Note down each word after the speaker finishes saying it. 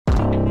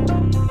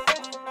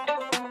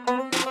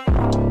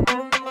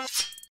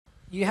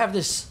You have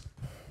this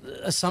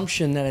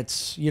assumption that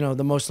it's, you know,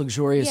 the most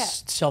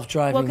luxurious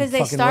self-driving Well, because they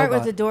fucking start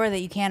robot. with a door that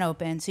you can't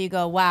open. So you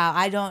go, wow,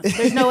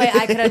 there's no way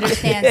I could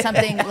understand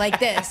something like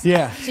this.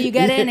 Yeah. So you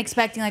get in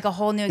expecting like a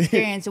whole new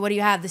experience. So what do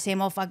you have? The same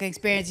old fucking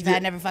experience you've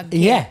had never fucking Kia.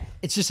 Yeah,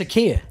 it's just a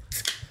Kia.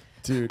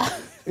 Dude.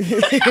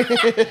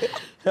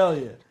 Hell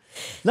yeah.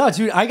 No,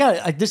 dude,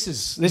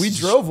 this We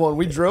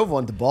drove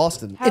one to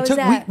Boston. How was took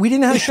that? we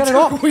didn't know how to shut it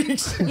off.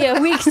 Yeah,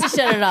 weeks to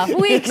shut it off.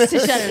 Weeks to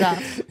shut it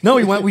off. No,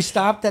 we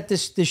stopped at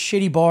this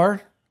shitty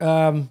bar,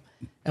 and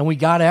we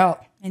got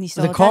out And you of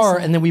stole the a car,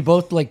 Tesla. and then we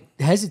both like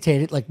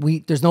hesitated, like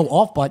there's no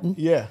off button.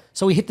 Yeah.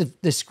 So we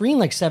hit the screen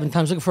like 7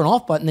 times looking for an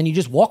off button, then you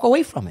just walk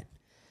away from it.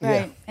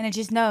 Right. Yeah. And it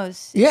just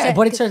knows. Yeah,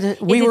 but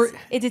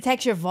it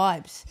detects your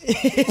vibes.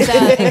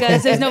 So it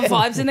goes, there's no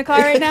vibes in the car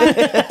right now.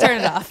 Turn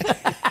it off.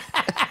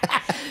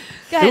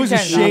 Go ahead, It was a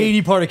turn it off.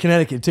 shady part of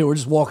Connecticut too. We're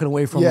just walking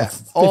away from Yeah,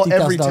 a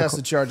every $50,000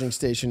 Tesla charging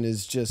station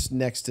is just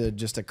next to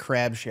just a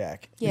crab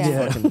shack. Yeah.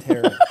 It's fucking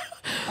terrible.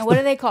 And what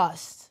do they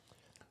cost?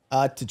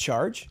 To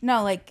charge?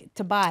 No, like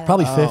to buy.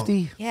 Probably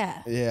 50.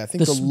 Yeah. Yeah, I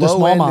think the The low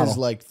small end model. is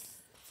like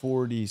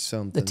 40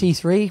 something. The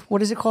T3,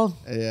 what is it called?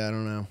 Yeah, I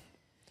don't know.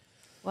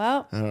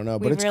 Well, I don't know,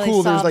 but we've it's really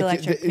cool. There's solved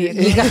like electric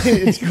people.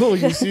 it's cool.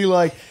 You see,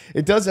 like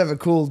it does have a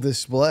cool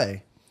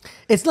display.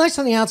 It's nice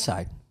on the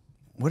outside.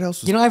 What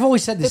else? Was You know, I've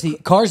always said this: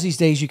 cars these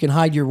days, you can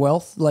hide your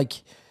wealth. Like,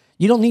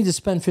 you don't need to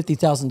spend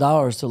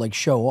 $50,000 to like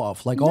show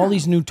off. Like all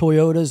these new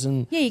Toyotas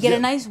and Yeah, you get a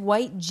nice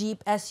white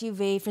Jeep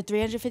SUV for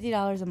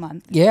 $350 a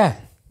month. yeah,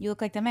 You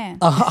look like the man.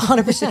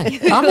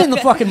 100%. I'm in the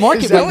fucking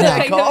market Is that right what now.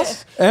 that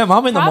costs? I'm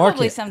in the Probably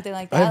market. something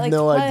like I that. have Like,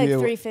 no probably idea.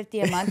 like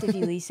 $350 a month if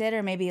you lease it,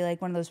 or maybe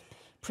like one of those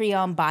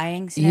pre-owned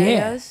buying Yeah,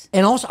 scenarios.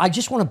 and also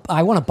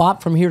I want to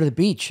bop from here to the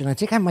beach, and I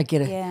think I might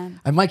get a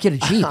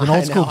Jeep, an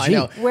old school I Jeep,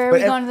 know. Where are But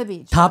we going to the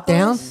beach? top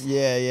down.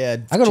 Yeah.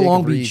 I go to Jacob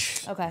Long Reese.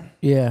 Beach. Okay.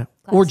 Yeah,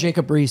 or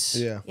Jacob Reese.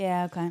 Yeah.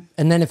 Yeah. Okay.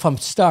 And then if I'm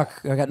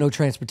stuck, I got no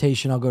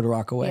transportation, I'll go to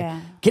Rockaway. Yeah.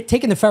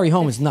 Taking the ferry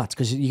home is nuts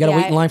because you got to Yeah,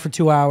 wait in line for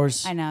 2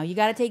 hours. I know. You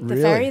got to take the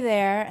Really? ferry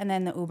there and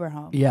then the Uber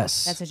home.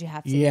 Yes. That's what you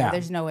have to Yeah. do.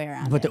 There's no way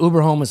around But it. the Uber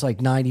home is like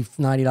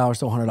 $90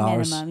 to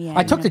 $100. Minimum, yeah,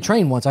 I took the minimum.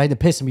 train once. I had to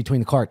piss in between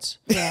the carts.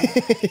 Yeah.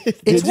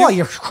 It's why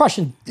you're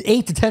crushing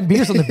 8 to 10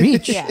 beers on the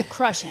beach. Yeah.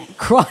 Crushing.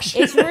 Crush.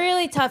 It's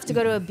really tough to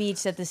go to a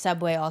beach that the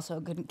subway also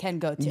can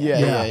go to.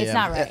 Yeah. It's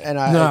not right. And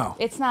I, No.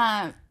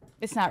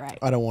 It's not right.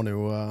 I don't want to.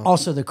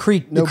 Also, the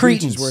No beach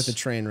Cretans. is worth a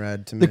train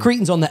ride to me. The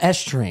Cretans on the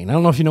S train. I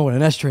don't know if you know what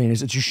an S train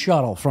is. It's a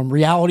shuttle from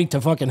reality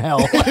to fucking hell.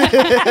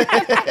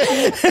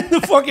 And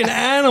the fucking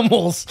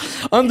animals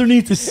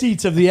underneath the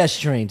seats of the S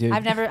train, dude. I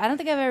don't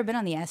think I've ever been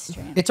on the S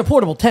train. It's a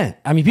portable tent.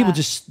 I mean, people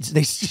just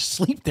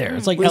sleep there.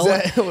 It's like Where's LA.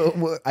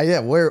 that? Yeah,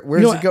 where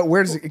does know, it go?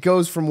 Where does it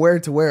goes from where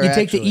to where? You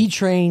take the actually? E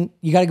train.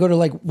 You got to go to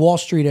like Wall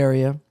Street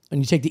area, and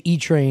you take the E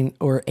train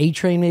or A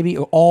train maybe,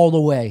 or all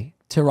the way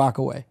to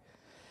Rockaway,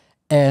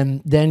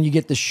 and then you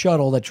get the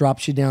shuttle that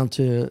drops you down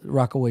to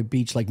Rockaway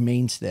Beach, like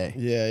mainstay.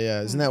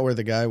 Yeah. Isn't that where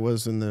the guy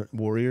was in the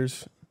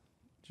Warriors?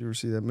 Did you ever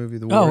see that movie,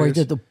 The Oh, Warriors? where he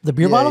did the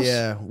beer bottles.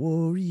 Yeah,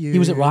 Warriors. He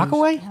was at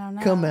Rockaway. I don't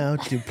know. Come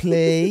out to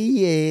play.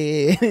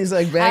 Yeah. He's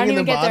like I don't banging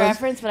even the get the bottles.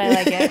 reference, but I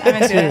like it. I'm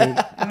into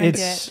it. I'm into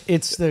it.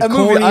 It's the A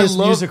movie I corniest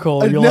love-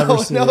 musical you'll ever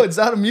see. No, it's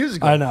not a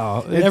musical. I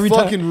know. It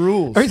fucking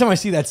rules. Every time I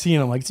see that scene,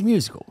 I'm like, it's a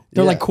musical.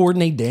 They're Yeah. like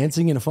coordinate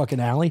dancing in a fucking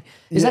alley.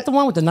 Is that the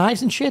one with the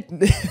knives and shit?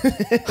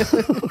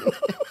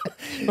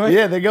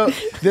 Yeah,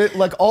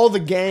 like all the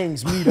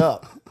gangs meet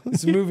up.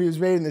 This movie was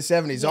made in the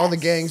 70s. All the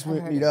Yes, gangs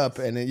I've heard meet of up,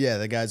 and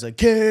the guy's like,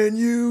 "Can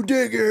you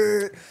dig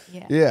it?"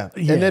 Yeah.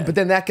 Yeah. But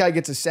then that guy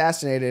gets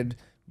assassinated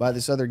by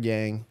this other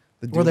gang.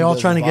 The dude Were they who all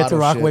does trying to the get to bottle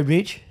Rockaway shit.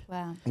 Beach?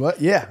 Wow. What?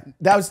 Yeah,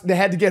 they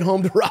had to get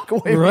home to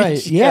Rockaway Right.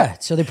 Beach. Yeah.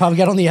 So they probably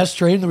got on the S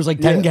train. There was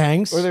like 10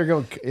 gangs. Or they're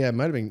going. Yeah, it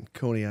might have been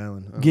Coney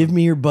Island. I don't Give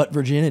me your butt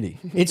virginity.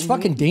 It's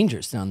fucking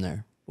dangerous down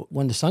there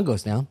when the sun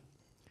goes down. know.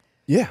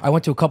 Yeah, I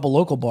went to a couple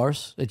local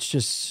bars. It's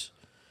just,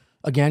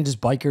 again, just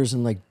bikers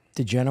and like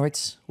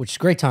degenerates, which is a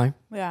great time.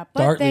 Yeah,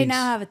 but Dart they leagues.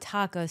 now have a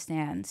taco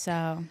stand,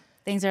 so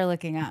things are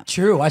looking up.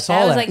 True. I saw That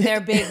that. was like their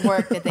big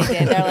work that they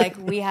did. They're like,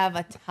 we have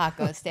a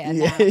taco stand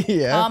now.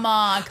 Yeah. Come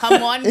on,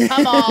 come on.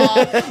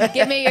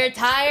 Give me your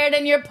tired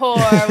and your poor.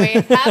 We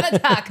have a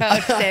taco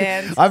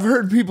stand. I've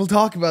heard people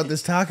talk about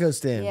this taco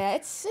stand. Yeah,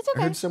 it's I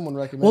okay. heard someone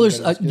recommend. Well, there's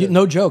that it's good.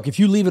 no joke. If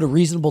you leave at a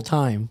reasonable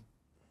time,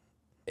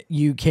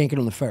 you can't get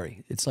on the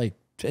ferry. It's like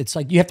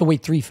you have to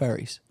wait 3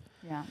 ferries.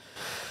 Yeah.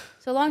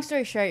 So long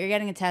story short, you're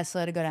getting a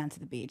Tesla to go down to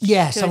the beach.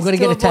 Yes, I'm going to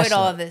get a avoid Tesla.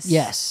 all of this.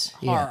 Yes,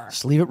 horror. yeah.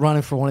 Just leave it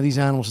running for one of these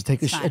animals to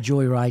take a fine.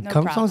 joyride. No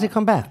Come as long as they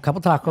problem. come back. A couple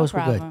tacos, No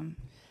we're good.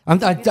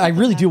 problem. I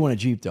really do want a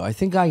Jeep though. I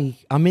think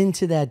I'm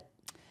into that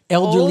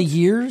elderly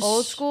years.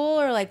 Old school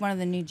or like one of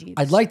the new Jeeps?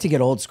 I'd like to get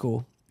old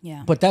school.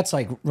 Yeah. But that's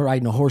like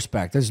riding a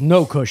horseback. There's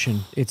no cushion.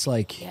 It's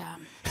like Yeah.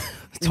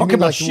 talk mean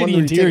about like the one shitty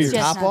where you take interiors.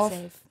 your Just top not off?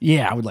 safe.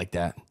 Yeah, I would like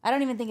that. I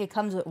don't even think it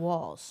comes with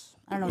walls.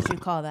 I don't know what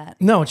you'd call that.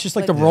 No, it's just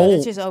like the roll.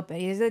 It's just open.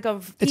 It's like a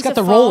It's piece got of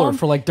the roller foam.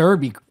 for like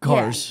derby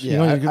cars. Yeah, You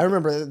know, I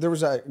remember there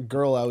was a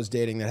girl I was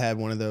dating that had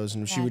one of those,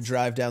 and she would Yes.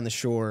 drive down the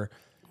shore,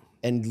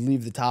 and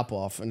leave the top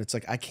off, and it's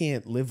like I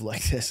can't live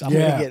like this.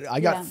 I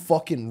got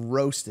fucking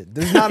roasted.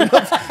 There's not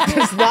enough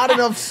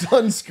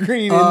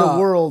sunscreen in the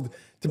world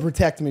to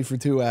protect me for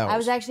 2 hours. I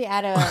was actually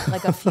at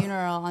a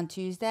funeral on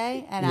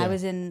Tuesday,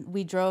 and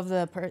we drove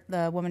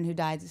the woman who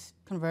died's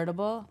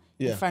convertible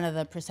in front of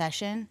the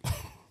procession.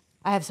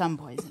 I have sun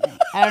poisoning.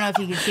 I don't know if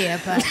you can see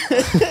it,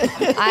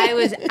 but I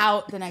was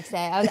out the next day.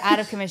 I was out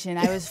of commission.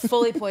 I was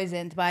fully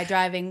poisoned by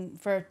driving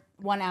for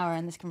 1 hour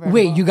in this convertible.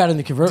 Wait, you got in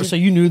the convertible, so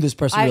you knew this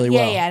person really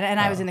well. Yeah,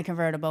 and I was in the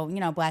convertible,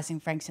 blasting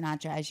Frank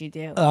Sinatra as you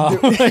do.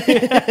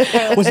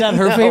 Was that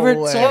her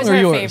favorite song It was or her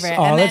yours? favorite.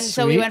 Oh, And then that's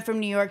so we sweet. went from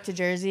New York to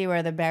Jersey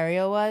where the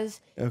burial was.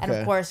 And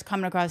of course,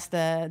 coming across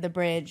the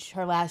bridge,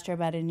 her last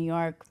trip out of New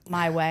York,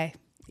 my way.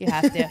 You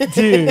have to.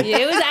 Dude.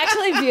 It was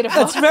actually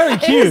beautiful. That's very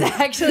cute. It was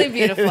actually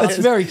beautiful. That's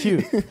very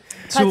cute.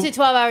 Cut to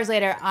 12 hours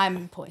later,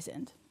 I'm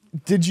poisoned.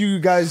 Did you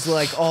guys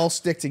like all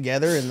stick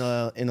together in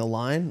a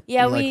line?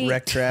 Yeah, and, like we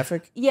wreck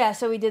traffic. Yeah,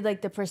 so we did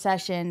like the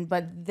procession,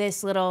 but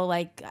this little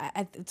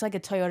it's like a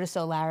Toyota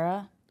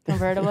Solara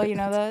convertible, you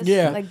know those?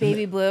 Yeah. Like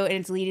baby blue, and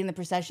it's leading the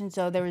procession,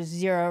 so there was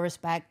zero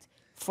respect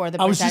for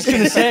the I was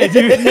procession. just going to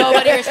say, dude.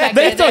 Nobody respected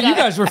They it. thought you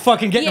go- guys were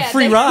fucking getting a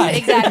free they- ride.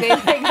 Exactly.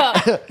 They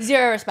go,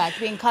 zero respect.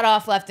 Being cut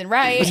off left and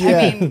right. Yeah.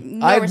 I mean,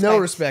 no I have respect. no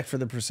respect for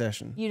the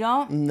procession. You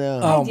don't? No.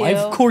 Oh, I do.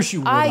 of course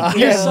you would. I do.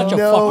 You're such a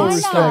no fucking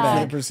respect not?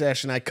 for the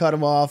procession. I cut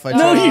them off. I No,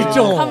 try to you get-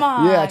 don't. Come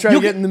on. Yeah, I try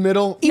to get in the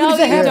middle. Even No, if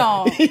they you have-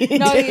 don't.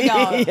 No, you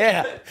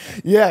don't.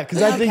 Yeah,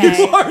 because I think Okay. it's.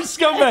 You are a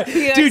scumbag.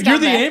 You're a Dude, you're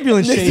the scumbag.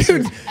 ambulance chaser.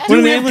 Dude, When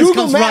an we have ambulance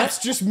Google comes Maps.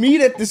 Just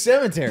meet at the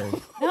cemetery.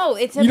 No,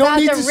 it's You don't about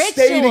need the to ritual.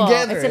 stay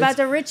together. It's about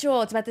the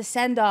ritual. It's about the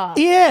send off.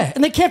 Yeah,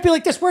 and they can't be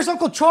like this. Where's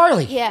Uncle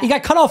Charlie? Yeah. He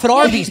got cut off at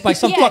Arby's by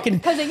some Yeah, fucking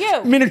 'cause of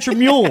you. miniature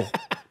mule.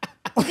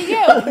 To you,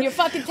 and your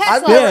fucking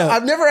Tesla.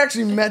 I've never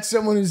actually met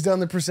someone who's done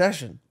the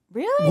procession.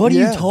 Really? What are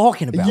Yeah. you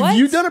talking about? Have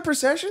you done a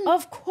procession?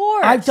 Of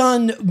course. I've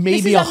done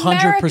maybe This is 100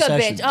 America,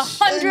 processions. Bitch.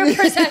 100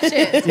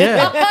 processions.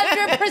 Yeah.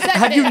 100 processions.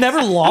 Have you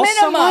never lost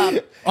Minimum. someone?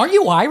 Aren't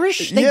you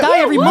Irish? They Yeah, die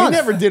every we month.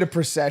 never did a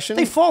procession.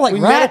 They fall like we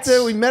rats.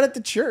 We met at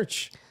the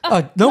church.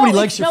 Nobody No,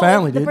 likes it's- your no,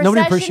 family, the dude.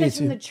 Nobody procession appreciates is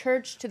from you. the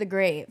church to the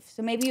grave.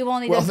 So maybe you've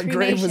only Well, done the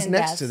cremation grave was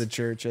next deaths. to the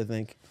church, I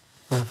think.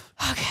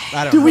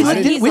 I don't Dude, we know. I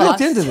looked, didn't- we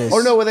looked lost. into this.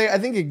 Or no, I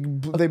think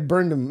they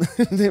burned him.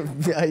 Yeah, they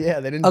didn't. A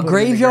put him in the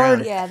graveyard?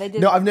 ground. Yeah, they did.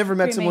 No, I've never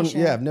met someone.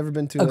 cremation. Yeah, I've never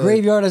been to A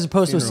graveyard as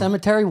opposed to a funeral.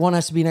 cemetery. One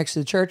has to be next to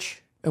the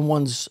church, and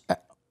one's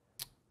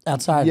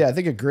outside. Yeah, I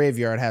think a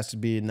graveyard has to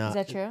be not. Is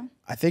that true?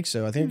 I think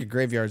so. I think a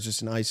graveyard is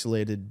just an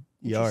isolated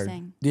yard.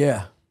 Interesting.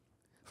 Yeah.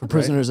 For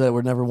prisoners that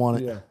would never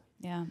want it. Yeah.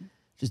 Yeah.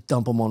 Just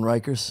dump them on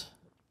Rikers.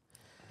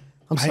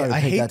 I'm sorry I to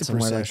take hate that the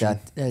somewhere procession.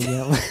 like that.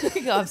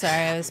 Yeah. Oh, I'm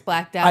sorry. I was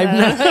blacked out. I've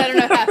I don't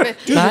know what happened.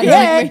 Not You're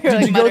yet. like- Did you're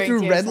like you go muttering through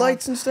to red yourself.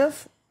 lights and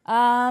stuff?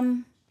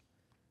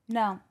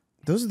 No.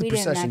 Those are the We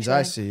didn't, processions I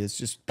actually. see. It's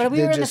just. But we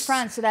they were in the just-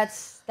 front, so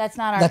that's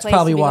not our That's place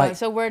probably to be why- going.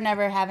 So we're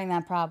never having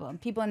that problem.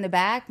 People in the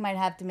back might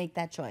have to make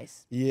that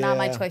choice. Not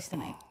my Yeah. choice to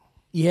make.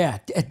 Yeah.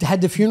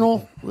 Had the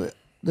funeral,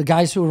 the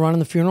guys who were running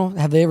the funeral,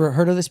 have they ever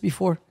heard of this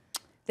before?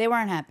 They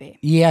weren't happy.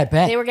 Yeah, I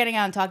bet. They were getting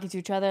out and talking to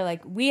each other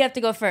like, we have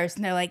to go first.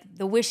 And they're like,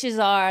 the wishes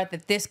are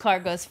that this car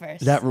goes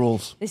first. That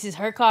rules. This is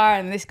her car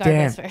and this car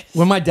Damn. goes first.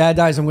 When my dad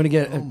dies, I'm gonna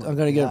get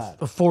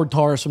a Ford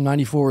Taurus from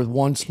 '94 with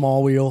one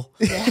small wheel,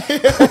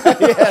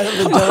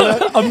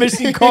 a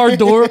missing car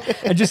door,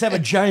 and just have a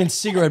giant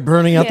cigarette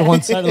burning out the Yeah.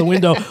 one side of the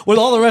window with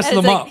all the rest And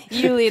of it's them like, up.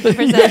 you lead the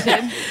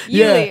procession.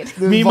 You lead.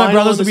 The Me and my vinyl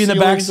brothers on will be in the the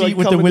back ceiling's, seat like,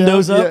 with the coming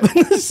windows down. up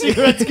and the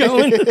cigarettes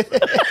going.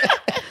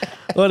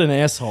 What an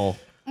asshole.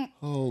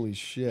 Holy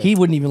shit. He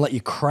wouldn't even let you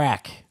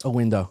crack a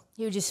window.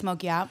 He would just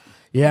smoke you out.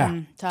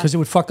 Yeah, tough. because it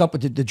would fuck up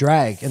with the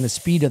drag and the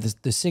speed of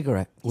the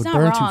cigarette would It's not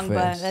burn wrong, too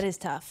but fast. that is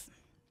tough.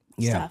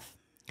 It's Yeah. tough.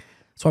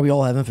 That's why we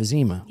all have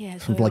emphysema Yeah,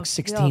 it's from we all- like we all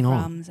 16 have on.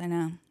 problems, I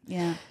know.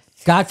 Yeah.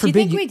 God Do you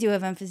forbid think we do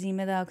have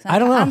emphysema though? 'Cause I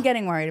don't know. I'm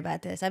getting worried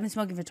about this. I've been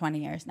smoking for 20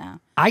 years now.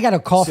 I got a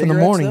cough in the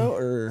Cigarettes, morning. though,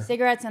 or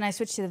Cigarettes and I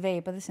switched to the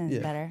vape, but this is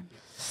better.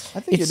 I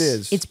think it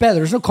is. It's better.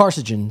 There's no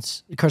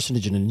carcinogens.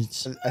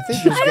 Carcinogens. I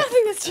think there's I don't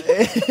think that's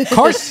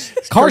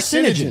true.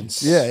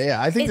 Carcinogens.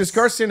 Yeah. I think there's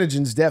It's-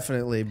 carcinogens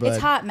definitely, but It's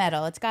hot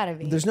metal. It's got to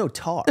be. there's no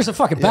tar. There's a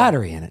fucking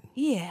battery in it.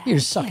 Yeah. You're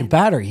just sucking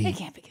battery It heat.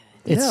 can't be good.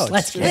 It's No,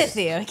 let's it's get it.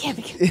 Lithium. It can't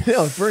be good.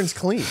 No, it burns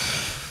clean.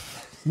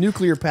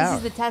 Nuclear power.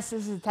 This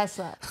is the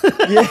Tesla.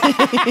 You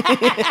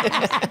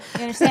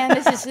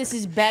understand? This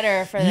is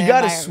better for the You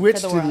got to environment, switch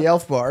for to the world. the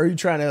Elf bar. Are you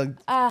trying to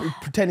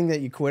pretending that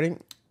you're quitting?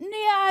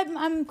 Yeah,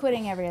 I'm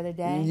quitting every other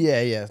day.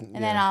 Yeah.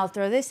 And then I'll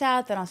throw this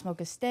out. Then I'll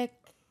smoke a stick.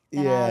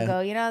 Then Yeah.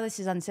 I'll go, this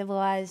is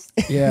uncivilized.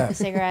 Yeah. The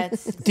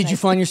cigarettes. Did you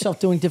find yourself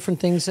doing different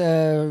things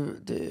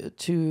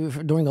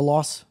during the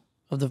loss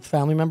of the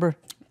family member?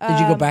 Did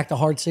you go back to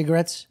hard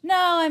cigarettes? No,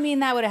 I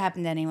mean, that would have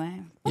happened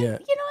anyway. But Yeah.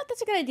 You know what?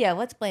 That's a good idea.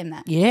 Let's blame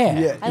that.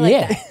 Yeah. I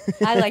like that.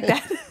 I like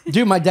that.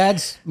 Dude, my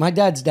dad's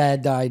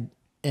dad died,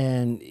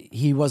 and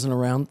he wasn't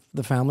around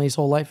the family his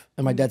whole life.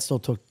 And my dad still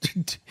took.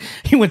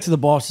 He went to the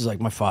boss. He's like,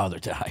 my father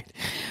died.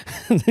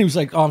 And he was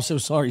like, oh, I'm so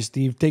sorry,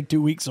 Steve. Take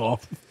 2 weeks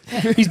off.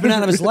 He's been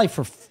out of his life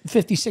for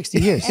 50, 60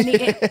 years. And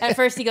at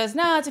first he goes,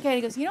 no, it's okay. And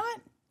he goes, you know what?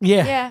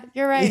 Yeah. Yeah,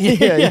 you're right.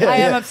 Yeah, I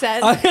am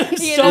upset. I'm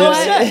you so know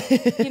upset.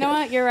 what? You know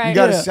what? You're right. You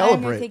gotta I'm gonna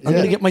celebrate. take I'm the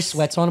gonna lead. get my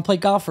sweats on and play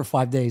golf for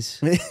 5 days.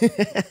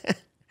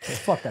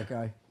 Fuck that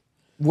guy.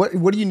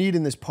 What do you need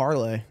in this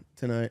parlay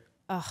tonight?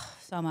 Oh,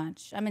 so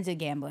much. I'm into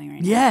gambling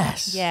right now.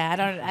 Yes.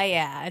 Yeah,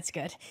 yeah, it's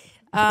good.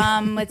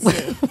 Let's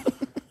see.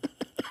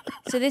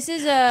 So this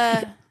is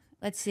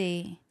let's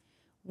see.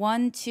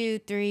 1, 2,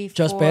 3,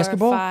 Just 4,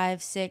 basketball?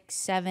 5, 6,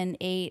 7,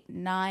 8,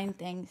 9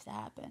 things to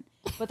happen.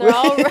 But they're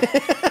all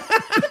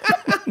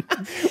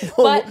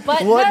but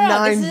what no,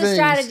 nine this is things? a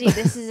strategy.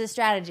 This is a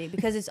strategy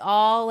because it's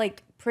all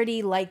like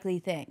pretty likely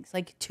things.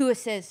 Like 2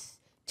 assists,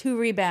 2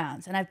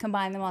 rebounds, and I've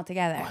combined them all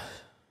together.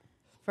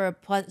 For a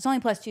plus, it's only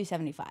plus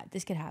 275.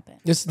 This could happen.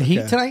 This is the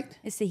Heat tonight?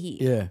 It's the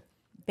Heat. Yeah.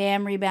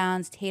 Bam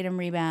rebounds, Tatum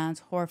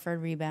rebounds,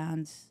 Horford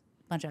rebounds,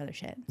 a bunch of other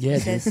shit. Yeah,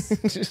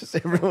 Just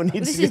everyone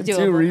needs This to is get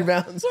 2 doable.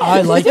 rebounds.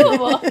 I like it.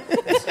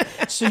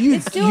 Doable. So you,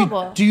 It's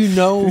doable. do you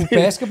know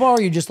basketball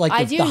or you just like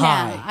I the, do the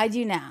now. high? I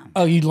do now.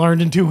 Oh, you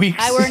learned in 2 weeks?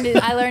 I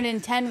learned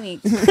in 10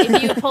 weeks.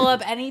 If you pull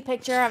up any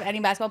picture of any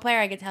basketball player,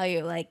 I could tell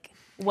you like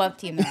what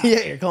team they're on. Yeah,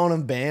 you're calling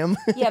him Bam.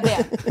 Yeah,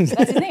 Bam.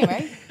 That's his name,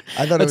 right?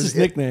 I thought That's it was his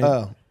nickname.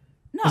 Oh,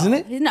 No, Isn't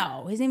it?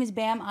 No, his name is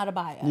Bam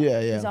Adebayo.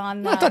 Yeah. He's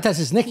on. I thought that's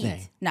his nickname.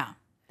 Heat. No,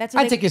 that's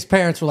what I think his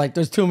parents were like,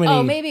 there's too many.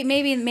 Oh, maybe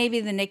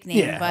the nickname.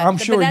 Yeah, but, I'm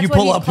sure but that's you what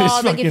pull he's up his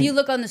called. Like if fucking- you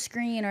look on the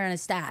screen or in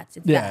his stats,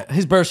 it's Yeah, that.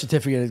 his birth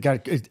certificate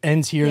it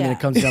ends here and then Yeah.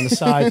 it comes down the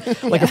side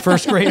like a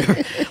first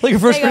grader,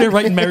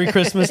 writing "Merry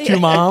Christmas" to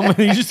mom, and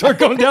you just start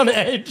going down the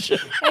edge.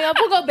 Hey,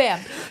 we'll go Bam.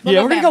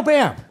 We're gonna go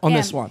Bam on Bam.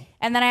 this one.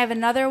 And then I have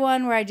another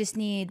one where I just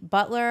need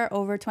Butler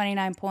over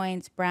 29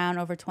 points, Brown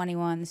over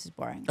 21. This is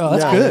boring. Oh,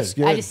 that's No, good. that's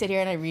good. I just sit here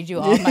and I read you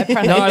all my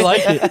parlays. No, I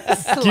like it.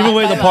 Give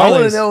away the I want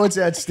to parlays. know what's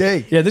at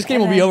stake. Yeah, this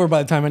game will be then- over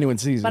by the time anyone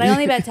sees it. But I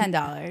only bet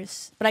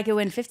 $10. But I could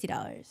win $50.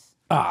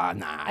 Nah.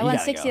 I won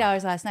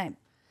 $60 last night.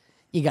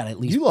 You got to at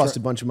least. You lost a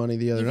bunch of money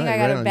the other You think night, I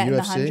got right? to On bet in the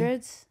UFC.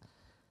 hundreds?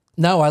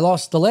 No, I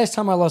lost. The last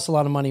time I lost a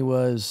lot of money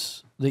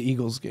was the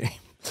Eagles game.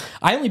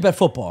 I only bet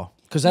football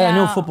because I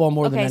know Now- football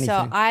more than anything.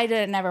 Okay, so I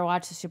didn't never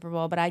watch the Super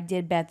Bowl, but I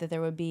did bet that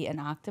there would be an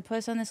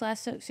octopus on this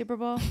last Super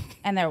Bowl,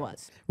 and there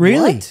was.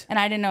 Really? What? And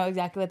I didn't know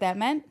exactly what that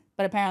meant,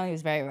 but apparently it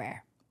was very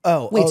rare.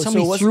 Oh, Wait, so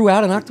somebody what's- threw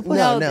out an octopus?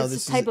 No, No, this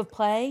this is- type of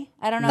play.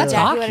 I don't know That's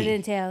exactly what hockey. it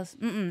entails.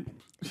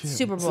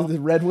 Super So Bowl. the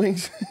Red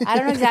Wings. I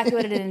don't know exactly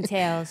what it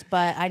entails,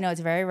 but I know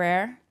it's very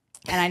rare,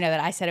 and I know that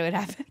I said it would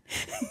happen.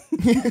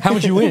 How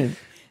much you win?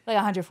 Like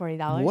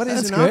 $140. What is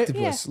That's an great.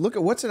 octopus? Look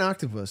at what's an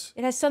octopus.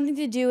 It has something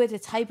to do with the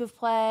type of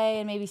play,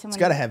 and maybe someone It's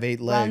got to have 8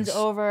 runs legs.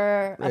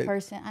 over a Right.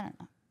 person. I don't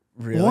know.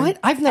 Really? What?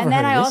 I've never And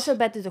then heard I of this. also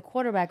bet that the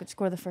quarterback would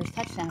score the first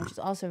touchdown, which is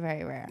also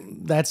very rare.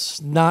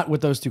 That's not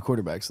with those 2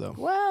 quarterbacks, though.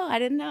 Well, I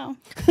didn't know.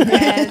 And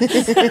I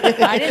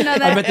didn't know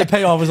that. I bet the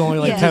payoff was only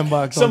like Yeah.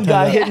 $10. Some on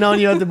guy $10. hitting on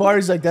you at the bar.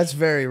 He's like, "That's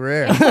very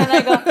rare. And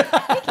I go,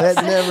 That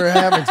never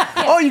happens."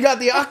 Oh, you got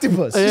the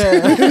octopus.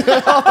 and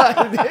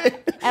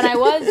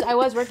I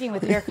was working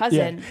with your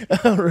cousin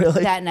Oh,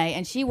 really? that night,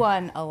 and she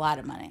won a lot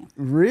of money.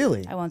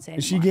 Really? I won't say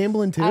Is she anymore.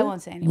 gambling too? I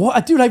won't say anymore.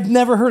 What? Dude, I've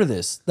never heard of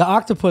this. The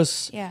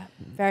octopus. Yeah,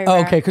 very Oh,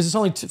 rare. okay, because it's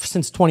only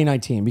since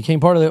 2019. Became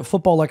part of the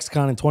football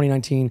lexicon in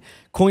 2019.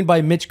 Coined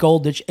by Mitch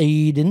Goldich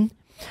Aiden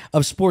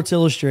of Sports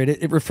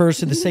Illustrated. It refers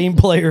to the same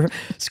player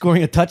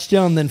scoring a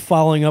touchdown, then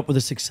following up with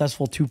a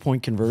successful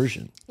 2-point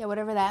conversion. Yeah,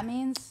 whatever that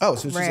means. Oh,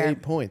 so it's just rare.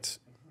 8 points.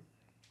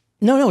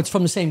 No, it's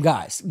from the same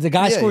guys. The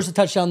guy Yeah, scores a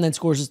touchdown, then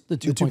scores the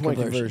 2-point 2-point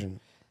conversion. conversion.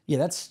 Yeah,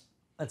 that's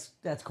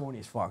corny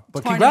as fuck.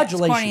 But Corny-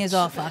 congratulations. Corny as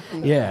all fuck.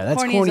 Yeah, that's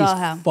Corny corny, as as all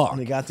hell. fuck.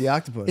 And they got the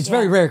octopus. It's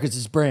very rare because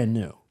it's brand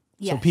new. So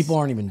Yes. people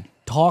aren't even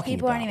talking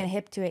People about aren't even it.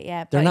 hip to it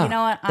yet. They're But not. you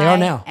know what? They are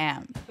now.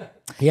 am.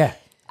 Yeah.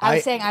 I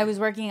was saying I was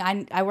working.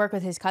 I work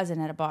with his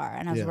cousin at a bar,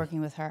 and I was Yeah. working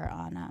with her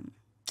on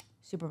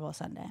Super Bowl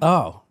Sunday.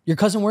 Oh, your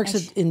cousin works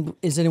And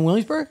is it in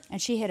Williamsburg?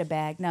 And she hit a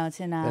bag. No, it's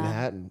in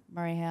Manhattan.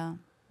 Murray Hill,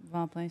 of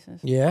all places.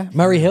 Yeah.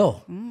 Murray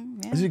Hill.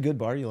 Is it a good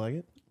bar? You like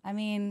it? I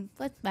mean,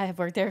 I have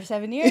worked there for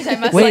 7 years. I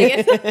must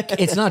Wait, like it.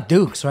 it's not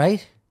Duke's,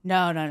 right?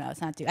 No, it's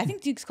not Duke. I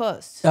think Duke's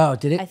closed. Oh,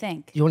 did it? I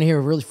think. You want to hear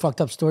a really fucked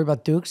up story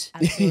about Duke's?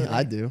 Absolutely.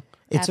 I do.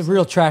 It's a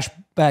real trash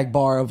bag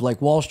bar of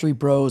like Wall Street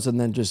bros and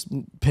then just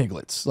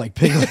piglets, like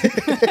piglets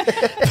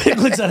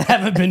that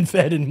haven't been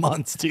fed in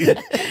months, dude.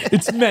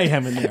 It's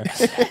mayhem in there.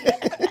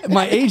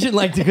 My agent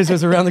liked it because it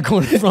was around the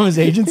corner from his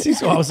agency,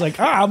 so I was like,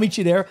 I'll meet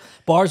you there.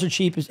 Bars are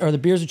cheap, or the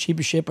beers are cheap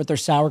as shit, but they're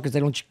sour because they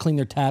don't clean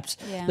their taps.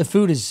 Yeah. The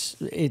food it's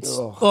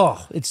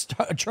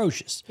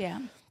atrocious. Yeah.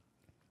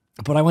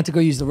 But I went to go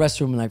use the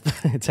restroom,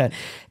 and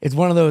it's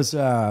one of those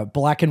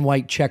black and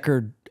white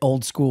checkered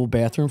old school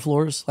bathroom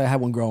floors. I had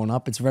one growing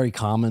up. It's very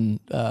common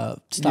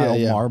style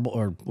marble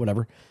or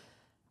whatever.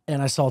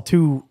 And I saw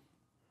two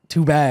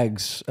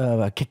bags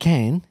of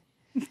cocaine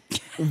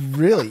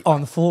Really?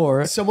 on the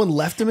floor. Someone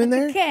left them in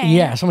there? Okay.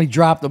 Yeah, somebody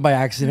dropped them by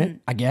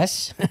accident, I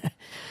guess.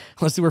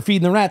 Unless they were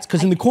feeding the rats,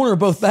 because in the corner of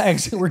both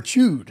bags they were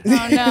chewed.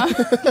 Oh no.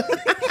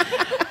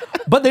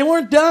 But they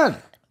weren't done.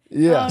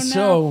 Yeah. Oh, no.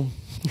 So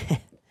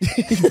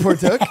You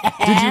partook?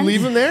 Did you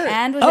leave them there?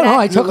 And was Oh, it no,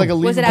 I act- took like them.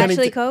 a was it leave penny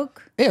actually t-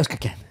 Coke? Yeah, it was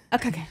cocaine.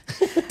 Okay.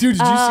 Dude, did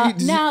you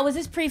see? No, was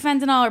this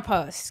pre-fentanyl or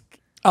post?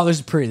 Oh, this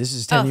is pre. This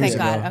is 10 years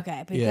ago. Oh, thank God.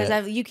 Okay, because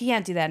Yeah. you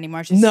can't do that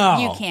anymore. It's just, No.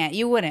 you can't.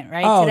 You wouldn't,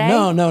 right? Oh, Today?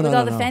 no, With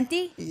all the no.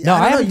 Fenty? No,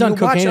 I haven't done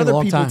you watch cocaine in a other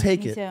long people time.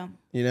 take Me it. too.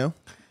 You know?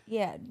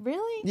 Yeah,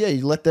 really? Yeah,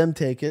 you let them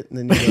take it, and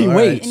then you go,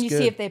 Wait. "Alright, And you it's see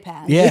good." if they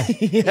pass. Yeah.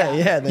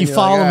 yeah. Then You you're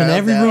follow like, them in "Alright,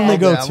 every I'll room they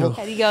go dabble."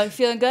 to. You go,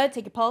 feeling good?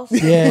 Take your pulse.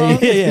 Yeah.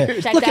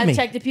 Check Look that. at me.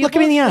 Check the pupils. Look at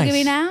me in the eyes. Look at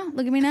me now.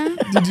 Look at me now.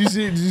 Did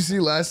you see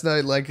last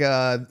night? Like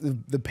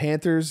the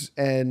Panthers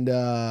and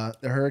the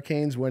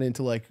Hurricanes went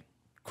into like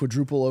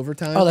quadruple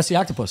overtime. Oh, that's the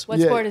octopus. What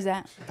Yeah. sport is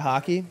that?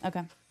 Hockey.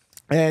 Okay.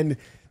 And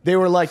they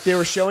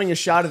were showing a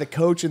shot of the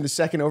coach in the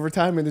second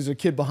overtime, and there's a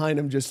kid behind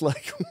him just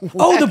like,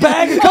 Oh, the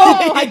bag of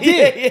coke. I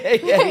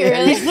did. yeah.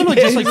 Really? He's literally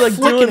just like flicking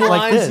doing it like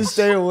lines to this.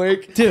 stay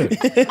awake. Dude,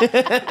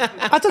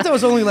 I thought that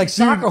was only like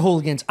soccer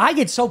hooligans. I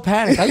get so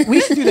panicked. We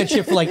used to do that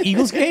shit for like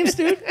Eagles games,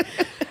 dude,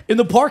 in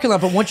the parking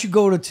lot. But once you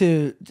go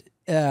to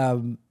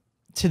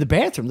the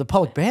bathroom, the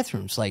public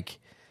bathrooms, like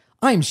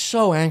I'm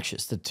so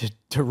anxious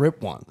to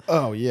rip one.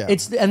 Oh yeah.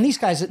 And these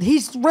guys,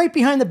 he's right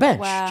behind the bench,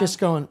 Wow. just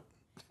going.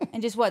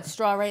 And just what?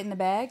 Straw right in the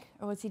bag?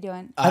 Or what's he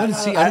doing? I didn't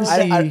see.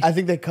 I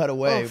think they cut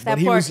away, Oof, but that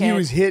he poor was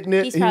kid. hitting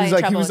it. He's He probably was in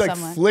like trouble with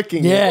someone.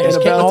 flicking. Yeah, it he's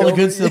and getting about all the to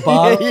goods to the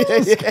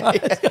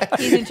open- bottom.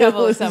 He's in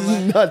trouble with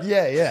someone.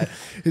 Yeah.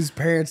 His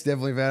parents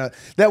definitely found out.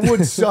 That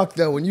would suck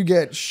though when you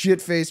get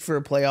shit faced for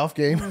a playoff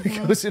game.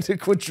 It goes into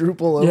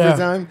quadruple Yeah.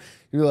 overtime.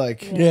 You're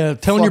like, Yeah,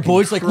 telling your Fucking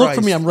boys, like, look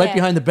for me, Christ. I'm right Yeah.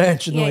 behind the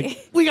bench. And they're Yeah.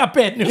 like, we got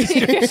bad news.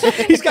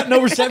 He's got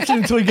no reception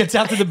until he gets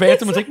out to the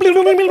bathroom. It's like, bling,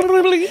 bling, bling,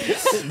 bling, bling.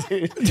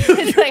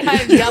 It's like I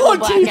have double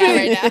blackout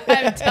right now. I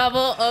have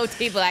double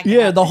OT blackout.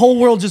 Yeah, the whole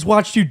world just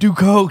watched you do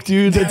coke,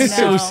 dude. It's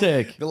so know.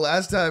 sick. the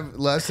last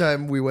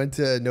time we went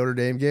to Notre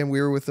Dame game, we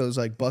were with those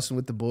like busting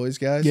with the boys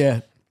guys. Yeah.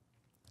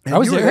 And I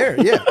was you were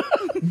there. Yeah.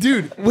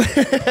 Dude, this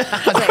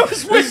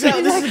is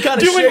the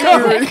kind of doing shit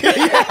coke.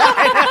 you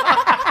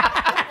were-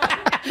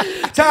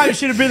 Ty, you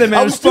should have been there, man.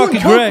 I It was was doing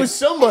fucking coke great. with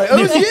somebody.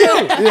 It was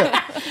you. Yeah.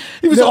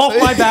 He was off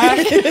my back.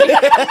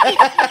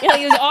 Yeah,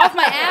 he was off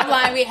my ab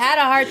line. We had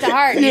a heart to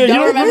heart. You Yeah, don't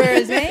you remember it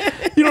was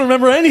me? You don't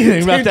remember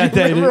anything about that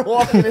Dude, day, you remember dude.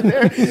 walking in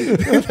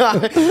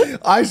there?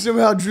 I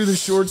somehow drew the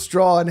short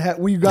straw and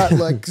we got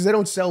like, because they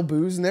don't sell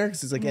booze in there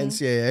because it's like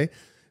NCAA.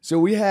 So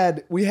we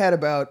had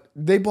about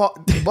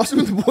Bustin'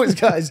 with the Boys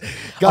guys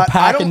got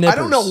pack of I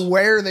don't know nippers.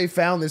 where they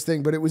found this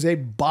thing, but it was a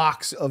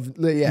box of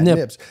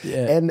nips.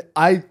 Yeah. And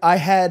I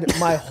had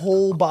my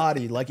whole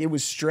body like it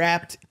was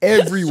strapped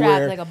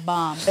everywhere. Strapped like a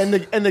bomb. And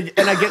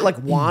I get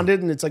like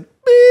wanded and it's like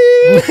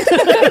beep.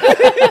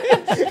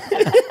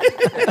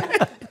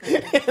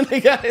 And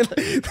the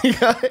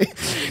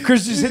guy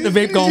Chris just hit the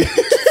vape going,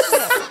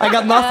 I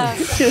got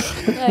nothing.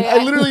 Like,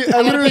 I literally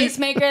got a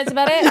pacemaker. That's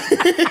about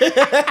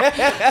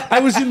it. I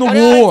was in the What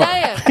did war.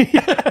 I tell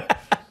you?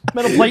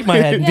 Metal plate in my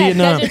head in Yeah,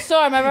 Vietnam. Desert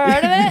Storm. Ever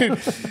heard of it?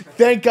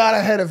 Thank God I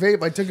had a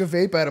vape. I took a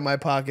vape out of my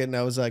pocket and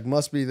I was like,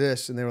 must be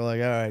this. And they were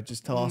like, all right,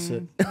 just toss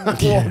it. I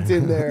walked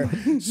in there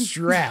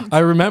strapped. I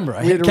remember.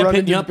 I We had to kept run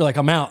hitting you into- up. You're like,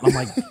 I'm out. I'm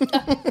like,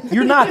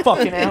 you're not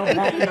fucking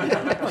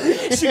out.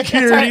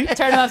 Security.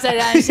 Turn him upside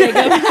down and shake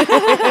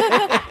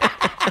him.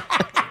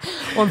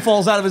 One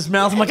falls out of his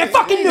mouth. I'm like, I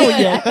fucking knew it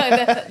yet.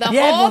 the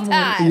Yeah, whole one-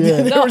 time.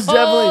 yeah. The There was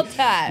whole definitely,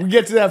 time. we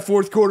get to that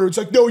fourth quarter. It's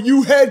like, no,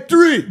 you had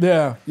 3.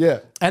 Yeah. Yeah.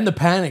 And the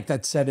panic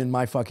that set in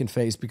my fucking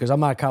face because I'm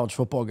not a college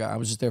football guy. I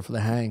was just there for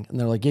the hang. And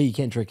they're like, yeah, you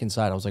can't drink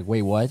inside. I was like,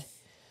 wait, what?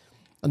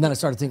 And then I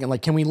started thinking,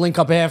 like, can we link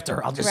up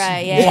after? I'll just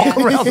Right, yeah, walk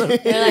yeah. around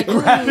the You're like,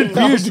 grabbing ooh.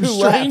 beers from do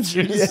laps.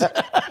 strangers. You're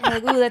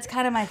like, ooh, that's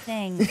kind of my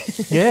thing.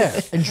 Yeah.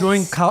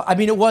 Enjoying I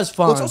mean, it was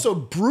fun. Well, it's also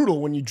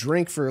brutal when you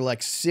drink for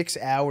like 6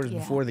 hours Yeah.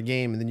 before the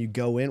game and then you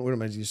go in. What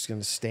am I just going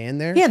to stand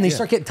there? yeah, and they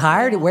start getting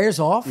tired. It wears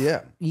off.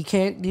 Yeah. You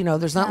can't,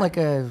 there's not like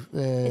a...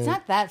 It's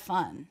not that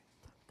fun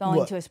going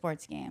What? to a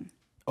sports game.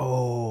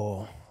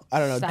 Oh, I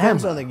don't know. Stop.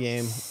 Depends on the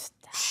game.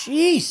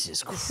 Jesus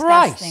Disgusting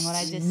Christ. what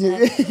I just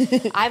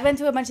said. I've been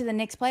to a bunch of the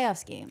Knicks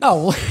playoffs games.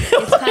 Oh,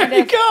 well, kind there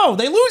you of- go.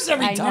 They lose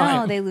every I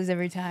time. know they lose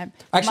every time.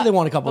 Actually, they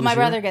won a couple But my this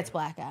year. brother gets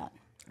blackout.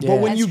 Yeah.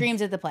 when And you-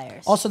 screams at the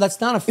players. Also,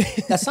 that's not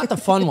the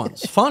fun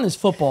ones. Fun is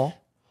football.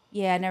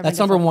 Yeah, I never. That's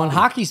number one.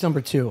 Hockey's number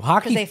two.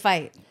 Hockey, Because they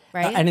fight,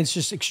 right? and it's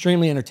just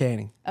extremely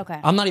entertaining. Okay.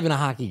 I'm not even a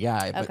hockey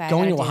guy, but Okay, I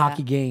going to gotta a do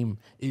hockey that. game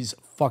is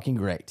fucking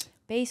great.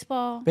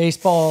 Baseball.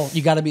 Baseball,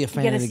 you got to be a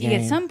fan You of the get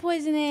game. sun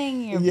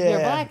poisoning. You're Yeah.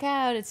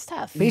 blackout. It's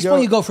tough. Baseball,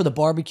 go- you go for the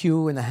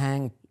barbecue and the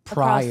hang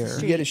prior.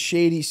 street. You get a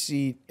shady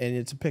seat and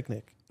it's a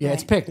picnic. Yeah,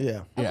 it's Right. picnic.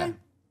 Yeah. Yeah. Okay.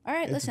 All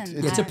right, listen.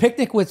 It's a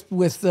picnic with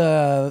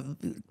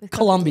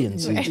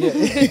Colombians, and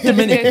Dominicans.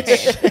 Dominicans.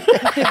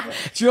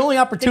 It's your only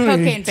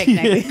opportunity. cocaine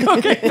picnic. Yeah,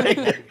 cocaine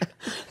picnic.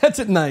 That's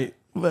at night.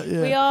 But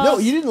yeah, We all. No,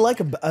 you didn't like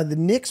the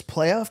Knicks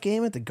playoff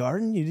game at the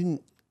Garden? You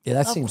didn't? yeah,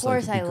 that Of seems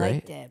course, like I it'd be great.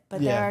 liked it,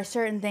 but Yeah. there are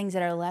certain things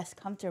that are less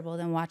comfortable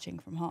than watching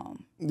from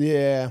home,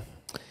 Yeah.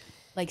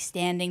 like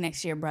standing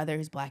next to your brother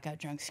who's blackout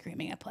drunk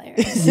screaming at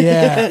players.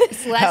 Yeah.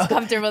 It's less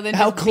comfortable than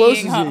How just close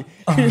being is home.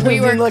 he? We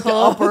were in like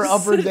close. the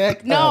upper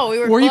deck? No, we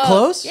were. Were you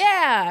close? close?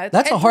 Yeah,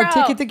 That's a 10th hard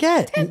row. ticket to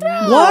get. 10th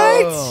row.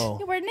 What? Oh.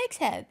 Yeah, we're Knicks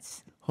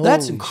heads.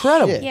 That's Holy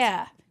incredible. shit.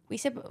 Yeah, we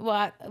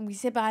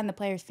sit behind the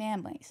players'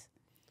 families.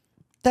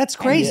 That's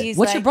crazy.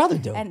 What's your brother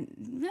do? And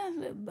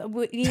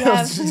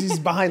he's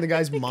behind the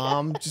guy's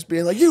mom, just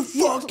being like, "You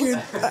fucking."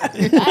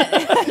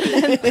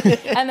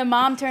 And the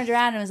mom turned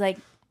around and was like,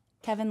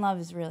 "Kevin Love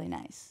is really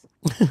nice."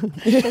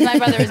 Because my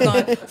brother was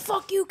going,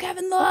 "Fuck you,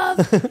 Kevin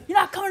Love. You're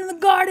not coming to the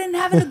Garden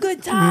having a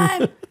good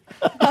time."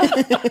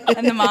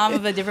 And the mom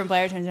of a different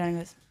player turns around and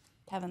goes,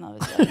 "Kevin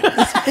Love is really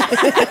nice."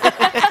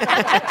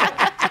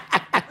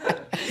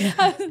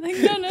 I was like,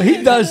 no,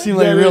 he does seem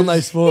like a real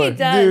nice boy. He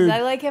does. Dude.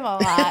 I like him a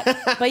lot.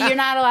 But you're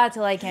not allowed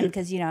to like him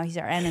because, you know, he's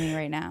our enemy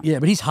right now. Yeah,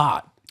 but he's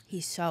hot.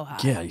 He's so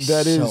hot. Yeah, he's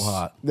so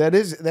hot. That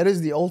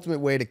is the ultimate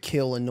way to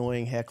kill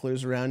annoying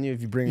hecklers around you.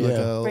 If you bring like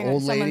a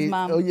old lady,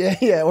 mom. oh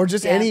yeah, or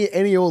just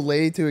any old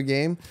lady to a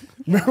game.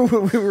 Remember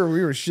when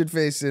we were shit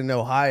faced in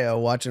Ohio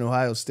watching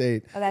Ohio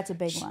State. Oh, that's a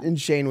big one. And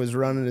Shane was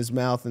running his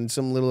mouth, and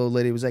some little old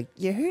lady was like,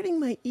 "You're hurting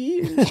my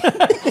ears." And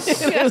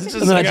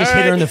then I just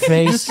hit her in the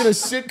face. Just gonna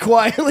sit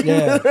quietly.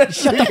 Yeah.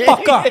 Shut the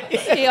fuck up.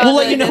 We'll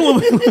let you know.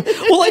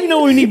 We'll let you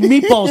know when we need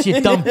meatballs, you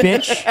dumb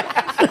bitch.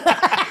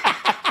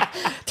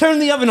 Turn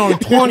the oven on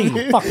at 20,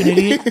 you fucking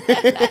idiot.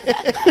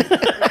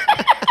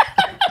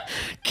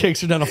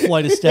 Kicks her down a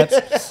flight of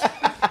steps.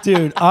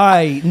 Dude,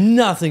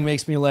 nothing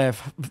makes me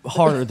laugh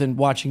harder than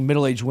watching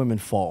middle-aged women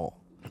fall.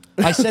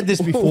 I said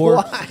this before.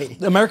 Why?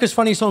 America's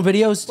Funniest Home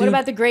Videos, dude. What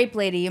about the grape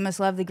lady? You must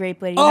love the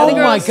grape lady. Oh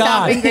my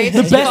God.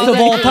 The best of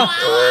all time.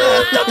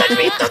 Don't touch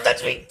me, don't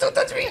touch me, don't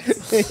touch me.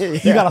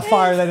 You got to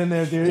fire that in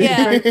there, dude.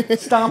 Yeah.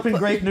 Stomping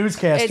great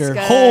newscaster. It's good.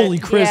 Holy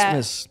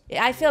Christmas.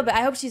 Yeah. I feel bad.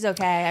 I hope she's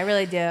okay. I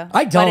really do.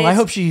 I don't. I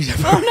hope she's...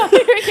 Oh, no.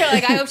 You're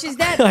like, I hope she's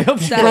dead. I hope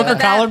she broke her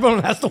collarbone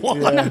and has to walk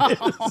on it.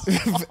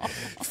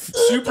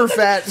 Super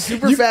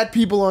fat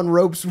people on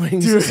rope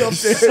swings. Dude, so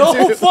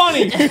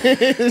funny.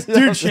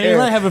 Dude, Shane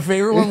and I have a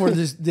favorite one where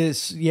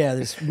this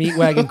meat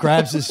wagon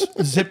grabs this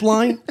zip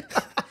line,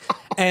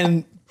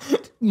 and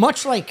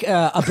much like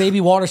a baby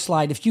water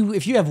slide, if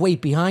you have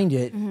weight behind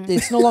it,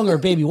 it's no longer a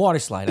baby water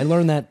slide. I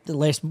learned that the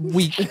last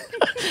week.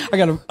 I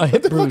got a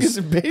hip bruise.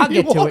 I'll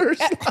get to it.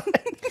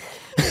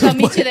 I'll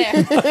meet you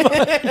there. Go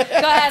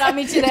ahead, I'll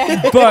meet you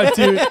there. But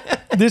dude,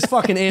 this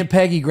fucking Aunt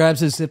Peggy grabs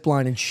this zip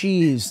line, and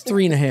she's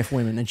 3.5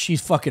 women, and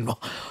she's fucking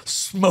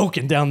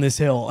smoking down this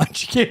hill, and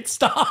she can't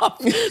stop.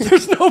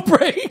 There's no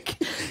break.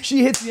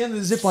 She hits the end of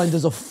the zip line,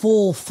 does a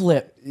full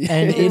flip,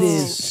 and it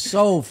is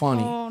so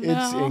funny. Oh, no.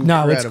 It's incredible.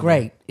 No, it's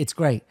great. It's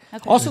great.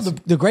 Okay. Also,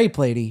 the grape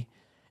lady,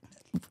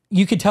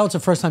 you could tell it's the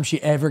first time she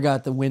ever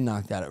got the wind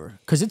knocked out of her.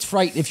 Because it's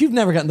frightening. If you've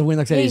never gotten the wind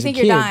knocked out of you as a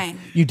kid, you're dying.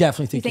 You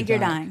definitely think you're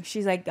dying.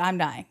 She's like, I'm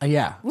dying.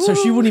 Yeah. Woo. So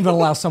she wouldn't even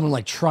allow someone to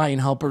like try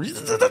and help her.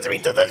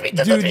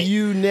 Dude,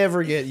 you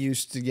never get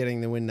used to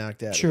getting the wind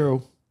knocked out.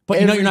 True. But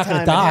you know you're not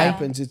going to die. It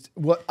happens, it's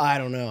what I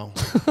don't know.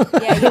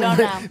 Yeah, you don't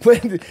know.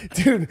 But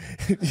dude,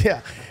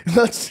 yeah,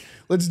 let's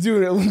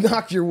do it. We'll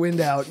knock your wind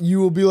out.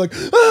 You will be like,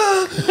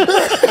 ah!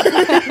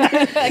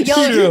 It's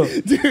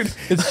true, dude.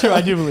 It's true.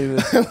 I do believe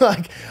it.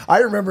 Like I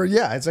remember,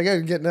 yeah, it's like I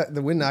get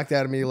the wind knocked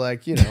out of me,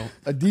 like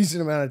a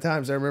decent amount of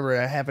times. I remember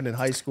it happened in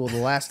high school the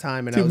last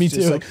time, and I was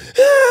just like,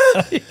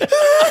 ah!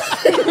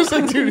 I was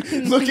like, dude,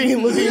 looking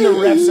in the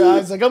ref's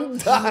eyes, like I'm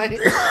dying,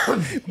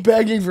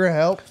 begging for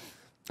help.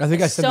 I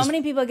think I said so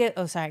many people get.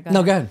 Oh, sorry. Go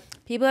ahead.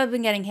 People have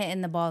been getting hit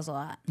in the balls a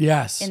lot.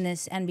 Yes. In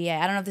this NBA,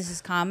 I don't know if this is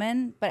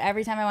common, but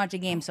every time I watch a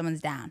game,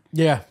 someone's down.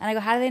 Yeah. And I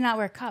go, how do they not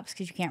wear cups?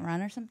 Because you can't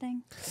run or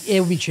something? It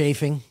would be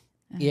chafing.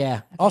 Yeah.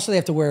 Okay. Also, they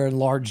have to wear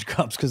enlarged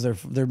cups because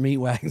their meat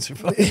wagons are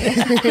fucking.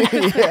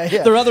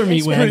 Yeah. Their other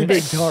meat wagons.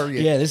 Pretty big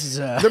target. Yeah, this is.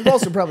 They're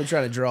also probably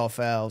trying to draw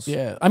fouls.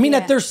 Yeah. I mean,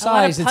 at their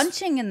size, a lot of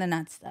punching in the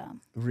nuts though.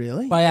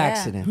 Really? By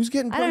accident. Who's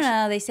getting punched? I don't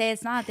know. They say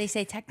it's not. They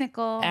say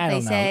technical. I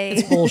don't know. Say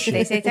it's bullshit.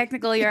 They say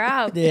technical. You're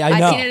out. Yeah, I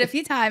know. I've seen it a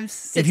few times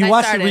since if you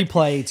watch started. the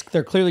replay,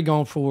 they're clearly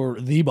going for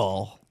the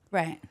ball.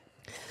 Right.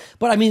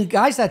 But I mean,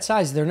 guys that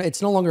size,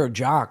 it's no longer a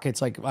jock.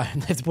 It's like they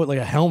have to put like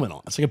a helmet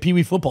on. It's like a Pee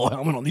Wee football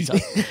helmet on these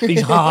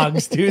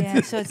hogs, dude.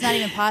 Yeah, so it's not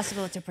even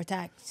possible to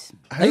protect.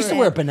 I used to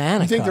wear a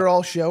banana. You think cup. they're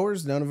all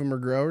showers? None of them are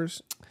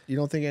growers. You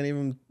don't think any of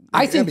them?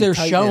 I think they're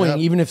showing,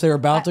 even if they're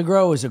about to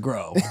grow, as a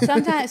grow.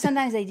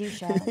 Sometimes they do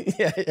show.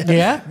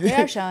 Yeah. They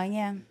are showing.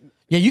 Yeah.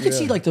 Yeah, you can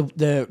see like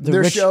the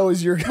their rich, show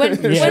is your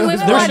when women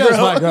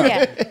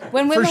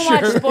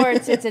watch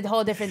sports, it's a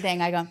whole different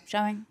thing. I go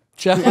showing.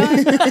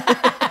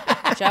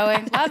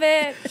 Showing, love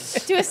it.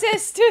 To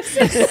assist. Is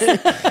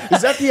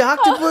that the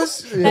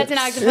octopus? That's an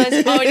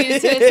octopus. Oh, we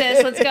need to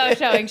assist. Let's go.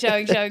 Showing.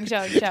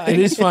 It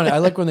is funny. I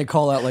like when they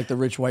call out like the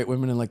rich white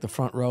women in like the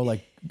front row,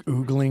 like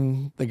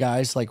oogling the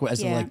guys, like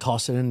as they like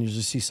toss it in. You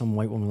just see some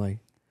white woman like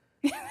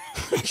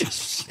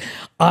just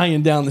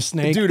eyeing down the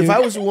snake. Dude, if I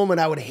was a woman,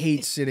 I would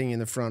hate sitting in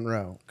the front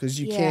row because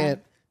you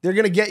can't. They're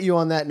gonna get you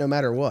on that no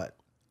matter what.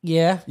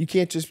 Yeah, you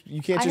can't just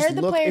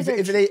look.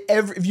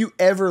 If you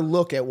ever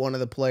look at one of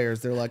the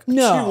players, they're like,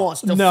 no, she wants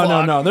to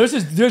no. There's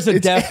a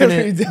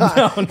definite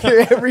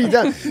every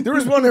time. There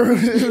was one.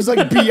 It was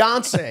like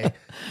Beyonce.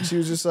 She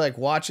was just like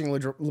watching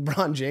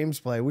LeBron James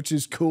play, which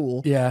is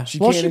cool. Yeah, she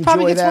can't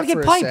enjoy that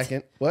for a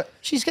second. What?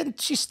 She's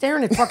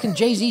staring at fucking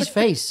Jay-Z's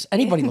face.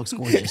 Anybody looks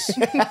gorgeous.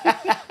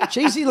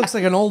 Jay-Z looks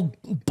like an old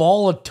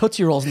ball of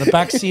Tootsie Rolls in the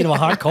back seat of a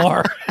hot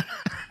car.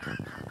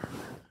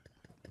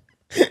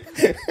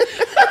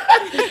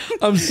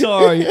 I'm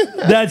sorry.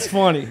 That's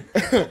funny.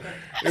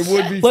 It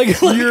would be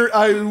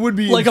it would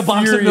be like a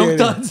box of Milk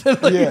Duds.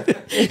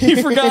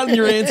 You forgot in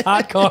your aunt's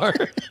hot car.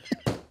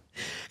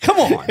 Come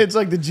on. It's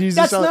like the Jesus.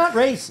 That's not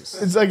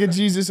racist. It's like a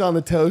Jesus on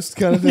the toast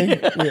kind of thing.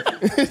 Yeah.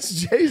 It's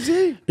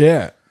Jay-Z.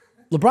 Yeah.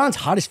 LeBron's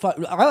hot as fuck.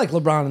 I like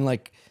LeBron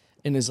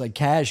in his like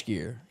cash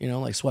gear, you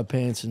know, like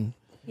sweatpants and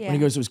when he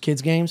goes to his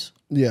kids' games.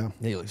 Yeah.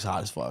 He looks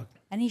hot as fuck.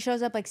 And he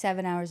shows up like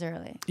 7 hours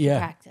early. Yeah.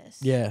 Practice.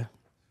 Yeah.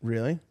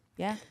 Really?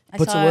 Yeah.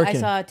 Puts the work in. I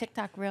saw a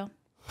TikTok reel.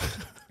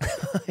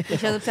 He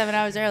shows up 7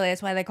 hours early.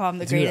 That's why they call him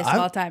the greatest of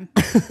all time.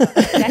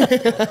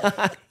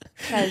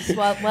 Because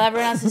while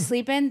everyone else is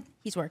sleeping,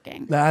 he's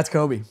working. Nah, that's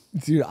Kobe.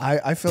 Dude,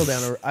 I've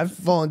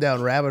fallen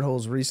down rabbit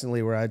holes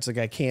recently where it's like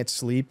I can't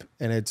sleep,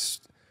 and it's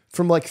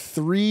from like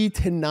 3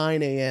 to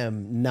 9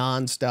 a.m.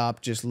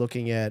 nonstop just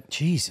looking at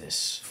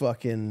Jesus.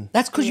 fucking.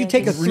 That's because you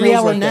take a Reels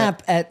 3-hour like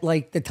nap at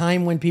like the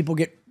time when people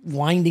get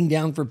winding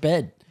down for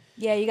bed.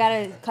 Yeah, you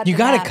gotta cut. You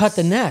gotta cut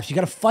the naps. You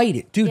gotta fight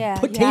it, dude. Yeah,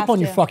 put you tape have on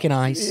your to. fucking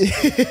eyes.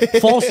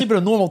 Fall asleep at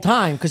a normal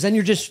time, because then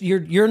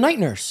you're a night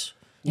nurse.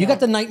 You got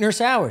the night nurse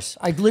hours.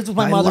 I lived with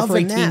my mother for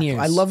 18 years.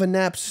 I love a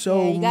nap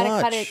so you gotta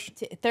much. cut it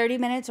to 30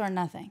 minutes or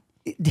nothing.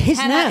 His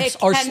naps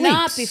are It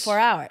cannot sleeps. be 4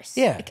 hours.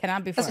 Yeah, It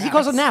cannot be 4 hours. He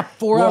calls a nap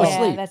 4 hours Yeah,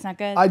 sleep. that's not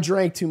good. I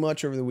drank too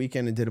much over the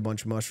weekend and did a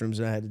bunch of mushrooms,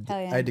 and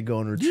I had to go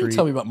on a You retreat. didn't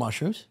tell me about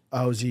mushrooms.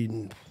 I was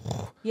eating.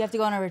 You have to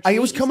go on a retreat. I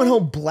was you coming said?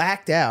 home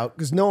blacked out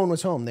because no one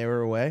was home. They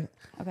were away.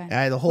 Okay.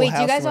 I had the whole Wait, house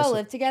do you to guys all myself.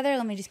 live together?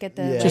 Let me just get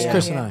the. Yeah. Just layout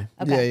Chris here. and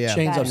I. Okay. Yeah.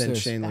 Shane's Got it. And then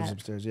upstairs. Shane Got lives it.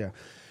 upstairs. Yeah.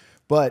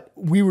 But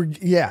we were,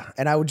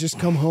 and I would just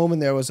come home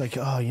and there was like,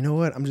 oh, you know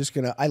what?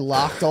 I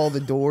locked all the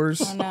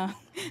doors. Oh no.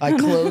 I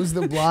closed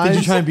the blinds.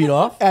 Did you try and beat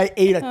off? I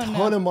ate a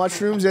ton of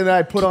mushrooms and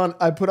I put on,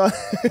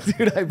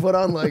 dude, I put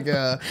on like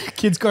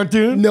Kids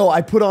cartoon? no,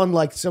 I put on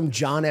like some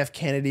John F.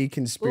 Kennedy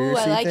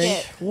conspiracy Ooh, I like thing.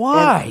 it.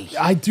 Why?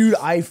 And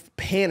I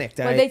panicked.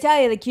 What did they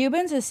tell you? The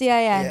Cubans or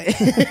CIA?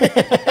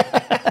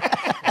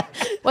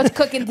 What's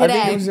cooking I today?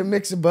 think it was a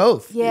mix of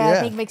both.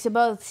 I think mix of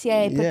both.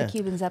 CIA put the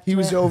Cubans up. He to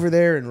was it. over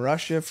there in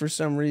Russia for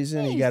some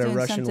reason. He he's got a doing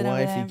Russian something over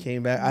wife. there. He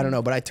came back. I don't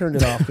know, but I turned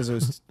it off because it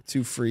was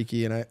too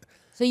freaky. And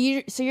So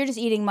you're just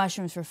eating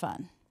mushrooms for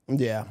fun.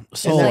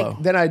 Solo.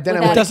 Then I Without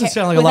went. doesn't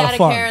sound like a lot of Without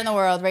fun. a care in the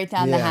world, right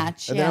down the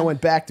hatch. And then I went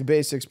back to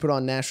basics, put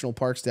on national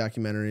parks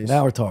documentaries,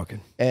 Now we're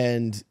talking.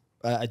 and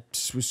I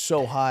just was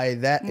so high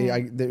that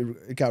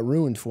it got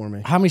ruined for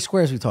me. How many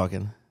squares are we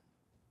talking?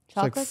 It's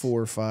like Chocolates?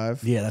 4 or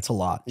 5. Yeah, that's a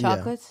lot.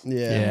 Chocolates? Yeah.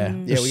 Yeah. Yeah,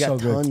 They're we got so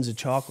good. tons of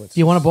chocolates. Do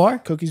you want a bar?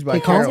 Cookies by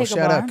Carol? Carol. Take a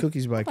Shout bar. out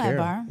Cookies by Buy a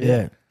Carol. bar.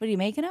 Yeah. What are you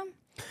making them?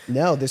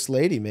 No, this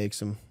lady makes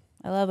them.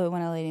 I love it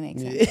when a lady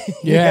makes them.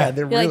 Yeah.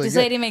 they're You're really like, this good.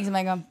 lady makes them.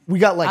 I go, We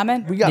got like I'm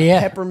in. we got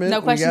Yeah. peppermint. no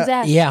we questions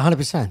got- asked. Yeah,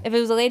 100%. If it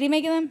was a lady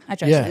making them, I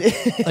trust Yeah.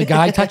 it. A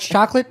guy touched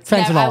chocolate?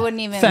 Fentanyl. I wouldn't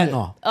even.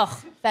 Fentanyl. Ugh,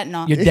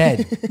 fentanyl. You're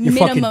dead. You're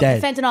fucking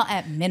dead. Fentanyl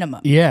at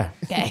minimum. Yeah.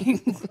 Okay.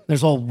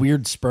 There's all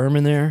weird sperm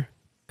in there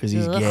because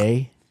he's Ugh.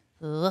 gay.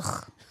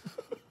 Ugh.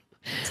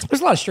 There's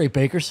a lot of straight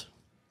bakers.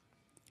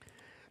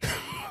 I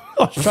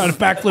was trying to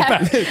backflip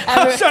back.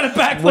 I was trying to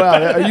backflip Wow,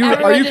 back. are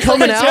Everyone you just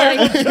coming looks at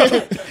out? you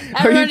like-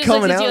 Everyone just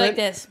coming looks at you out, like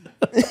this.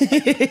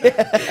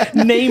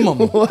 Name them.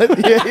 What?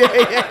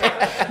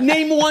 Yeah.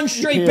 Name one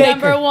straight baker.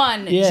 Number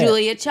 1, Yeah.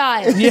 Julia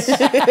Childs.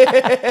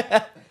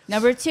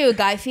 Number 2,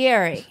 Guy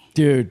Fieri.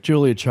 Dude,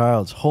 Julia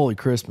Childs. Holy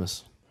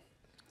Christmas.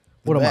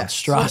 What a best.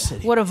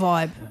 monstrosity. What a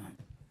vibe.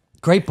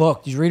 Great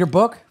book. Did you read her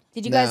book?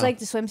 Did you guys No. like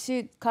the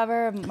swimsuit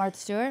cover of Martha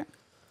Stewart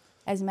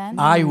as men?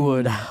 I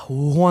would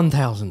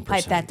 1,000%.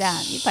 pipe that down.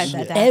 You pipe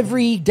that down.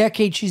 Every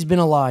decade she's been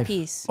alive.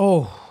 Peace.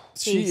 Oh,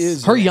 She Peace.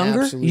 is her an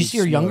younger. absolute You see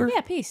her smoke. younger? Yeah,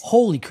 peace.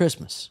 Holy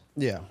Christmas.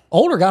 Yeah.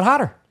 Older got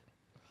hotter.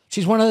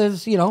 She's one of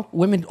those,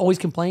 women always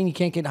complain you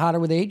can't get hotter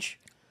with age.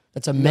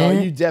 That's a No,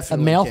 man, you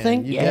definitely a male can.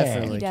 thing. You Yeah.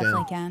 definitely, You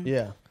definitely can.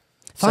 Yeah.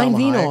 Find Salma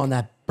vino Hayek. on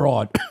that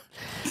broad.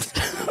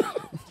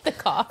 The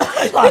cough.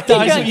 Locked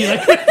eyes with you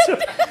like,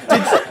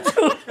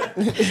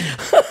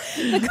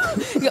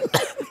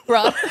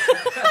 Bro.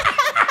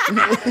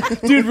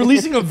 dude,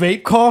 releasing a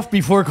vape cough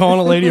before calling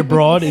a lady a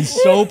broad is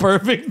so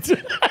perfect.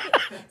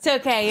 It's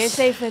okay. You're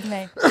safe with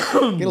me.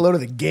 Get a load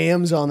of the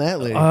gams on that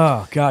lady.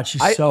 Oh, God,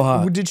 she's so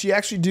hot. Did she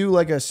actually do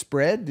like a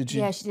spread? Did she?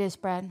 Yeah, she did a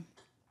spread.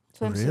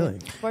 Swimsuit. Really?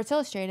 Sports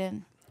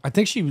Illustrated. I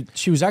think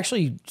she was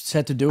actually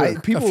set to do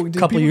it Did a couple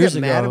people years get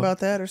ago. mad about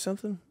that or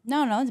something?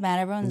 No, no one's mad.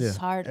 Everyone's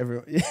hard.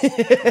 Everyone.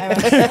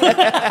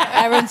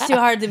 Everyone's too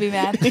hard to be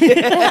mad.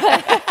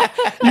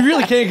 You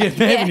really can't get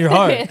mad when you're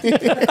hard.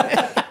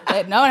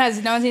 No one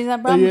sees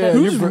that problem. Yeah.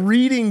 Who's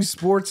reading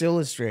Sports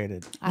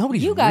Illustrated?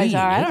 Nobody's You guys reading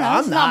are. I it. don't know. I'm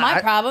This is not not.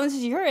 my problem. This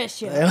is your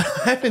issue. I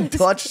haven't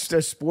touched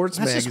a sports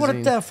That's magazine. just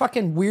what the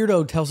fucking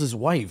weirdo tells his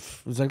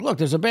wife. It's like, look,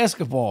 there's a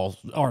basketball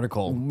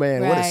article.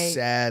 Man, what a Right.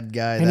 sad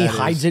guy And he that is.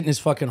 hides it in his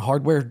fucking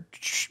hardware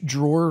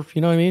drawer.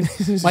 You know what I mean?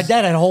 My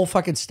dad had a whole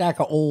fucking stack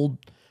of old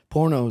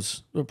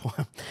pornos,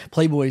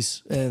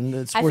 Playboys,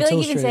 and Sports I feel like even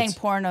Illustrated. saying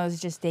pornos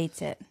just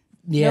dates it.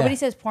 Yeah. Nobody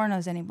says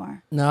pornos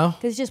anymore. No?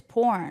 Because it's just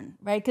porn,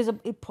 right? Because a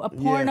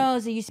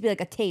pornos, it used to be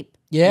like a tape.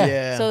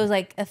 Yeah. So it was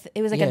like a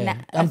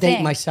I'm dating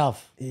thing.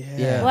 myself.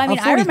 Yeah. Well, I mean,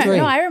 I'm I remember. 43.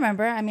 No, I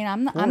remember. I mean,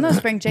 I'm no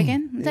spring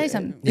chicken. I'll tell you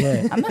something.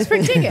 Yeah. I'm no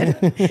spring chicken.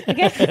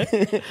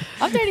 Okay.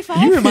 I'm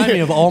 35. You remind me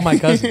of all my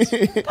cousins.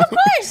 Of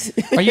course.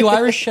 Are you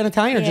Irish and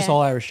Italian or just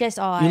all Irish? Just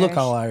all You Irish. look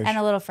all Irish. And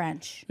a little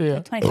French. Yeah.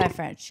 Like 25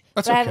 French.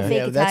 That's but I have a okay. fake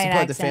Yeah, Italian that's the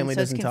part accent, the family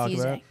so it's doesn't talk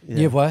confusing. about. Yeah.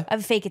 You have what? I have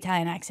a fake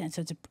Italian accent,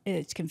 so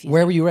it's confusing.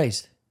 Where were you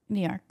raised?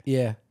 New York.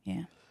 Yeah.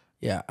 Yeah.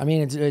 Yeah. I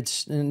mean,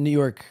 it's in New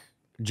York,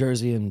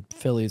 Jersey, and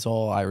Philly. It's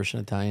all Irish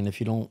and Italian. If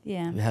you don't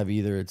have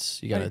either,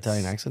 you got an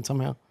Italian accent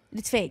somehow.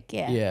 It's fake,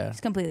 yeah. Yeah. It's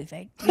completely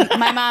fake.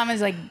 My mom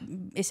is like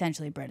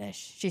essentially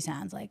British. She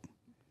sounds like.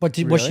 But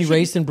was she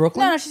raised in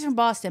Brooklyn? No, she's from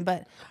Boston,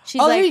 but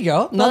she's Oh, like. there you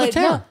go. Another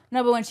town.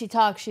 No, but when she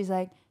talks, she's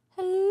like,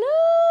 hello.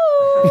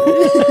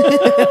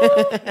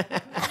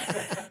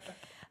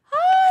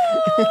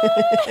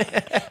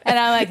 And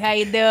I'm like, how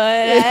you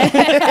doing?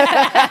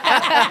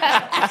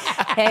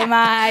 Hey,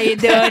 Ma, how you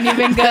doing? You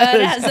been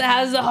good?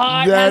 How's the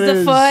heart? How's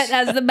the foot?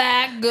 How's the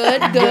back?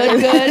 Good.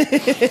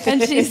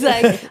 And she's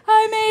like,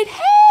 I made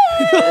hay.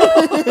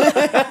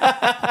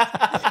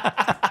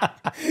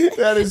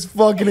 That is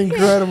fucking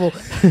incredible.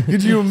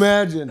 Could you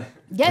imagine?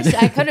 Yes,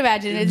 I could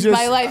imagine. It's Just-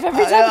 my life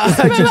every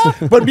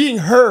time. But being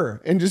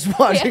her and just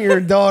watching her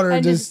daughter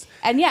And just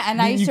I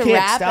used to can't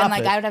rap stop and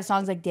like it. I would have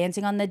songs like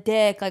 "Dancing on the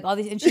Dick," like all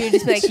these, and she would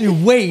just be like,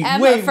 Wait,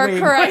 Emma, for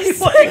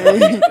Christ.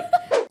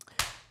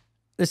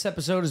 This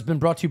episode has been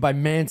brought to you by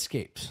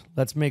Manscaped.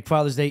 Let's make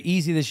Father's Day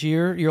easy this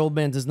year. Your old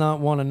man does not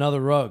want another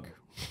rug.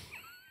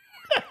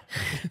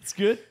 It's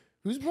good.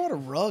 Who's bought a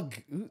rug?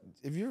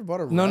 Have you ever bought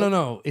a rug?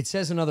 No. It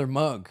says another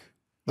mug,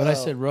 but I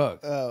said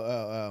rug.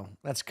 Oh.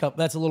 That's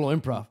a little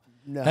improv.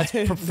 No. That's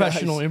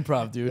professional Nice.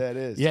 improv, dude. That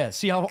is. Yeah.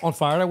 See how on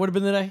fire I would have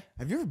been today?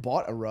 Have you ever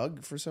bought a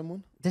rug for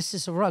someone? This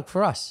is a rug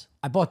for us.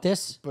 I bought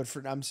this. But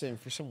I'm saying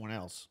for someone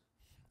else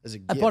as a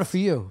gift. I bought it for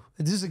you.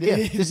 This is a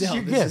gift. This is No,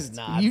 your this gift. is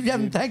not, You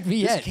haven't dude. thanked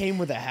me This yet. came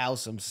with a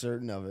house. I'm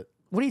certain of it.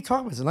 What are you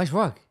talking about? It's a nice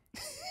rug.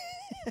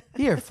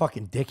 You're a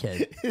fucking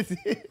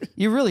dickhead.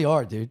 You really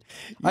are, dude.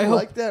 I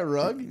like that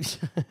rug.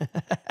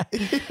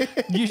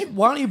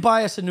 Why don't you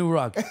buy us a new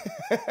rug?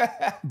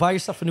 Buy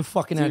yourself a new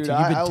fucking Dude, attitude.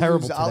 You've been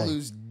terrible today. I'll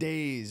lose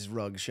days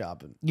rug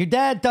shopping. Your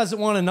dad doesn't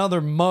want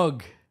another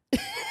mug.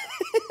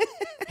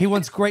 He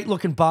wants great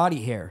looking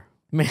body hair.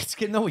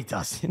 Manscaped, no, he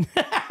doesn't.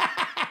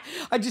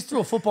 I just threw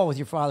a football with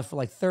your father for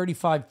like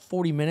 35,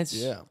 40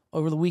 minutes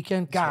over the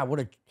weekend.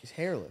 God, He's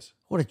hairless.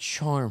 what a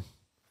charm.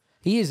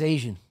 He is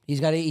Asian.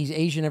 He's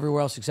Asian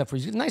everywhere else except for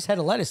he's got a nice head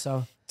of lettuce,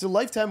 though. It's a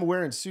lifetime of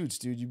wearing suits,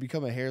 dude. You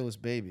become a hairless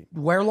baby.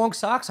 Wear long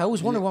socks. I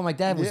always wondered why my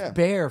dad was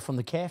bare from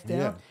the calf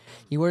down.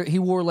 Yeah. He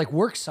wore like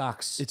work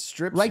socks. It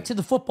strips right you. to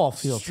the football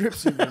field.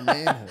 Strips of your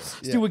manhood. This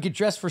dude would get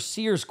dressed for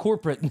Sears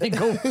corporate and then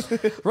go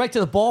right to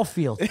the ball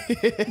field. He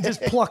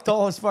just plucked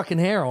all his fucking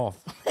hair off.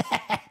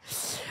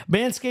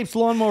 Manscaped's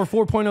Lawnmower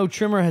 4.0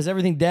 trimmer has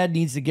everything dad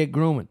needs to get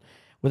grooming.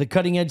 With a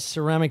cutting-edge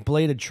ceramic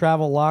blade, a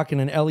travel lock,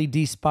 and an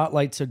LED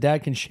spotlight so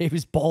dad can shave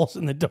his balls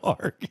in the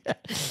dark.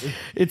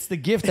 It's the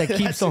gift that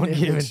keeps on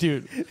giving,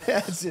 dude.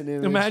 That's an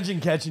image. Imagine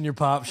catching your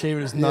pop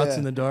shaving his nuts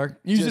in the dark.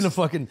 Using a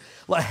fucking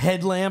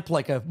headlamp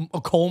like a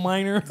coal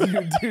miner.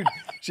 Dude,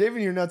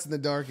 shaving your nuts in the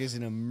dark is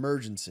an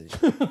emergency.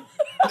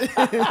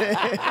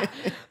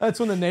 That's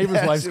when the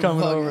neighbor's wife's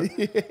coming over.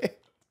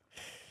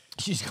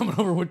 She's coming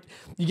over with,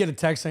 you get a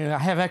text saying, I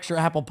have extra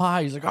apple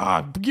pie. He's like,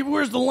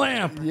 where's the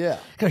lamp? Yeah.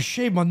 Gotta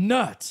shave my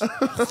nuts.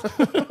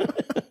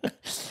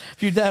 If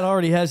your dad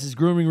already has his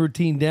grooming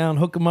routine down,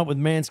 hook him up with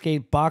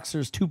Manscaped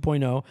Boxers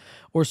 2.0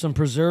 or some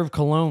preserved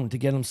cologne to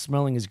get him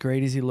smelling as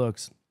great as he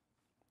looks.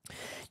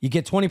 You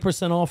get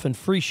 20% off and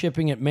free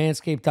shipping at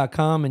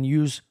manscaped.com and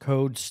use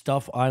code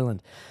StuffIsland.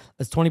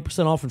 That's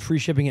 20% off and free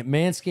shipping at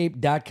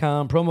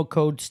manscaped.com. Promo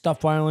code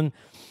StuffIsland.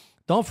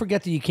 Don't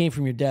forget that you came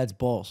from your dad's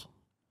balls.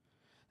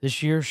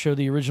 This year, show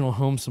the original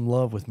home some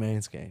love with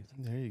Manscaped.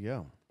 There you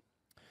go.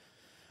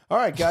 All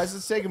right, guys,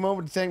 let's take a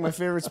moment to thank my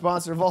favorite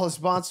sponsor of all the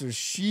sponsors,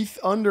 Sheath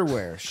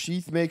Underwear.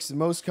 Sheath makes the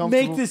most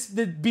comfortable... Make this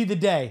be the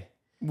day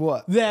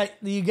What? that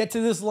you get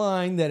to this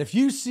line that if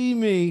you see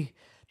me,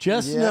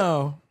 just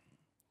know,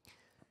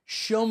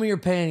 show me your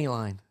panty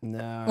line. No,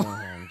 I don't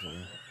have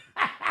to.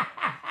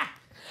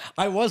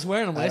 I was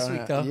wearing them last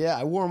week, though. Yeah,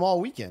 I wore them all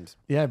weekend.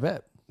 Yeah, I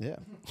bet. Yeah.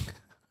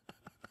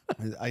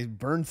 I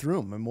burned through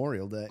them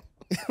Memorial Day.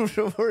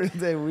 Memorial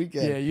Day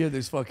weekend. Yeah, you had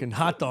those fucking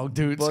hot dog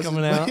dudes Busted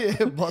coming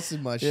out.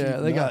 busted my shit.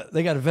 Yeah,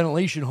 they got a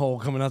ventilation hole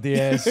coming out the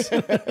ass.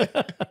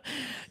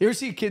 You ever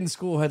see a kid in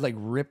school who had like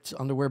ripped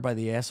underwear by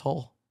the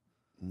asshole?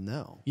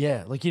 No.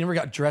 Yeah, like you never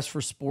got dressed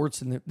for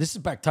sports, and this is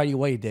back tidy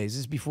whitey days.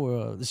 This is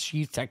before the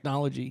sheath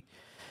technology.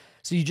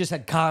 So you just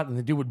had cotton,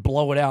 the dude would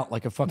blow it out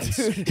like a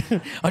fucking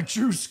a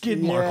true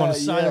skid mark on the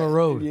side of a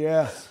road.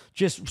 Yeah.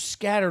 Just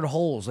scattered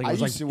holes. Like it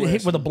was used to like wear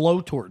hit with a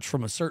blowtorch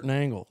from a certain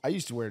angle. I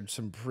used to wear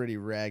some pretty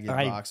ragged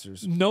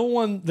boxers. No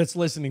one that's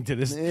listening to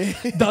this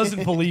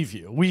doesn't believe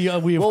you. We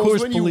of Well,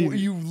 course when believe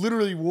you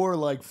literally wore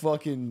like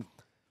fucking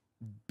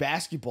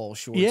basketball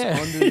shorts Yeah.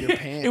 under your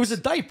pants. It was a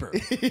diaper.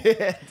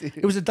 Yeah, dude.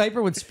 It was a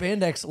diaper with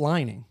spandex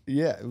lining.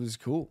 Yeah, it was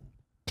cool.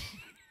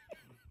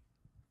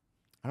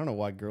 I don't know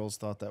why girls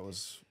thought that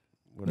was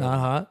whatever. Not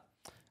hot.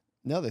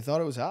 No, they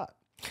thought it was hot.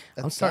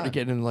 I'm starting to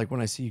get into like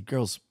when I see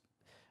girls'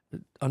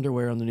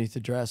 underwear underneath the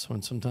dress.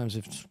 When sometimes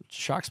it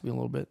shocks me a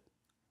little bit.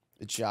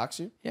 It shocks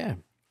you Yeah,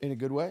 in a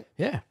good way.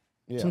 yeah.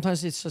 Yeah.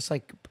 Sometimes it's just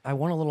like I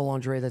want a little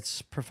lingerie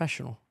that's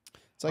professional.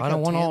 It's like I how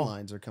don't want tan all-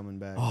 lines are coming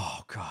back.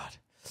 Oh God,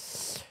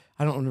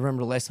 I don't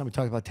remember the last time we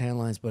talked about tan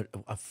lines, but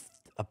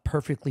a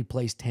perfectly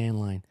placed tan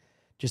line,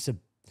 just a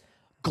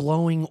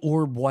glowing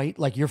orb white,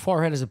 like your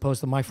forehead as opposed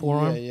to my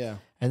forearm. Yeah.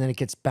 And then it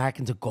gets back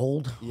into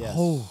gold. Yes.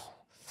 Oh,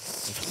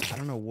 I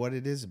don't know what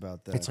it is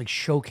about that. it's like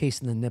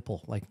showcasing the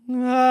nipple. Like,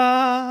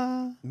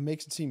 ah. It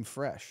makes it seem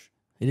fresh.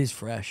 It is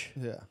fresh.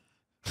 Yeah.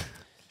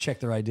 Check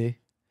their ID.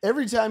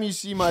 Every time you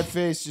see my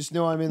face, just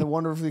know I'm in the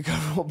wonderfully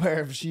comfortable pair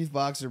of sheath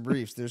boxer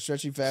briefs. Their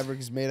stretchy fabric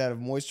is made out of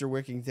moisture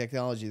wicking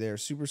technology. They are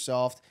super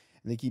soft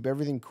and they keep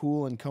everything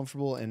cool and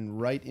comfortable and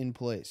right in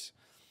place.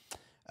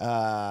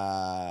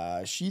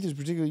 Sheath is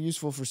particularly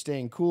useful for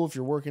staying cool if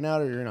you're working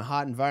out or you're in a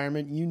hot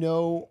environment.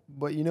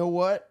 But you know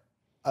what?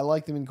 I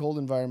like them in cold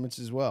environments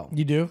as well.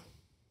 You do?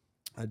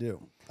 I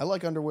do. I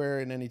like underwear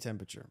in any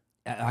temperature.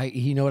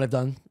 You know what I've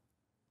done?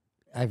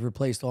 I've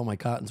replaced all my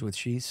cottons with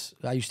sheaths.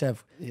 I used to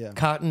have Yeah.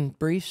 cotton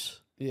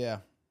briefs Yeah.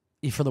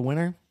 for the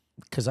winter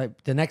because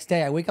the next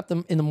day I wake up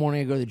in the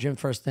morning, I go to the gym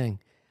first thing.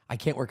 I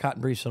can't wear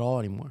cotton briefs at all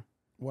anymore.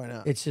 Why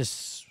not? It's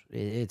just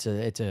it's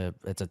a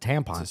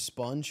tampon. It's a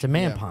sponge. It's a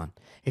man-pon.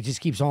 It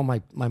just keeps all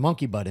my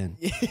monkey butt in.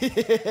 You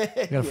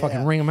gotta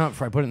fucking wring them out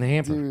before I put it in the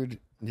hamper. Dude,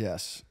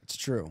 yes, it's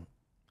true.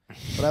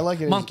 But I like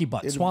it. Monkey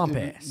butt, swamp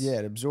ass. Yeah,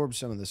 it absorbs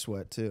some of the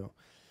sweat too.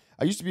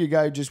 I used to be a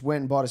guy who just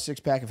went and bought a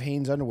 6-pack of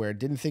Hanes underwear.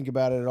 Didn't think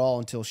about it at all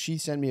until she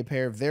sent me a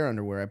pair of their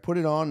underwear. I put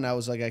it on and I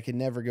was like, I can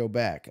never go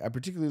back. I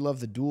particularly love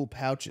the dual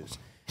pouches.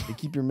 They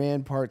keep your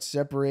man parts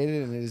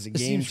separated and it is a It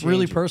game seems changer.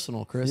 really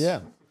personal, Chris.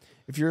 Yeah.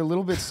 If you're a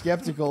little bit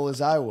skeptical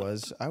as I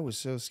was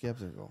so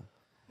skeptical.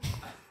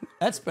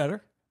 That's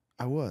better.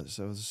 I was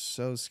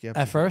so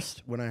skeptical. At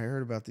first? When I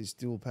heard about these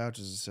dual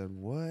pouches, I said,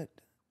 what?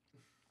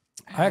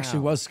 I actually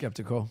How? was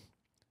skeptical.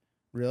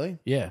 Really?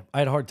 Yeah, I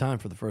had a hard time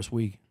for the first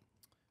week.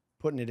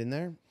 Putting it in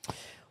there?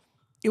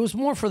 It was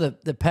more for the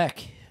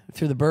peck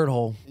through the bird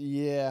hole.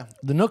 Yeah.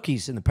 The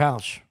nookies in the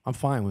pouch, I'm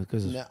fine with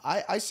because No,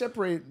 I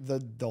separate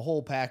the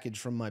whole package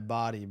from my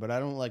body, but I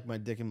don't like my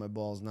dick and my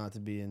balls not to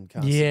be in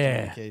constant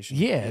communication.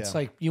 Yeah, it's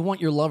like you want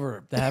your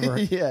lover to have her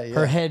Yeah.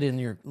 her head in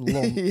your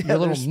little yeah, your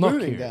little they're spooning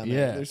nook here. down there.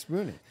 Yeah, They're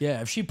spooning.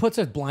 yeah. If she puts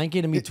a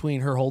blanket in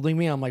between her holding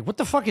me, I'm like, what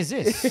the fuck is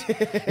this?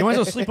 You might as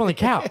well sleep on the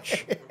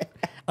couch.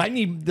 I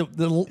need the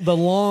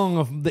long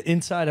of the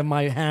inside of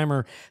my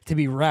hammer to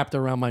be wrapped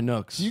around my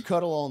nooks. Do you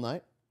cuddle all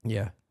night?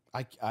 Yeah,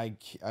 I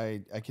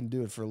can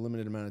do it for a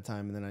limited amount of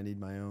time, and then I need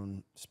my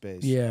own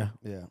space. yeah.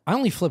 Yeah. I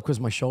only flip because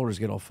my shoulders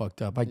get all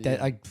fucked up.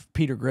 I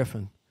Peter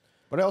Griffin.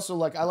 But I also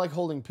I like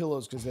holding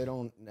pillows because they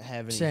don't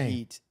have any Same.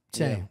 heat.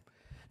 Same. Yeah.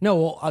 No,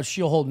 well,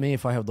 she'll hold me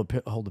if I have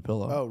hold the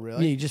pillow. Oh,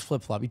 really? Yeah, you just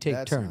flip flop. You take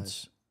That's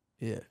turns.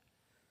 Yeah.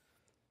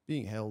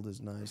 Being held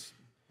is nice.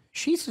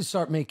 She should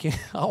start making.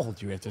 I'll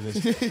hold you after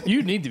this.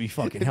 You need to be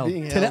fucking held.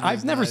 Being Today, held I've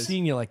is never nice.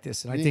 seen you like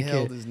this, and I Being think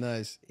held is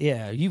nice.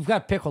 yeah, you've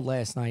got pickled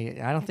last night.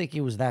 I don't think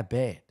it was that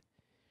bad,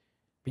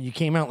 but you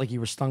came out like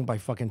you were stung by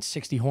fucking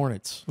 60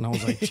 hornets, and I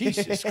was like,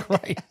 Jesus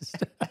Christ,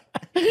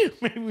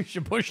 maybe we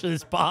should push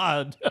this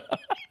pod.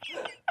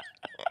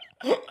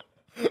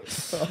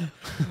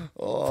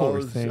 Oh,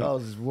 I thing.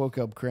 just woke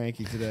up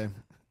cranky today.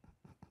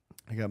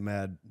 I got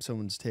mad.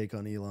 Someone's take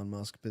on Elon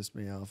Musk pissed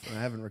me off, and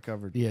I haven't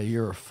recovered. Yeah,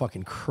 you're a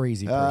fucking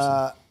crazy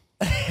person.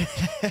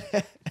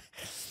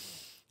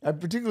 I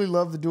particularly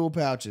love the dual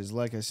pouches.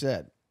 Like I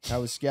said, I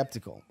was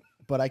skeptical,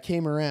 but I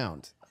came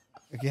around.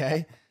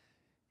 Okay,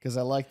 because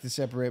I like to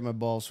separate my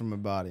balls from my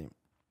body,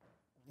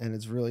 and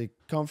it's really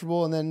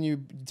comfortable. And then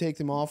you take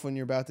them off when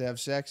you're about to have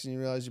sex, and you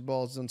realize your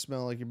balls don't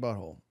smell like your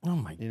butthole. Oh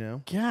my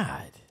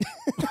God.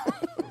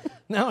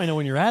 Now I know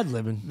when you're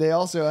ad-libbing. They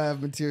also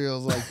have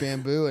materials like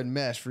bamboo and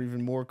mesh for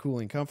even more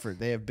cooling comfort.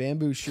 They have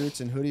bamboo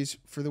shirts and hoodies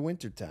for the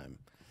wintertime.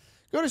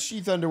 Go to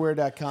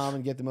sheathunderwear.com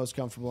and get the most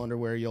comfortable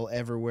underwear you'll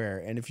ever wear.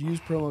 And if you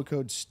use promo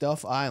code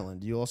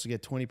StuffIsland, you'll also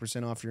get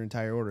 20% off your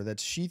entire order.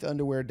 That's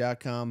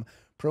sheathunderwear.com,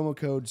 promo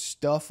code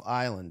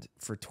StuffIsland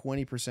for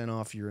 20%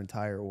 off your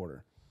entire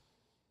order.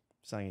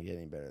 It's not going to get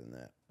any better than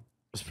that.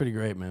 It's pretty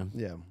great, man.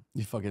 Yeah.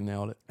 You fucking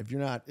nailed it. If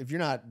you're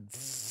not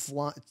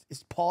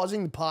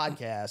pausing the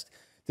podcast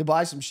to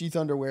buy some sheath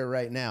underwear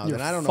right now, You're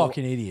then I don't a know.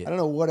 fucking idiot. I don't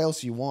know what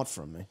else you want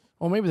from me.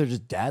 Well, maybe they're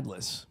just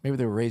dadless. Maybe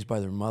they were raised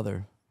by their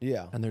mother.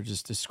 Yeah. And they're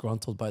just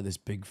disgruntled by this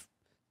big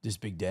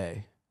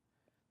day.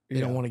 They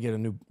don't want to get a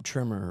new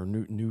trimmer or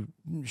new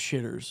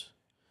shitters.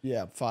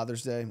 Yeah,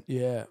 Father's Day.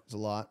 Yeah, It's a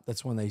lot.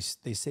 that's when they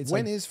say it's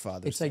When like, is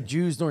Father's It's Day? like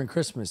Jews during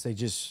Christmas.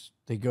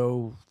 They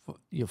go,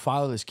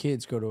 fatherless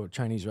kids go to a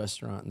Chinese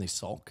restaurant and they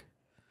sulk.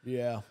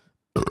 Yeah.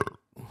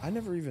 I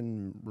never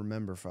even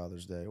remember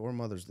Father's Day or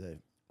Mother's Day.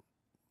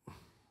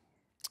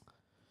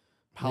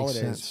 Makes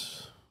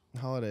sense.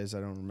 Holidays I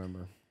don't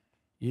remember.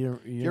 You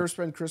ever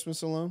spend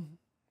Christmas alone?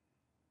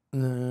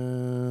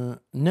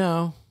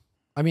 No.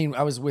 I mean,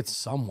 I was with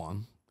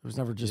someone. It was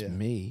never just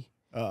me.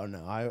 Oh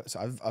no,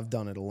 I've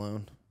done it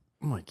alone.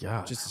 Oh my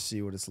god! Just to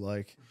see what it's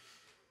like.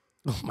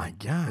 Oh my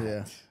god!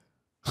 Yeah.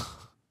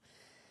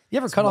 You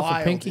ever cut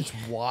off a pinky? It's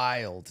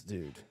wild,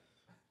 dude.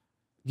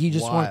 You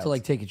just wanted to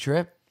like take a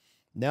trip?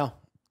 No,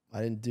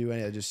 I didn't do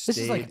any. I just stayed.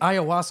 This is like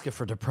ayahuasca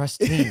for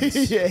depressed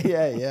teens.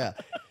 yeah.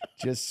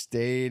 Just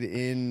stayed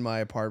in my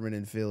apartment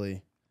in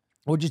Philly.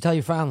 What'd you tell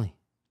your family?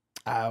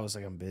 I was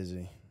like, I'm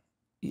busy.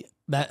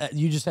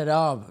 You just said,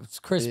 "Oh, it's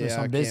Christmas.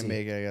 I'm busy." Can't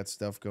make it. I got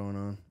stuff going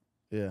on.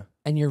 Yeah.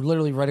 And you're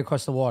literally right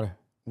across the water.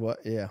 What?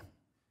 Yeah.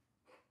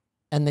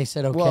 And they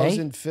said, "Okay." Well, I was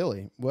in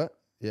Philly. What?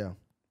 Yeah.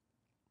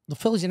 The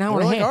Philly's an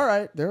hour and a half. All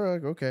right. They're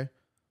like, okay.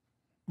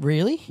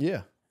 Really?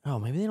 Yeah. Oh,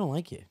 maybe they don't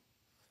like you.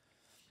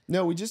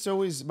 No, we just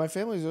always. My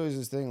family's always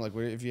this thing. Like,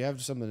 if you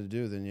have something to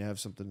do, then you have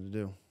something to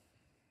do.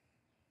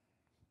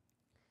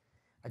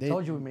 I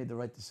told you we made the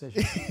right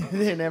decision.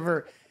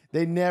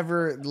 They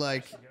never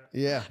like.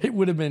 Yeah. It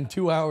would have been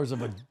 2 hours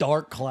of a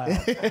dark cloud.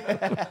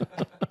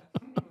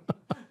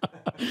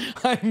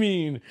 I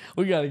mean,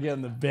 we got to get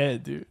in the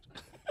bed, dude.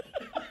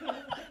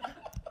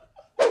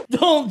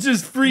 Don't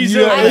just freeze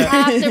over. I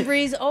have to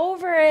breeze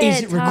over it.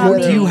 Is it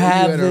recorded? Do you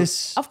have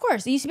this? Of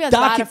course. It used to be on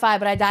Spotify,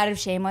 but I died of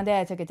shame one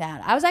day. I took it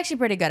down. I was actually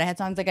pretty good. I had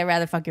songs like I'd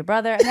Rather Fuck Your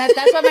Brother. And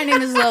that's why my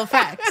name is Lil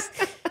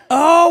Frex.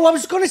 Oh, I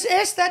was going to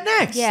ask that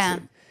next. Yeah.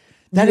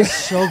 That is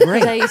so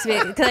great.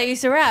 Because I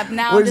used to rap.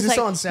 Now I'm just like,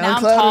 now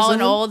I'm tall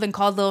and old and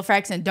called Lil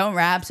Frex and don't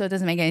rap, so it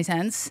doesn't make any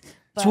sense.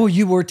 But so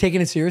you were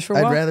taking it serious for a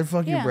while? I'd rather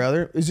fuck your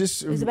brother. It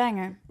was a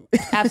banger.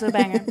 Absolute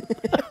banger.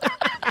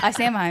 I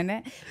stand behind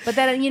it. But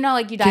then,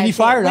 like you die Can you of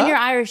shame. fire it When up? you're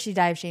Irish, you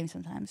die of shame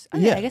sometimes. Oh,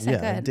 yeah, I guess I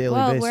could. Daily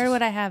well, basis. where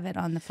would I have it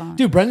on the phone?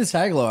 Dude, Brendan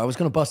Sagalow, I was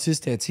going to bust his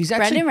tits. He's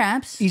actually... Brendan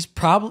raps. He's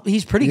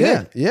pretty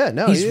good. Yeah,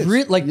 no, he's he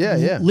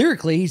is.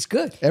 Lyrically, he's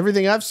good.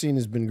 Everything I've seen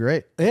has been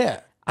great.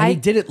 Yeah. And he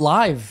did it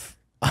live.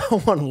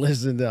 I want to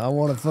listen to I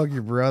Want to Fuck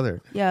Your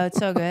Brother. Yo, it's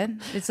so good.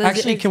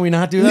 Actually, can we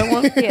not do that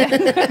one?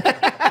 Yeah.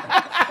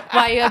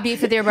 Why, you have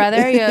beef with your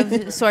brother? You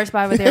have sore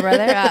spot with your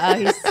brother?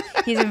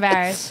 He's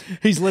embarrassed.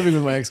 He's living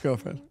with my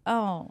ex-girlfriend.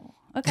 Oh,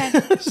 okay.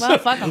 Well,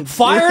 fuck him.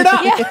 Fire it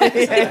up.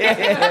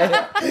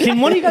 Yeah. Can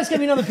one of you guys get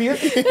me another beer?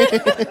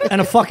 And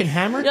a fucking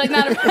hammer? You're like,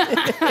 not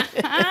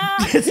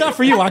It's not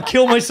for you. I'll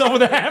kill myself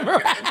with a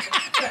hammer.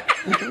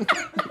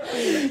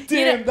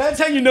 Damn, that's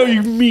how you know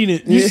you mean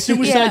it. You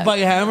suicide by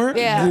a hammer?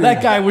 Yeah.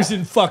 That guy was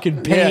in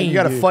fucking pain. Yeah, you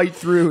got to fight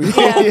through. You're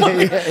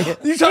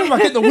talking about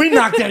getting the wind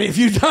knocked out of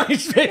you a few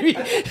times, baby.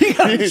 You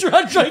got to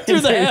trudge right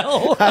through the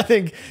hell. I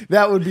think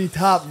that would be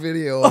top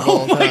video of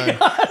all time.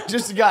 God.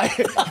 Just a guy,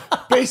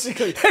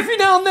 basically. Every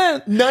now and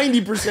then.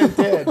 90%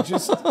 dead.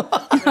 Just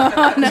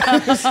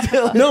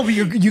no, but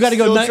you got to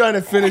go still trying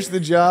to finish the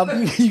job.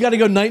 You got to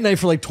go night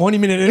for like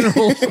 20-minute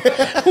intervals.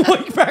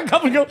 Wake back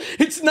up and go,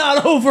 it's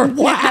not over.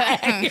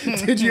 Why?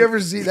 Did you ever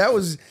see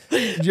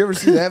Did you ever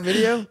see that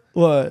video?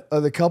 What?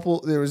 The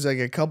couple, there was like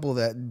a couple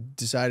that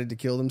decided to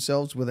kill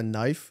themselves with a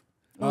knife.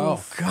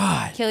 Oh,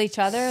 God. Kill each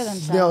other or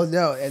themselves?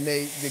 No. And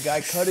the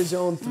guy cut his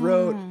own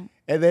throat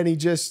and then he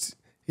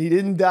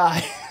didn't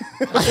die.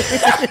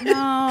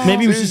 No.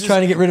 Maybe he was just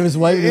trying to get rid of his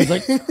wife. He was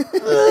like,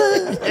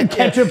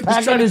 catch her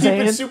back on his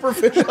hand.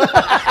 Superficial.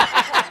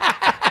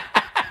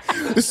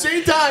 The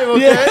same time,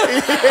 okay?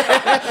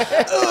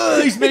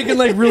 Yeah. He's making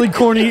like really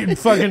corny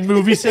fucking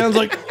movie sounds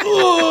like,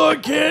 I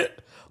can't.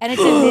 And it's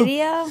a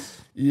video?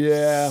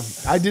 Yeah.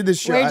 I did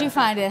this show. Where'd you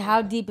find it?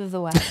 How deep of the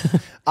web?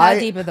 How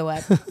deep of the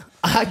web?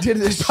 I did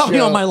this Probably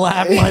show. on my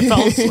lap when I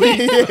fell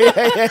asleep.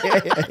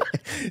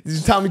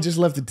 Tommy just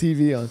left the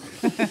TV on.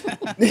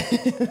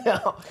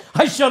 No.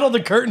 I shut all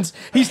the curtains.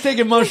 He's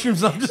taking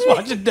mushrooms. I'm just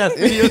watching death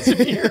videos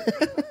in here.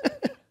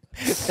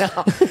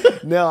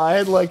 No, I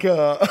had like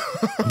a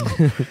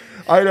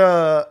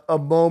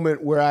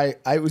moment where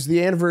it was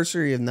the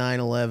anniversary of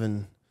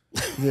 9/11,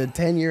 the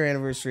 10-year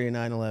anniversary of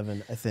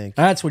 9/11, I think.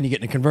 That's when you get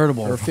in a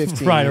convertible Or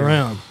 15 ride years.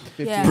 around.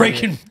 Yeah.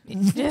 Breaking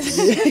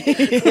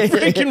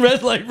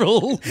red light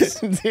rules.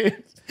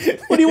 Dude.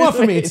 What do you want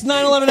from me? It's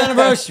 9/11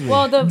 anniversary.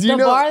 Well, the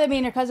bar that me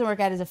and her cousin work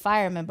at is a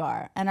fireman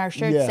bar, and our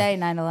shirts say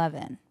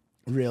 9/11.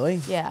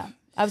 Really? Yeah.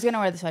 I was going to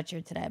wear the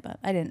sweatshirt today, but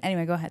I didn't.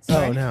 Anyway, go ahead.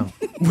 Sorry. Oh, no.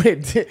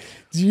 Wait,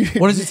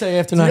 what does it say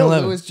after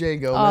 9/11? Louis J.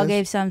 Gomez? All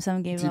gave some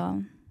gave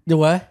all. The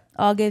what?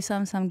 All gave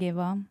some gave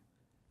all.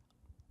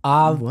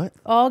 What?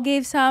 All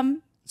gave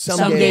some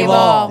gave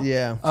all.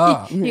 Yeah.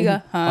 Oh. You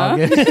go, huh?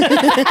 Okay.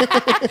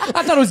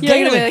 I thought it was You're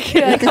Gaelic.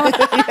 gonna be like, come on.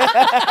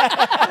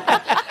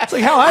 It's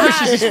like, how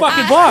Irish is this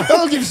fucking bar?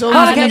 I'll give some.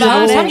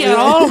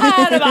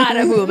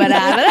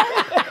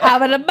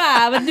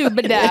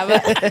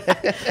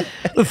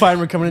 The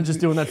fireman coming in just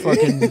doing that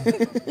fucking...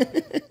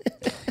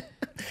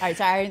 All right,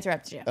 sorry, I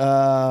interrupted you. You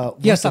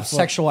gotta stop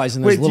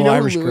sexualizing those Wait, do you little know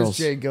Irish who Louis girls.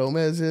 J.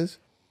 Gomez is?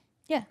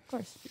 Yeah, of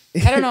course.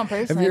 I don't know him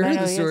Have personally. you but I heard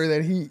know the he story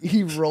is. that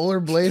he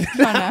rollerbladed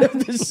no. out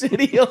of the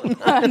city on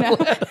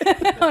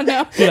 9/11? Oh,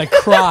 no. Dude, I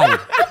cried.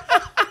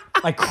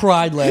 I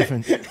cried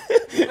laughing. 9/11.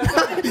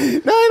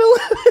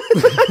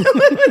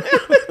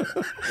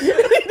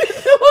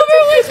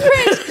 was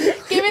cringe?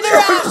 Give me the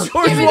rap.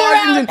 Give me the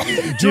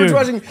rap. George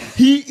Washington.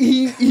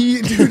 He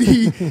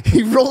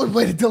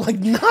rollerbladed to like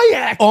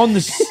Nyack. On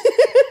the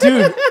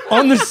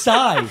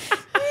side.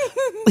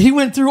 He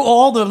went through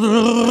all the.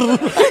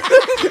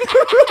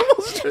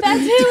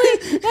 That's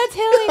hilly. That's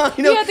hilly.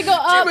 You have to go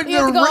up. You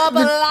have to go up a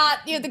lot.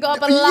 You have to go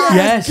up a lot.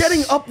 Yes.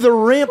 Getting up the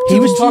ramp. He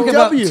was talking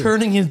about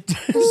turning his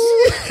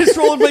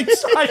rollerblade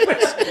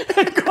sideways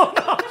and going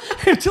up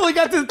until he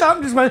got to the top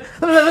and just went.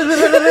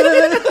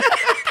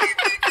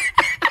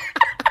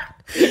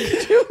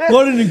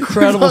 What an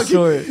incredible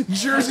story.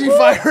 Jersey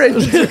fire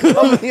engines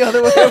coming the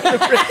other way over the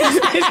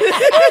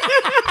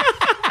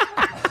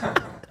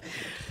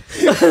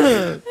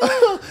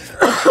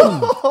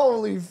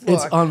Holy fuck.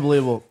 It's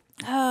unbelievable.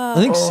 I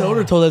think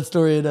Soder told that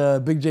story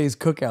at Big J's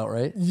cookout,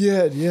 right?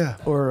 Yeah.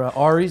 Or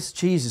Ari's.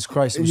 Jesus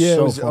Christ, it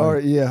was so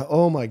funny. Yeah.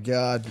 Oh my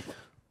God.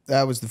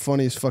 That was the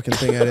funniest fucking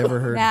thing I'd ever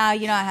heard. Now, I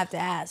have to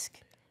ask.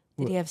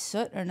 Did he have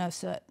soot or no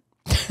soot?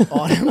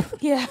 On him?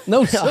 Yeah.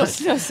 No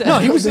soot. No soot. No,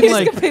 he was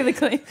like completely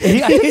clean.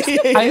 I think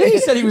he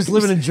said he was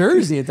living in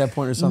Jersey at that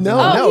point or something.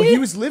 No, he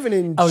was living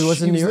in. Oh, he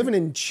wasn't in New York? living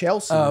in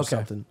Chelsea or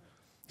something.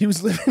 He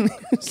was living.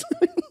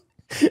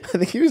 I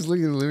think he was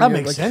living. That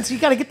makes sense. You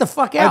got to get the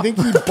fuck out. I think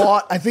he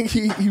bought. I think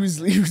he was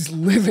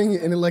living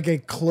in like a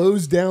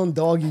closed down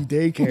doggy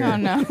daycare. Oh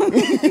no.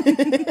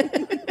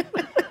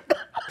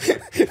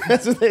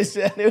 That's what they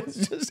said. It was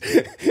just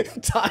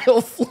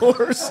tile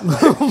floors.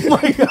 Oh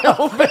my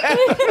God.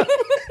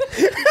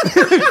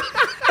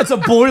 That's a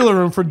boiler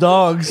room for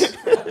dogs. He just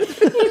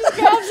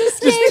grabs his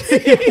skates.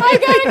 I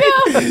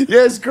gotta go.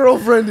 Yeah, his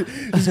girlfriend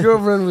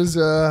was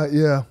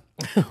yeah.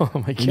 Oh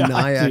my God.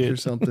 Nyack dude. or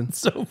something. It's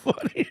so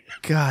funny.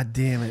 God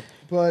damn it.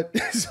 But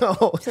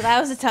So that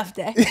was a tough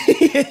day.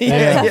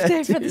 yeah, Tough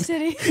day for the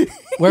city.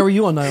 Where were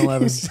you on he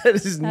 9/11? said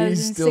his I was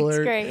knees in still 6th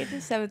hurt. grade,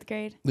 7th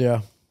grade.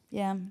 Yeah.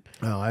 Yeah.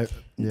 Oh,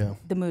 yeah.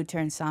 The mood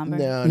turned somber.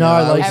 No,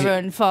 I like it.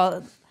 Everyone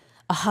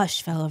a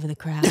hush fell over the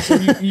crowd.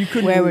 You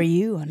couldn't. Where were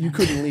you? On You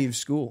couldn't leave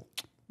school.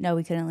 No,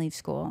 we couldn't leave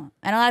school.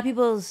 And a lot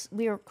of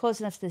we were close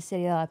enough to the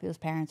city, a lot of people's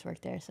parents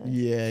worked there. So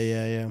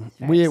Yeah.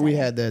 very We exciting.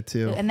 had that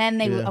too. And then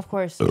they, Yeah. of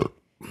course,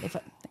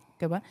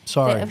 good one.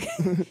 Sorry.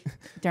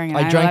 During a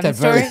I drank 9/11 that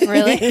story,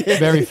 really?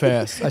 very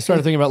fast. I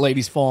started thinking about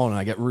ladies falling and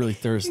I got really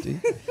thirsty.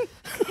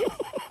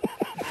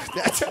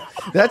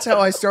 That's how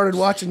I started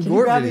watching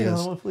gore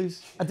videos. One,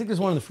 please? I think there's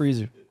one in the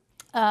freezer.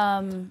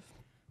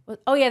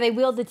 Oh yeah, they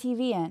wheeled the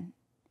TV in,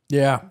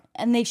 Yeah.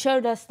 and they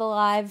showed us the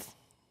live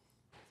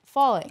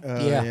falling.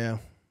 Yeah.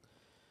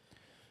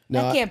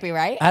 That can't be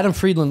right. Adam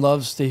Friedland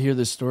loves to hear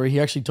this story. He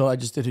actually told, I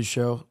just did his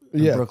show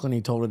in Yeah. Brooklyn.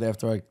 He told it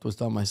after I was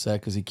done my set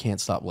because he can't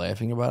stop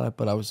laughing about it.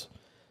 But I was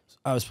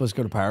supposed to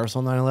go to Paris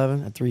on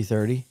 9/11 at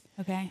 3:30.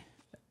 Okay.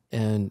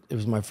 And it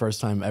was my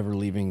first time ever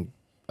leaving.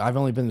 I've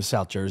only been to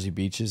South Jersey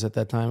beaches at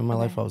that time in my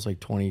life. I was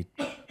like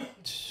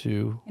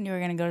 22. And you were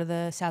gonna go to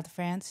the south of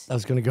France I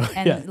was going to go.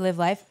 and live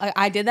life.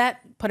 I did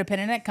that. Put a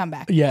pin in it. Come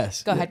back.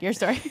 Yes. Go ahead. Your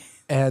story.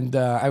 And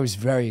I was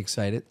very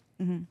excited.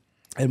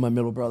 And my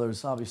middle brother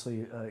is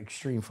obviously an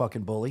extreme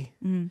fucking bully.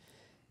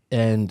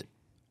 And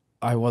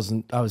I was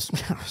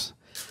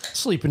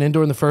sleeping in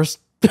during the first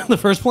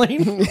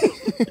plane.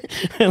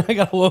 And I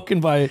got awoken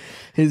by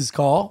his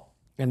call.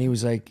 And he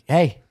was like,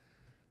 hey,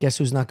 guess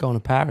who's not going to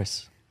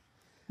Paris?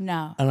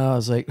 No. And I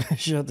was like,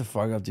 shut the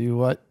fuck up, dude.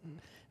 What?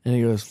 And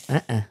he goes,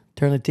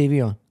 turn the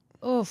TV on.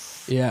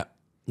 Oof. Yeah.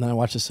 And then I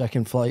watched the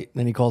second flight. And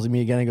then he calls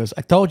me again and goes,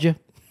 I told you.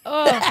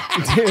 Oh.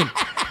 Dude.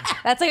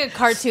 That's like a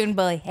cartoon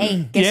bully.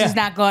 Hey, guess Yeah. who's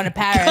not going to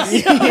Paris?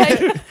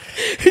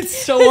 It's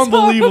so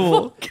unbelievable.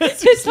 horrible. Guess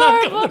It's who's not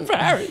horrible. going to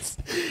Paris?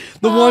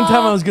 The one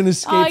time I was going to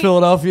escape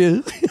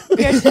Philadelphia.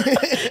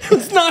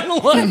 It's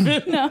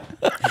 9/11. No.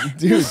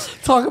 Dude.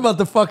 Talk about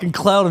the fucking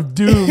cloud of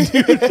doom,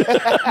 dude.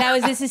 Now,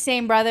 is this the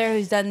same brother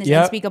who's done this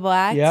Yep. unspeakable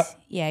act?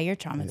 Yep. Yeah, you're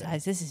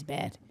traumatized. This is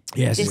bad.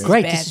 Yes, This it's is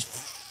great. bad. This is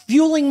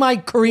fueling my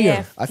career.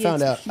 Yeah, I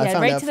found out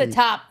right to the from-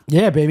 top.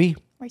 Yeah, baby.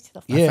 Right to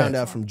the Yeah. I found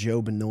out from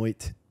Joe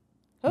Benoit.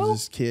 Who?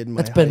 This kid in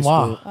my That's high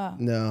Benoit. school.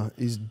 No,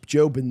 he's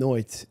Joe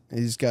Benoit.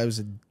 This guy was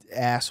an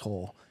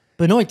asshole.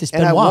 Benoit, this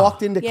And I Benoit.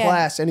 walked into Yeah.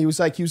 class and he was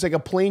like a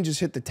plane just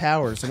hit the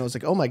towers. And I was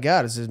like, oh my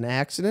God, is this an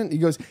accident? He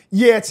goes,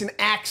 yeah, it's an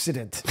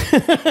accident.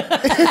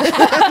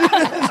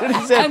 That's what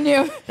he said. I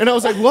knew. And I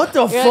was like, what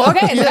the You're fuck?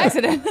 like, okay, it's an Yeah.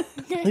 accident.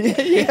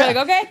 Okay. You're like,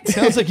 okay.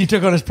 Sounds like you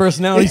took on his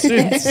personality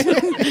suits.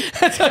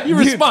 That's how you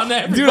respond to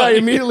everybody. Dude, I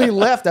immediately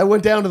left. I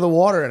went down to the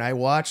water and I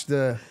watched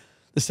the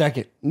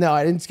second. No,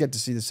 I didn't get to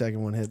see the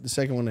second one hit. The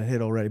second one had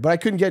hit already. But I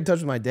couldn't get in touch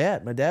with my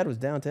dad. My dad was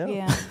downtown.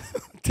 Yeah.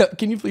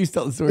 Can you please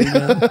tell the story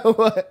again?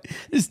 What?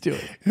 Just do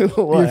it.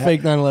 What? Your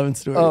fake 9/11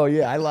 story. Oh,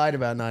 yeah. I lied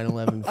about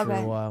 9/11 for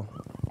Okay. a while.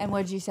 And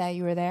what did you say?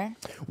 You were there?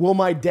 Well,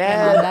 my Your mom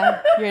dad...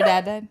 died? Your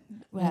dad died?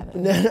 What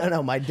happened?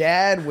 No. My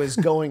dad was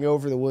going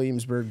over the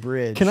Williamsburg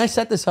Bridge. Can I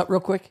set this up real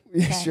quick?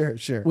 Yeah,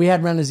 sure. We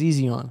had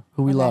Renazizi on,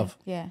 who we Okay. love.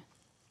 Yeah.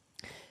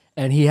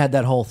 And he had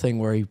that whole thing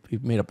where he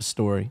made up a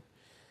story.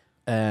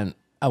 And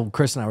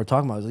Chris and I were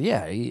talking about it. I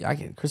was like,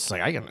 yeah, Chris is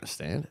like, I can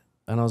understand.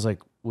 And I was like,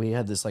 we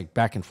had this like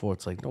back and forth.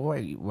 It's like, no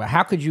way.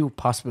 How could you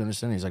possibly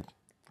understand? He's like,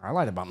 I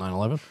lied about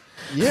 9/11.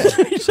 Yeah.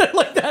 He said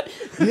like that.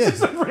 Yeah. It's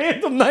just a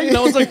random night. And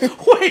I was like,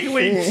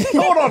 wait,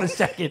 hold on a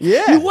second.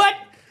 Yeah. You what?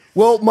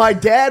 Well, my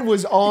dad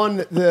was on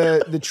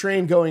the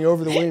train going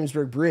over the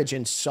Williamsburg Bridge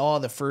and saw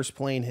the first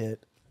plane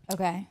hit.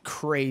 Okay.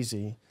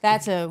 Crazy.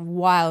 That's a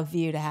wild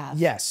view to have.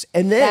 Yes.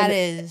 And then That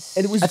is.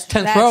 and it was That's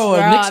 10th row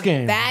at a Knicks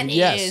game. That is.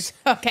 Yes.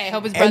 Okay, I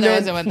hope his and brother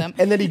then, wasn't with him.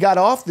 and then he got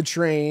off the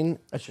train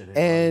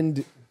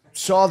and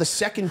saw the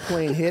second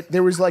plane hit.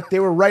 There was like they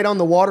were right on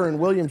the water in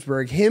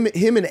Williamsburg. Him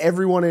and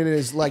everyone in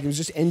his like it was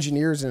just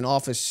engineers in an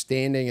office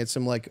standing at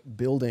some like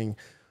building,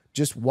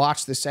 just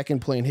watched the second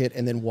plane hit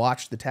and then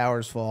watched the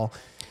towers fall.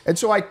 And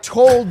so I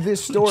told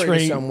this story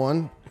to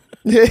someone.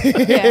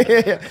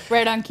 Yeah.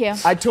 Right on cue.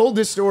 I told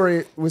this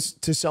story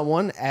to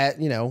someone at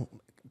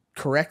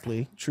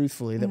correctly,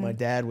 truthfully, that my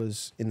dad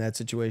was in that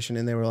situation,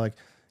 and they were like,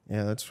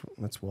 "Yeah,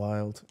 that's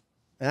wild,"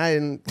 and I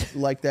didn't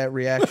like that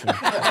reaction.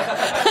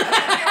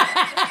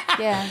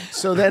 Yeah.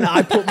 So then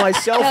I put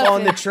myself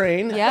on the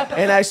train, Yep.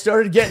 and I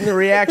started getting the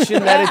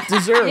reaction that it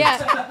deserved.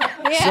 Yeah.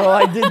 Yeah. So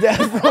I did that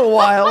for a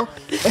while,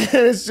 and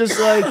it's just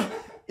like,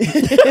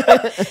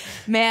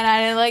 man,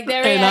 I didn't like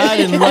that reaction. And I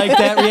didn't like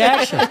that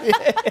reaction.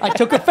 I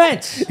took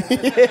offense.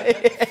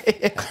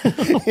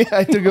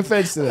 I took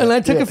offense to that. And I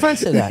took offense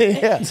to that.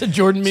 Yeah. It's a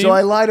Jordan meme. So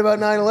I lied about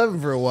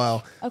 9/11 for a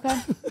while. Okay.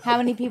 How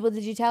many people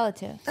did you tell it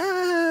to?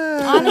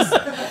 Honestly,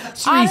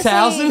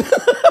 3,000.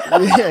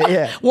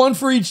 yeah. One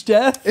for each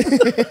death.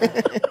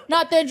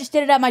 Not that I just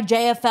did it at my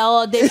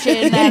JFL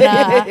audition and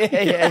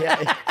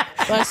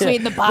want to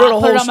sweeten the pot,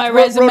 put it on my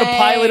resume. Wrote a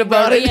pilot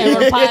about it. Yeah,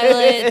 wrote a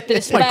pilot.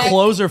 It's my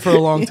closer for a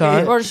long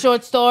time. Wrote a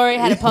short story,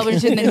 had it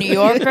published in the New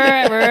Yorker.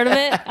 Ever heard of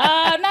it?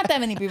 Not that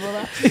many people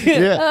though.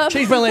 Yeah.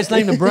 Changed my last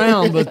name to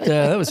Brown, but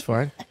that was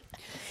fine.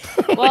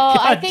 Well,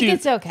 I think dude.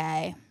 it's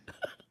okay.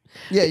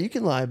 Yeah, you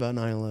can lie about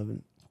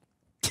 9/11.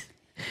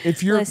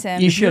 If you're,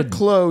 Listen, if you're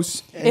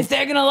close. if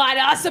they're gonna lie to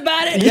us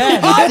about it, Yeah.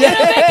 I'm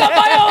gonna make up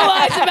my own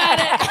lies about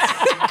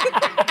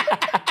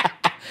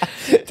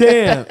it.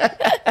 Damn.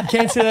 You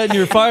can't say that in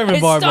your fireman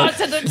It bar, but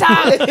starts at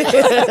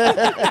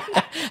the top.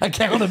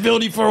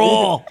 accountability for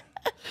all.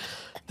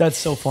 That's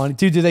so funny.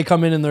 Dude, do they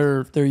come in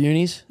their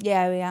unis?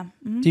 Yeah.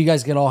 Do you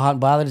guys get all hot and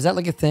bothered? Is that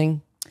like a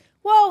thing?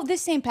 Well,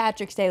 this St.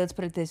 Patrick's Day, let's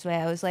put it this way.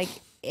 I was like,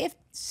 if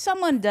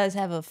someone does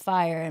have a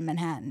fire in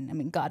Manhattan, I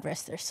mean, God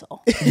rest their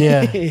soul.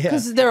 Yeah.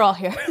 Because they're all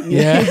here.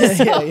 Yeah.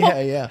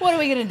 Yeah. What are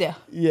we going to do?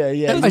 Yeah.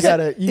 You Is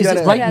gotta.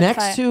 it right Yeah, next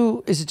fire.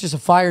 to? Is it just a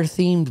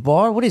fire-themed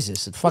bar? What is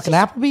this? Fucking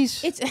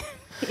Applebee's?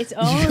 It's You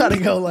owned. gotta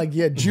go like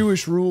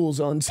Jewish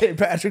rules on St.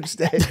 Patrick's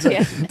Day. It's like,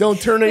 Yeah. don't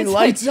turn any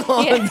lights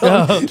on. Yeah.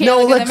 Don't-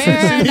 Can't look in the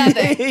mirror,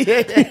 nothing.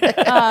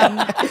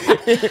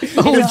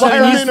 Only Chinese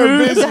Firemen are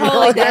food? It's busy. a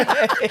holy day.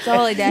 It's a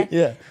holy day.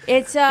 Yeah.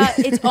 It's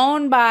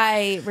owned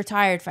by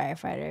retired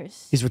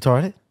firefighters. He's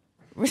retarded?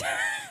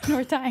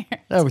 Retired.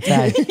 Oh,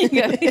 retired.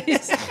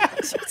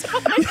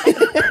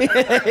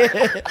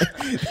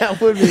 That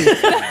would be.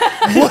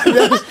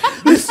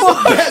 This is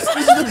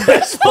the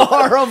best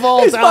bar of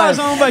all This bar's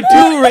time. owned by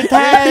two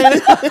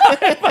retired.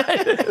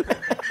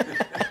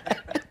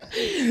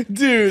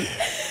 Dude.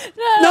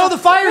 No, the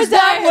fire's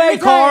that way,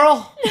 retired.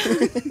 Carl.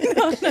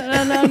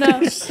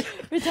 No.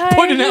 Retired.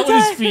 Pointing out with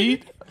his retired.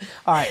 feet.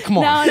 All right, come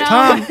on. No.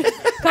 Tom.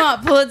 Come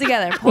on, pull it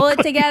together. Pull it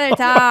together,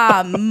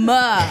 Tom.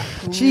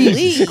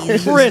 Jesus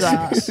Please.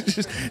 Christ.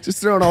 Just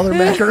throwing all their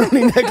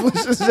macaroni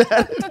necklaces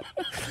at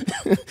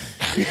it.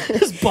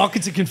 There's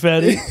buckets of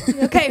confetti.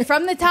 Okay,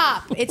 from the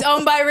top. It's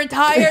owned by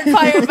retired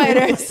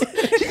firefighters.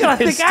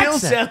 It still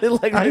sounded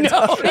like I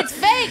know. It's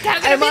fake. How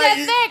can it be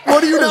that thick?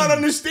 What do you not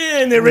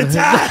understand? They're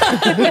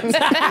retired.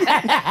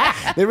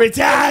 They're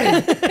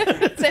retired.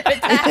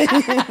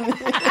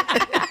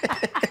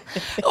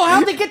 Oh,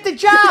 how'd they get the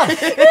job?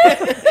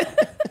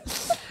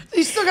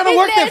 He's still got to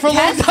work there for a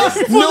long time.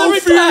 before No they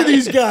fear retire. of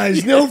these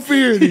guys. No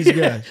fear of these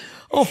guys.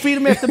 Oh, feed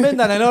him after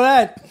midnight. I know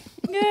that.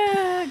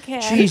 Yeah, okay.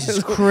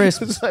 Jesus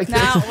Christ. It's like No,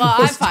 well,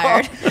 I'm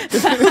fired.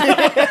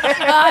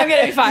 I'm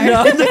going to be fired.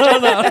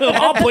 No.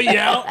 I'll put you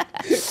out.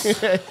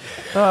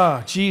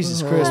 Oh,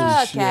 Jesus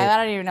Christ. Okay, I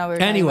don't even know where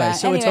we're Anyway, going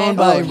so it's anyway, owned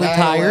by Oh,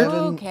 retired.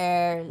 9/11. who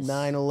cares?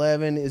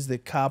 9/11 is the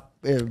cop.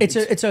 It's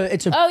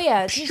a Oh,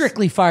 yeah. It's just-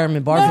 strictly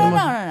fireman bar. No, for the no,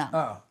 most- no.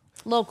 Oh.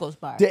 Locals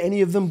bar. Do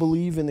any of them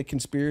believe in the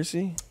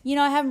conspiracy? You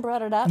know, I haven't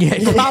brought it up. Yeah,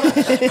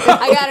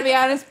 I got to be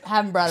honest,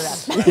 haven't brought it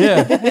up.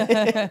 yeah.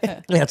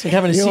 Yeah, it's like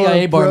having a You know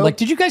CIA what, bar. bro? Like,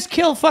 did you guys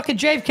kill fucking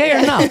JFK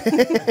or not?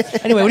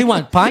 Anyway, what do you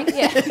want? Pint?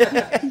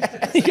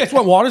 Yeah. You guys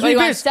want waters? What do you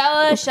want? Beers?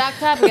 Stella, Shock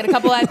Top? We got a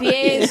couple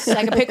IPAs.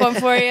 I can pick one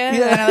for you. I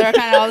know they're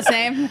kind of all the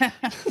same.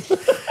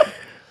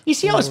 You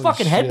see how his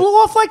fucking head blew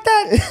off like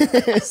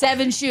that?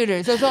 7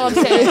 shooters. That's all I'm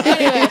saying.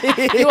 Anyway,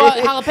 you want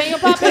jalapeno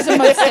poppers or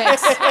mud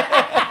sticks?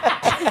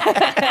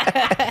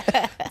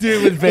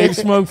 Dude, with vape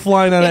smoke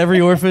flying out of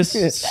every orifice.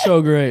 It's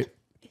so great.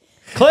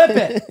 Clip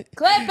it.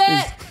 Clip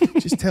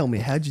it. Just tell me,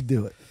 how'd you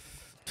do it?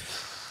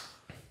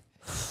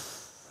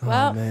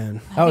 Well,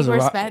 Man. That was, we're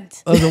a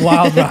spent.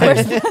 wild ride.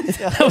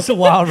 That was a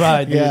wild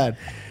ride, dude. God,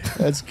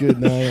 that's good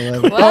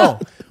 9/11.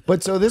 Well,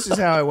 But so this is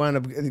how I wound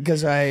up,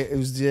 because it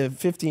was the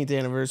 15th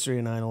anniversary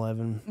of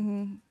 9/11,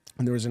 and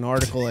there was an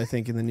article, I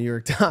think, in the New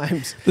York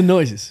Times. The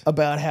noises.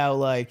 About how,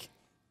 like,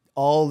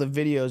 all the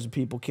videos of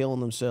people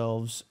killing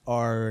themselves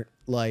are,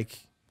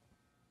 like,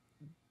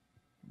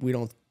 we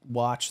don't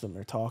watch them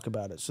or talk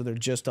about it. So they're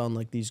just on,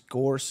 like, these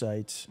gore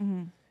sites.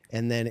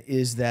 And then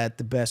is that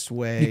the best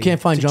way? You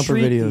can't find to jumper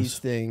treat videos. These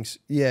things.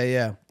 Yeah,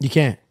 yeah. You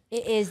can't.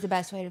 It is the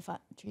best way to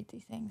treat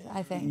these things,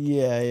 I think.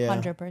 Yeah, yeah.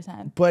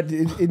 100%. But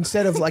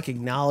instead of like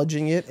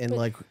acknowledging it and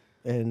like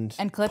and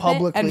clip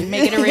publicly, it and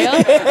make it a reel.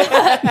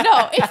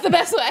 No, it's the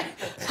best way.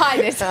 Hide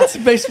it.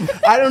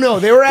 I don't know.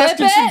 They were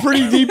asking some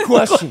pretty deep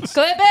questions.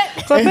 Clip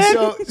it.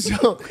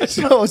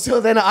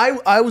 So then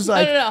I was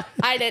like, No.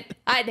 Hide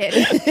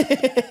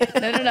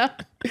it. No.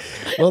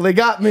 Well, they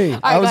got me.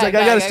 I was like,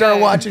 I got to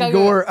start watching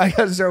gore. Go. I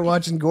got to start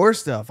watching gore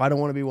stuff. I don't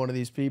want to be one of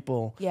these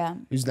people. Yeah.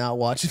 Who's not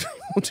watching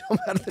people jump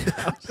out of the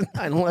house at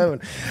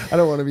 9/11. I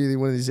don't want to be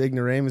one of these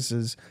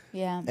ignoramuses.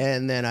 Yeah.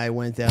 And then I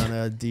went down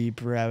a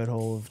deep rabbit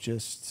hole of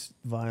just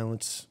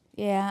violence.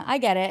 Yeah, I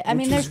get it. I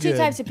mean, there's two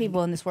types of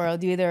people in this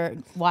world. You either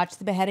watch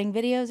the beheading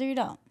videos or you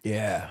don't.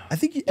 Yeah. I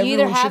think You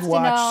either everyone have should to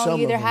watch know, some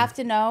you either of them. have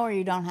to know or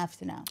you don't have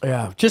to know.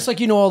 Yeah. Just like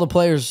you know all the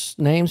players'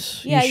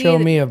 names. Yeah, you show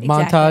me a exactly.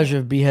 montage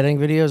of beheading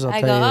videos. I'll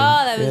I tell go, you.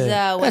 oh, that was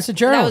That's a that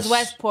journalist. was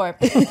Westport.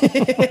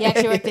 He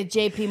actually worked at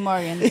J.P.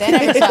 Morgan. They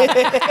never saw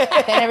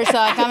it. They never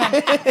saw it coming.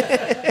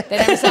 They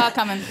never saw it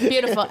coming.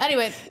 Beautiful.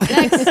 Anyway,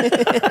 next.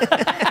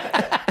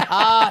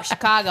 Oh,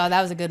 Chicago.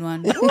 That was a good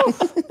one.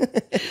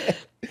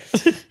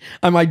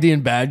 I'm IDing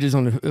badges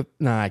on the.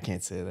 Nah, I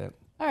can't say that.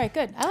 All right,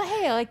 good.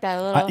 I like that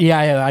a little. Yeah,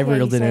 I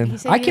reeled you it said- in. you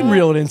said I you can know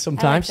reel what? it in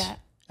sometimes. I like that.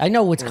 I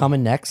know what's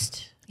coming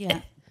next.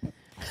 Yeah.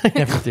 I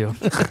never do.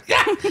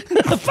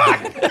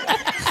 Fuck!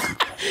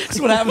 That's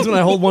what happens when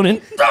I hold one in.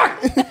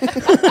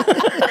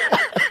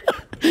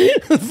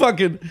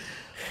 Fucking.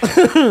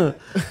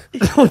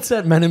 What's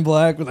that? Men in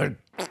Black with their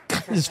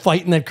just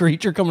fighting that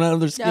creature coming out of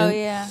their skin. Oh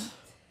yeah.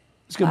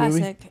 It's a good movie.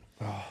 Classic.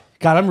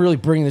 God, I'm really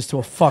bringing this to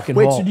a fucking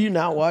Wait, halt. so do you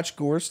not watch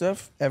gore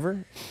stuff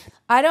ever?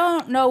 I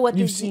don't know what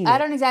You've seen I it.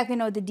 don't exactly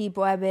know what the deep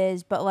web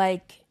is, but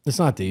like, It's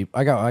not deep.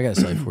 I got a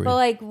site for but you.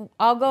 like,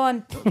 I'll go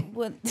on.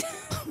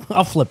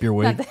 I'll flip your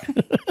wig.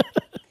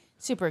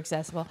 Super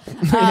accessible.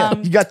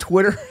 You got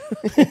Twitter?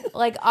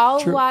 Like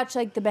I'll watch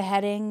like the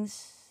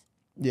beheadings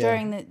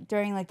Yeah.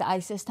 during like the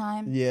ISIS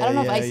time. Yeah, I don't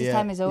know yeah, if ISIS yeah,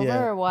 time is over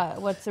yeah. or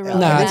what. What's the real?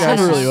 Nah, it's that's-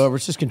 never really over.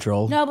 It's just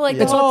controlled. No, but like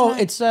It's the whole all.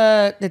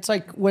 time. It's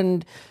like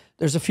when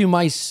there's a few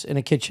mice in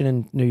a kitchen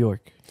in New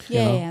York.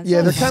 Yeah.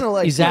 Yeah, they're kind of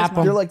like You zap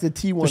 'em. they're like the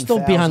T-1000 They're still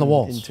behind the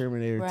walls. in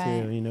Terminator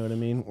Right. 2. You know what I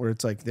mean? Where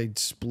it's like they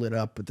split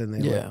up, but then they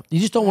Yeah, you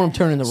just don't want them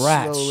turning the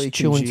rats, Slowly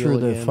chewing congeal through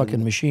the again.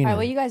 fucking machine. All right,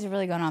 well, you guys are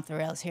really going off the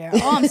rails here.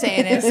 All I'm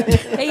saying is,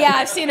 hey, yeah,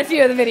 I've seen a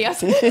few of the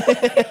videos.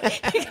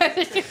 You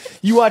guys are-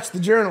 You watch The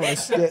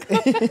Journalist.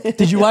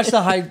 Did you watch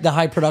the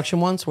high production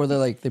ones where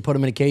they put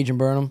them in a cage and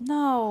burn them?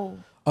 No.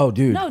 Oh,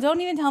 dude. No,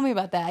 don't even tell me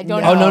about that. I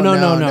don't Oh, know. no.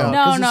 No,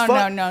 'Cause it's no,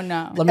 fun.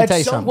 no. Let me At tell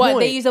you some something. What, point-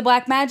 they use a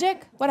black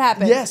magic? What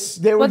happened? Yes,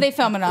 they were. What they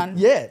film it on?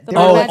 Yeah, The they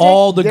black were- magic?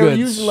 all the They were goods.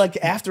 using like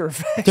After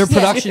Effects. Their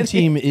production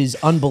team is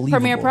unbelievable.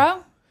 Premiere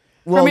Pro?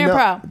 Well, Premiere no.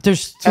 Pro.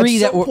 There's At three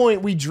that some were.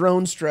 point, we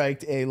drone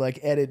striked a like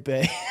edit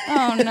bay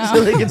Oh, no.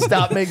 so they can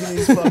stop making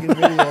these fucking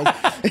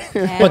videos.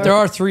 Yeah, But there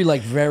are three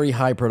like very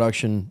high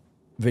production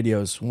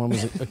videos. One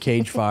was a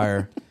cage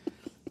fire.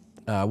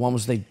 One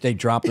was they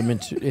dropped them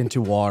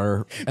into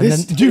water, and then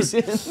dude,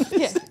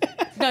 Yeah.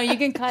 No, you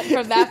can cut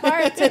from that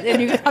part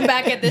and you can come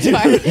back at this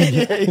part.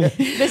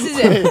 This is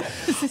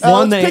it.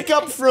 one Let's they pick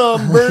up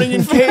from burning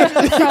in cages.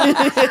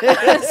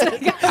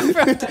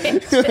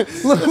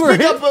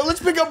 Let's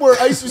pick up where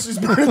ISIS is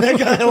burning that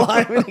guy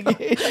alive in a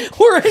cage.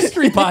 we're a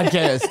history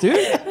podcast, dude.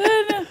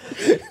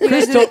 You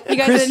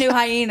guys are the new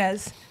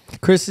hyenas.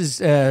 Chris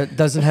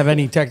doesn't have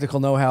any technical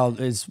know-how.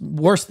 Is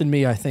worse than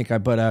me, I think.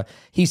 But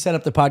he set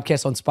up the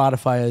podcast on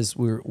Spotify as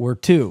we're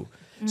two,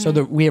 so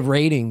that we have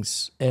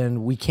ratings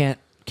and we can't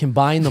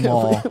combine them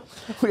all.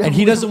 And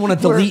he doesn't want to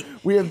delete.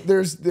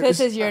 There's This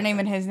is your name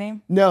and his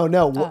name? no,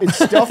 it's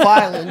Stuff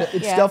Island.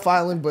 It's Yeah. Stuff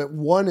Island, but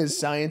one is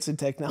science and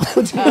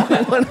technology,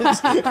 and one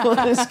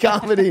is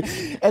comedy,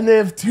 and they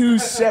have two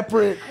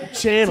separate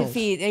channels.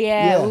 Yeah.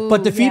 Yeah. Ooh,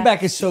 But the yeah.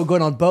 feedback is so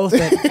good on both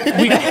that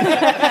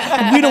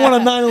we don't want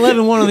a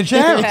 9/11 one on the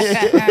channel.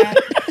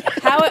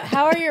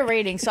 How are your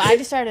ratings? So I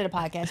just started a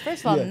podcast.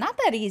 First of all, Yeah. not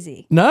that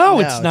easy. No, No,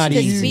 it's not it's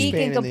To huge easy. speak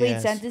pain in in the complete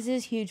ass.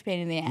 sentences, huge pain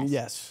in the ass.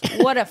 Yes.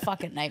 What a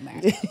fucking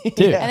nightmare. Dude.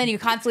 And then you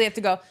constantly have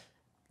to go,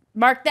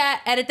 mark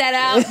that, edit that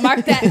out,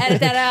 mark that, edit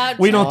that out.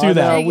 We don't do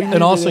that. no, we And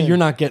leave also, it in. you're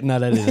not getting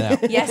that edited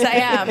out. Yes, I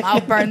am. I'll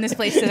burn this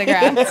place to the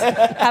ground.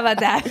 How about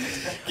that?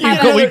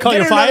 How Go, we about, call you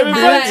Get another fireman.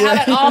 how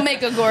about I'll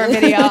make a gore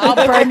video. I'll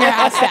burn your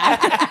house down.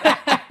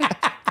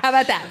 How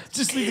about that?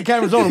 Just leave the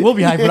cameras on and we'll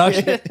be high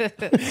production.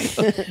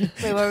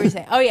 Wait, what were we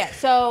saying? Oh yeah.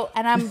 So,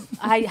 and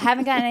I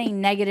haven't gotten any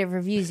negative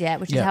reviews yet,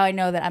 which is Yeah. how I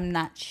know that I'm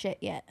not shit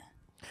yet.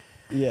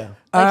 Yeah.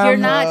 Like you're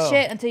not Oh.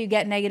 shit until you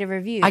get negative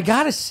reviews. I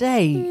gotta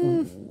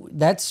say,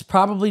 that's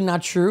probably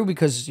not true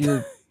because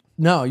you're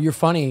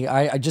funny.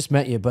 I just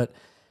met you, but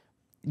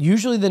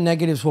usually the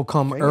negatives will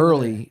come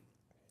early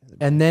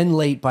and then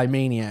late by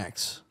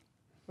maniacs.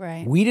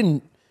 Right. We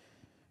didn't.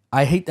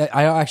 I hate that.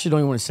 I actually don't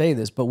even want to say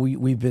this, but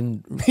we've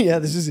been. Yeah,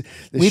 this is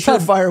the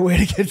surefire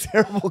way to get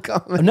terrible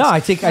comments. No, I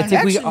think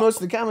actually,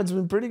 most of the comments have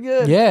been pretty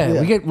good.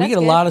 Yeah, we get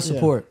a lot of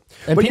support,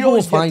 and but people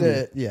will find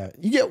it. Yeah,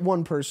 you get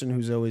one person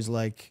who's always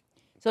like.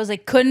 So I was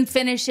like, couldn't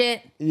finish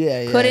it.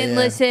 Yeah, couldn't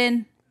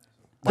listen.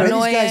 Why are these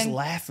Annoying. guys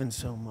laughing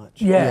so much?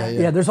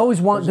 Yeah. There's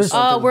always one.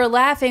 We're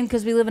laughing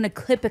because we live in a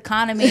clip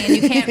economy, and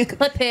you can't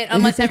clip it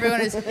unless everyone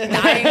is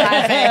dying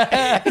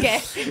laughing.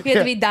 Okay, you have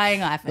to be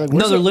dying laughing. Like,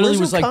 no, there literally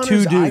was like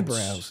two dudes.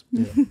 Eyebrows?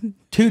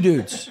 Two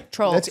dudes.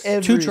 Trolls.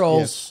 That's two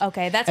trolls. Yeah.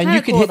 Okay, that's and kind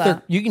of cool,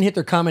 though. You can hit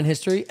their comment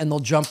history, and they'll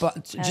jump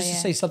up just to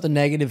say something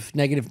negative.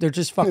 They're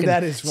just fucking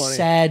that is funny.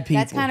 sad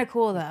people. That's kind of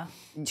cool, though.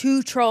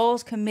 Two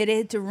trolls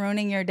committed to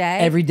ruining your day.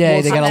 Every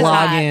day, they got to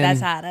log in. That's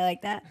hot. I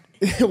like that.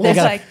 That's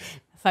like...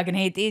 Fucking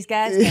hate these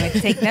guys. Gonna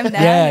take them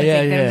down.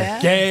 Yeah.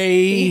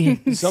 Gay.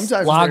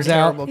 Sometimes logs their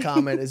out. terrible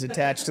comment is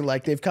attached to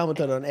like they've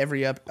commented on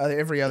every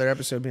other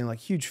episode, being like,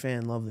 huge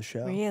fan, love the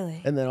show.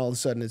 Really? And then all of a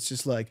sudden it's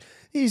just like,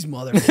 these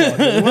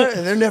motherfuckers,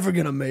 they're never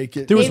gonna make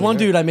it. There was one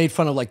dude I made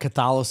fun of like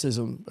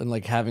Catholicism and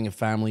like having a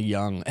family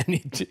young,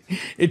 and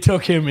it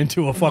took him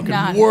into a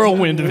fucking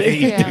whirlwind of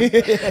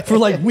hate for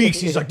like weeks.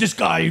 He's like, this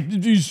guy,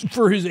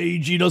 for his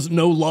age, he doesn't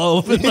know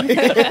love. And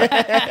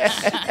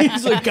like,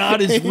 he's like,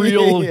 God is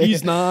real.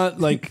 He's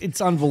not. Like,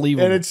 it's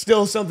unbelievable. And it's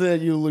still something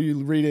that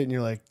you read it and you're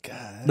like,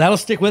 God. That'll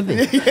stick with me.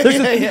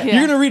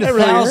 You're gonna read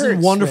 1,000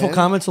 hurts, wonderful man.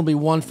 comments. It'll be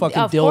one fucking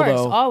of dildo. Course,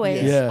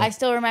 always. Yeah. I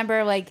still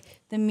remember like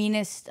the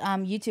meanest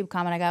YouTube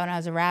comment I got when I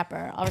was a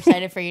rapper. I'll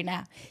recite it for you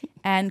now.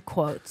 And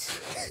quotes,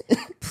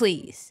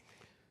 please.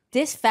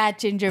 This fat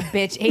ginger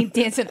bitch ain't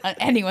dancing on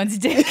anyone's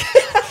dick.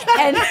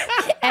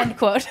 End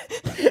quote.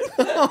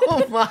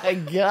 Oh my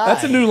God.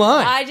 That's a new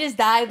line. I just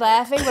died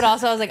laughing, but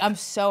also I was like, I'm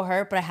so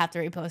hurt, but I have to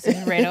repost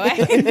it right away.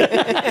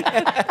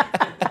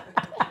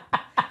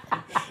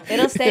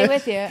 It'll stay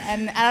with you.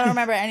 And I don't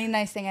remember any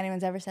nice thing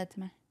anyone's ever said to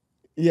me.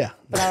 Yeah.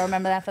 But I'll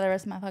remember that for the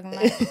rest of my fucking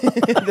life.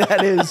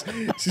 That is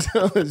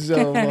so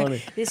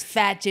funny. This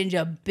fat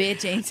ginger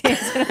bitch ain't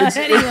dancing on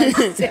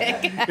anyone's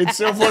dick. It's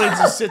so funny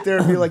to sit there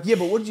and be like, yeah,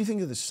 but what did you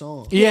think of the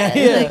song? Yeah.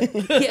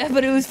 Yeah,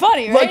 but it was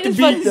funny, right? Like the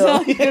beat, though.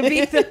 The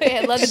beat, though.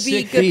 Yeah, love the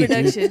beat. Sick Good beat,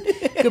 production.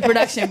 Good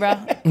production,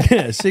 bro.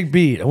 Yeah, sick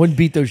beat. I wouldn't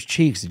beat those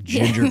cheeks,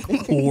 ginger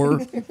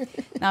whore.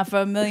 Not for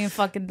 $1 million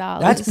fucking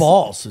dollars. That's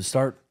balls to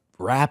start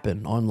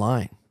rapping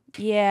online.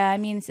 Yeah, I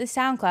mean, it's the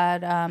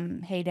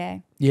SoundCloud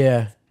heyday.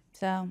 Yeah.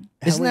 So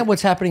Isn't that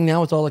what's happening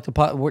now with all like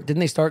didn't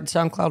they start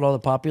SoundCloud, all the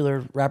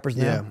popular rappers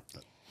now?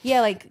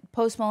 yeah, like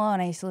Post Malone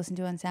I used to listen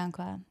to on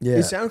SoundCloud. Yeah.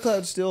 Is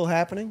SoundCloud still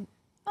happening?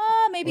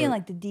 Maybe in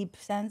like the deep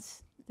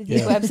sense. The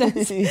deep web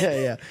sense.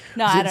 Yeah.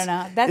 No, I don't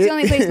know. That's the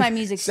only place my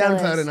music still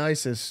SoundCloud is. and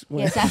ISIS.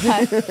 Yeah,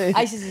 SoundCloud.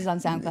 ISIS is on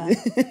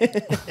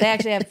SoundCloud. They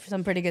actually have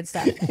some pretty good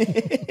stuff.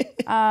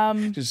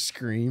 Just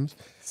screams.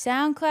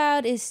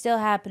 SoundCloud is still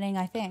happening,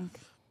 I think.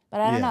 But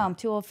I don't know. I'm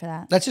too old for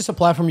that. That's just a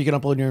platform you can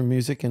upload your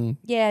music and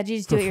Yeah, you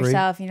just do it free.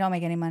 yourself. You don't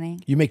make any money.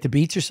 you make the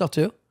beats yourself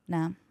too?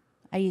 No.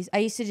 I used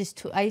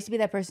to be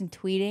that person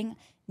tweeting,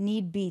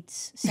 need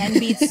beats. Send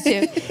beats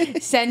to.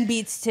 Send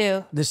beats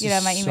to. This you know,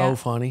 is my email. so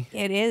funny.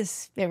 It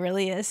is. It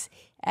really is.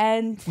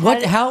 And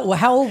How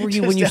old were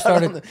you when you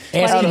started out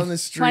asking? on the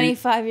street?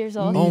 25 years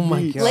old. Oh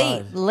my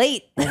God.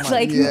 Late.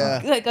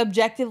 Like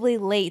objectively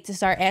late to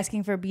start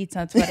asking for beats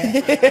on Twitter.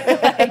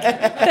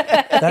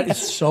 That is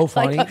so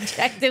funny. Like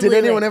objectively Did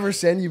anyone late. ever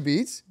send you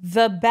beats?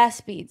 The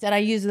best beats, and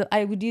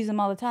I would use them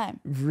all the time.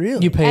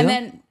 Really? You pay And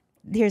them?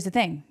 then here's the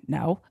thing,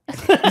 no.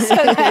 But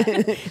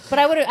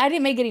I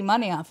didn't make any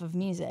money off of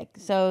music,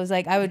 so it was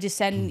like I would just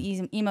send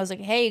emails like,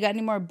 "Hey, you got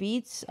any more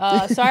beats?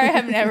 Sorry, I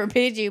haven't ever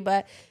paid you,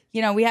 but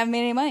you know we haven't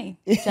made any money.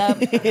 So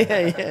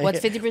what's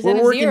 50% We're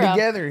of working zero?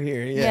 together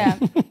here. Yeah.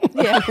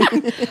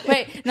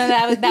 Wait, no,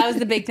 that was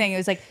the big thing. It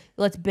was like,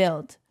 let's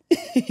build.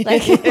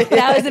 Like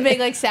that was the big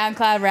like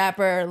SoundCloud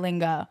rapper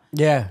lingo.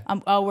 Yeah.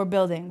 We're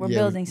building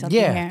something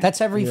Yeah. here. That's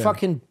every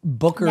fucking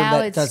booker Now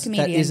that it's does that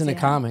comedians, isn't a yeah.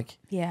 comic.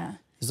 Yeah.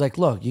 It's like,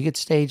 look, you get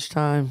stage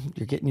time,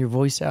 you're getting your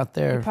voice out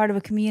there. Part of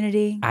a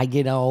community. I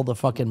get all the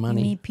fucking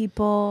money. Meet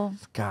people.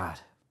 God.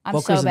 I'm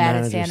Bookers so and bad at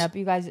managers. stand up.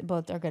 You guys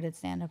both are good at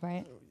stand up,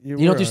 right? You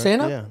don't do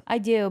stand-up? Yeah. I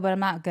do, but I'm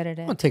not good at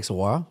it. It takes a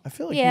while. I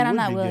feel like Yeah, you and I'm would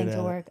not be willing good to at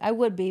it. work. I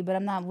would be, but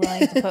I'm not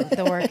willing to put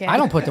the work in. I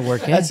don't put the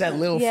work in. That's that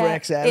Lil Yeah.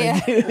 Frex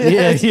attitude.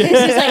 Yeah.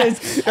 yeah.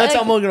 That's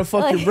how I'm gonna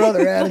fuck your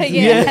brother attitude.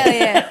 Yeah, hell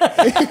yeah.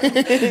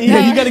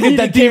 Yeah, you got to get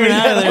that demon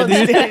out of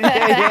there, dude.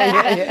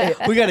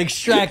 Yeah. We got to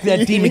extract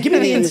that demon. Give me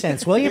the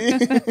incense, will you?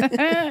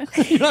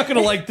 You're not going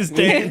to like this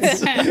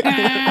dance.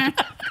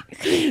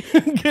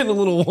 Getting a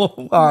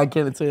little... Oh, I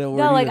can't say that word.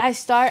 No, like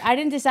either. I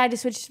didn't decide to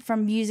switch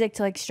from music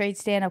to like straight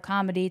stand up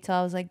comedy till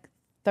I was like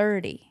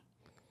 30.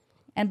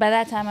 And by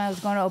that time I was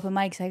going to open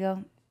mics. I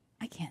go,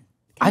 I can't.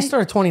 I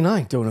started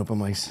 29 doing open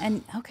mics.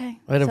 And okay.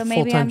 I had a so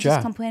maybe full-time I'm just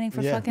job. complaining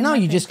for Yeah. fucking No,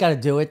 you nothing. just got to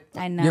do it.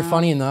 I know. You're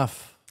funny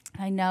enough.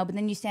 I know, but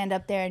then you stand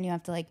up there and you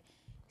have to like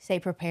say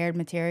prepared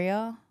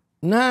material.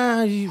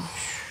 Nah, a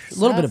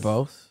little bit of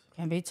both.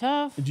 Can be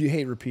tough. Do you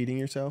hate repeating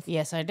yourself?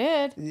 Yes, I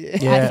did.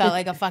 Yeah. I felt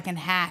like a fucking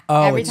hack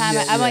Oh, every it's- time.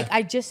 yeah, I'm yeah. like,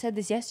 I just said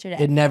this yesterday.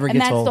 It never and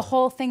gets that's old. the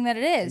whole thing that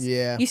it is.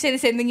 Yeah. You say the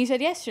same thing you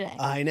said yesterday.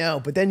 I know,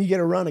 but then you get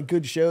a run of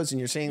good shows and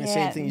you're saying the Yeah,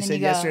 same thing you and then said you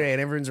go- yesterday,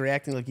 and everyone's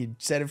reacting like you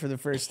said it for the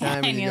first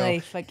time, And you you're go,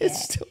 like, fuck it's yeah.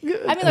 still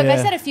good. I mean, look, I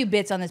Yeah. said a few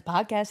bits on this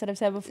podcast that I've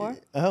said before.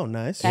 Oh,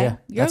 nice. Okay?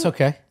 Yeah, that's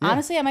okay.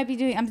 Honestly, I might be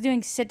doing. I'm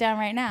doing sit down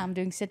right now. I'm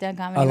doing sit down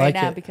comedy I like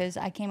right now it. because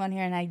I came on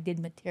here and I did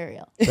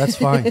material. That's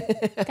fine.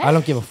 I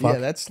don't give a fuck.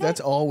 Yeah, that's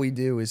all we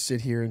do is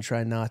sit here and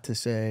try not to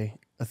say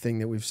a thing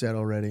that we've said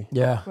already.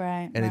 Yeah.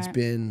 Right. And it's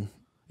been,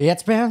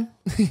 It's been.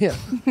 yeah.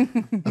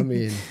 I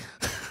mean,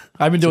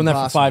 I've been doing that for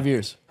impossible. 5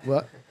 years.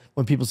 what?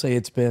 When people say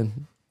it's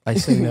been, I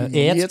sing that.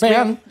 It's It's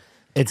been.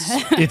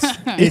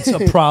 been. It's a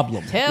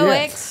problem. 2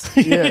 weeks.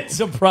 It's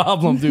a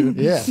problem, dude.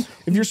 Yeah.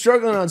 If you're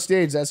struggling on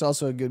stage, that's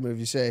also a good move.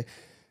 You say,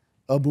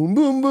 a boom,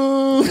 boom,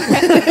 boom.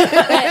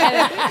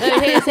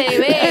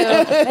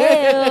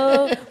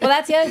 Well,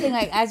 that's the other thing.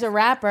 Like, as a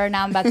rapper,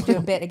 now I'm about to do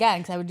a bit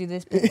again because I would do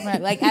this.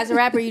 Like, as a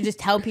rapper, you just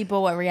tell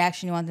people what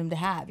reaction you want them to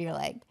have. You're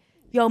like,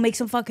 yo, make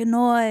some fucking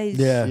noise.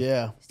 Yeah.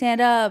 Yeah. Stand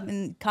up.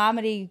 And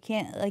comedy, you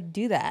can't like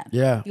do that.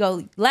 Yeah. You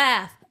go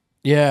laugh.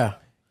 Yeah.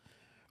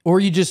 Or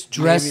you just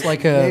dress Maybe-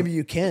 like a. Maybe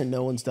you can.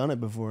 No one's done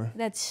it before.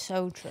 That's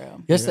so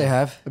true. Yes, they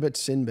have. I bet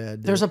Sinbad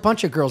did. There's a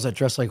bunch of girls that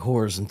dress like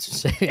whores and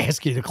say,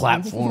 ask you to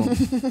clap for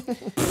them.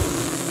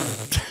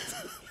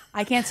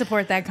 I can't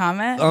support that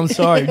comment. I'm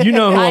sorry. You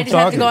know who I I'm just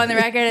have to talking go on the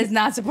record as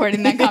not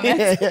supporting that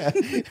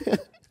comment.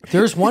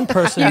 There's one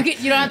person.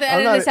 You don't have to I'm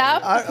edit not- this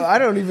out. I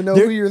don't even know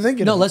who you're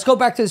thinking No, of. let's go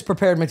back to this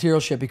prepared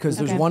material shit because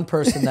there's Okay. one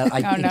person that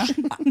I Oh, no.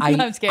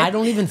 I'm scared. I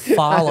don't even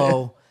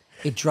follow.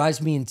 It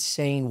drives me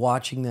insane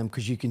watching them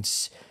because you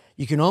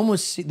can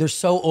almost see they're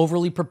so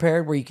overly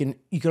prepared where you can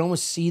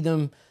almost see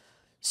them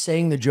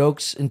saying the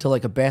jokes into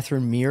like a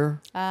bathroom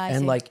mirror I and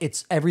see. like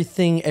it's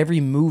everything,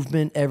 every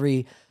movement,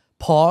 every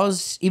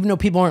pause, even though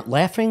people aren't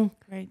laughing,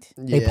 Right.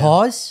 they Yeah.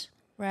 pause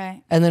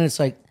Right. and then it's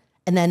like.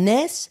 And then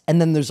this, and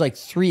then there's like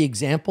 3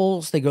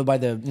 examples. They go by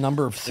the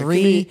number of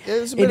 3.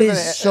 it's a bit It of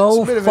is an- so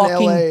it's a bit of an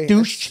fucking LA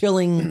douche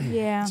chilling.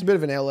 Yeah. It's a bit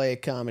of an LA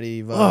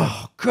comedy vibe.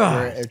 Oh God!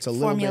 where it's a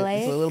little bit. It's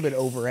Formulaic? a little bit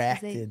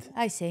overacted.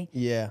 I see.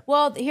 Yeah.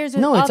 Well, here's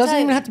what No, I'll it doesn't tell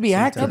even you. have to be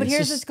acting. No, but It's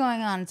here's just- what's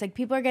going on. It's like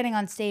people are getting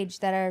on stage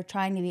that are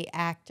trying to be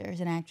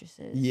actors and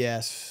actresses.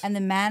 Yes. And the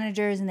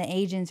managers and the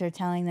agents are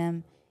telling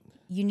them,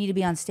 you need to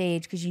be on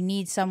stage because you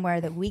need somewhere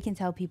that we can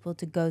tell people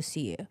to go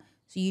see you.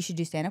 So you should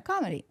do stand-up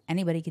comedy.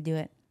 Anybody could do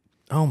it.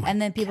 Oh my!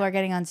 And then people are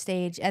getting on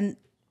stage. And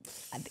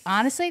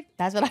honestly,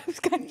 that's what I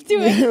was kind of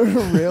doing.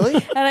 Really?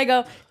 And I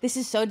go, this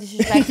is so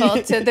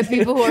disrespectful to the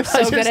people who are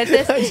so good at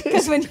this.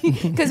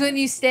 Because when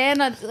you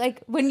stand on,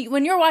 like, when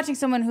you're watching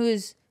someone who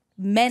is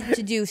meant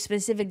to do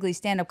specifically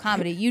stand-up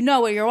comedy, you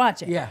know what you're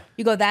watching. Yeah.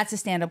 You go, that's a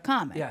stand-up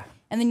comic. Yeah.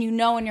 And then you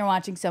know when you're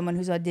watching someone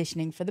who's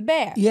auditioning for the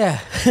Bear. Yeah,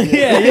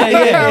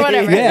 yeah, Or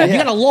whatever. Yeah, you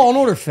got a Law and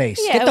Order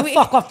face. Yeah, Get the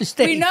fuck off the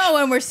stage. We know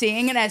when we're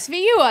seeing an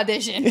SVU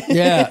audition.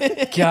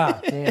 Yeah.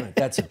 God damn it,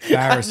 that's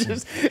embarrassing.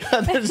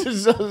 There's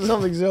just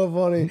something so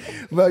funny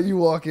about you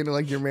walking into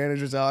like your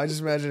manager's house. I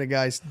just imagine a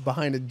guy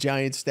behind a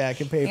giant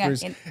stack of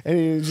papers and- and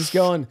he's just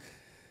going,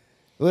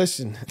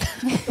 listen,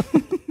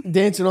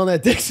 dancing on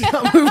that dick's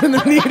not moving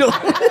the needle.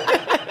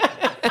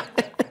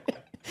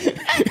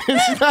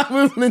 It's not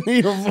moving the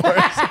needle for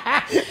us.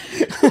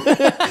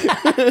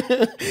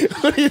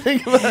 What do you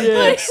think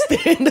about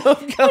stand-up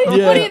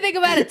comedy? What do you think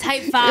about a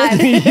type 5?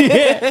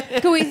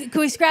 Can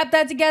we scrap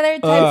that together?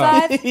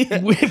 Type 5?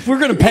 If we're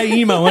gonna pay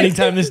emo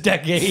anytime this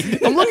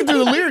decade. I'm looking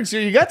through the lyrics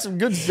here. You got some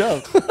good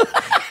stuff.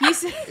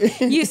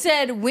 You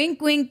said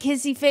wink, wink,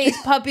 kissy face,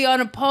 puppy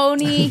on a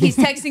pony. He's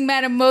texting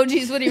mad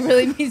emojis. What he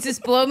really means is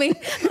blow me.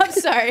 I'm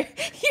sorry.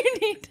 You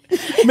need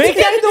Make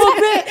that into a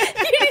bit.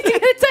 You need to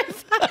get a type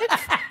 5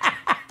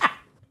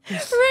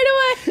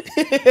 right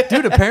away.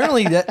 Dude,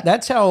 apparently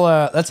that's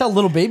how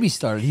Little Baby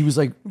started. He was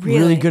like really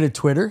Really? good at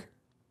Twitter.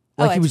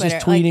 Like at he was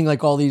just Twitter, tweeting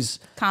like all these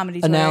Comedy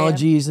Twitter,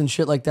 analogies and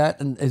shit like that.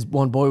 And his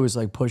one boy was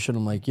like pushing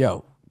him like,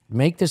 yo,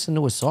 make this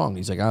into a song.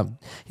 He's like,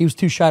 he was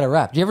too shy to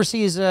rap. Did you ever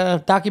see his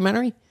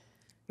documentary?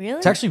 Really?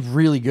 It's actually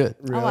really good.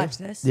 I'll watch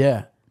this.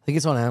 Yeah. I think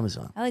it's on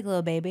Amazon. I like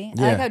Lil Baby.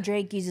 I Yeah. like how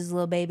Drake uses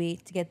Lil Baby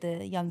to get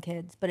the young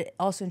kids, but it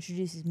also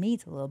introduces me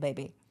to Lil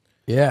Baby.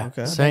 Yeah.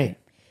 Same.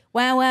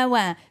 Wah, wah,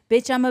 wah.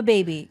 Bitch, I'm a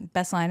baby.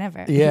 Best line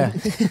ever. Yeah.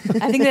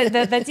 I think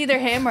that's either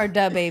him or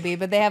Da Baby,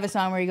 but they have a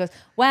song where he goes,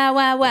 wah,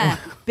 wah, wah.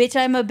 Bitch,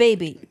 I'm a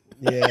baby.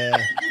 Yeah,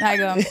 I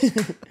go,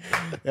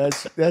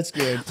 that's good. let's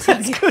get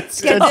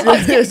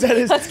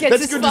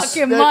this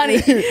fucking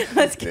money.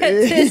 Let's get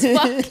this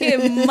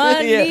fucking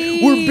money.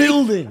 Yeah, we're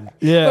building.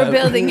 Yeah. We're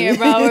building here,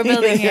 bro. We're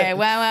building here.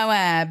 Wah, wah,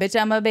 wah. Bitch,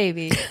 I'm a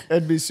baby.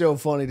 That'd be so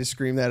funny to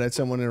scream that at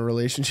someone in a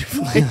relationship.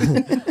 Like,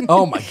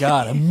 Oh my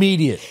God.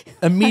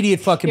 Immediate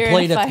fucking You're in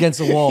plate a up fight. against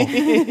the wall.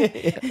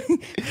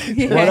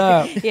 What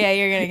up? Yeah,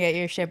 you're going to get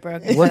your shit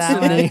broken. What's for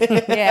the that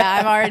one. Yeah,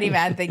 I'm already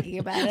mad thinking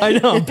about it. I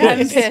know. I'm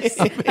pissed.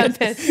 I'm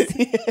pissed.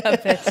 I'm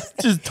pissed.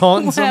 Just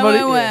taunting Wah, somebody.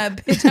 wah, wah.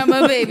 Bitch, I'm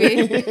a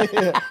baby.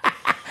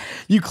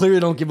 You clearly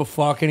don't give a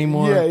fuck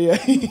anymore. Yeah.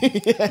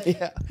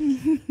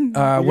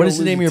 What is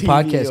the name of your TV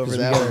podcast? over Because we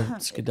that got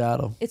to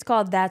skedaddle. It's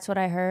called That's What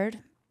I Heard.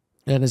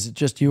 And is it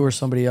just you or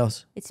somebody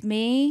else? It's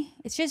me.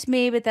 It's just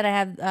me, but then I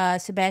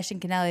have Sebastian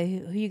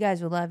Canelli, who you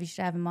guys would love. You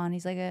should have him on.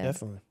 He's like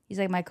he's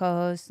like my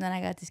co-host. And then I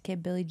got this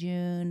kid Billy June,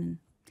 and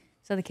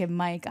this other kid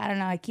Mike. I don't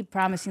know. I keep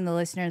promising the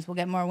listeners we'll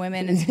get more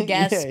women as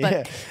guests,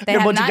 but they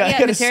have not yet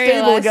got a stable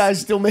of materialized. guys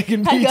still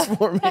making beats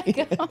for me.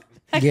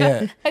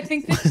 I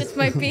think this just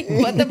might be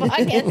what the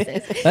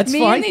podcast is. That's me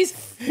fine. and these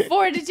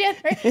 4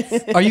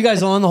 degenerates. Are you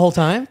guys on the whole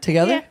time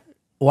together? Yeah.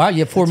 Wow, you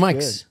have 4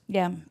 mics.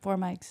 Yeah, 4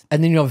 mics.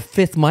 And then you have a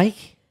 5th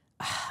mic?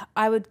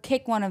 I would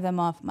kick one of them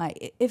off my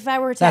if I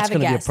were to That's have a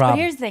gonna be a guest. problem.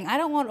 But here's the thing: I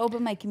don't want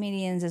open mic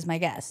comedians as my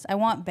guests. I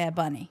want Bad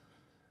Bunny.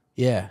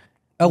 Yeah.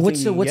 Oh,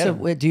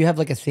 do do you have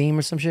like a theme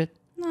or some shit?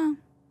 No,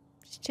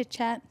 just chit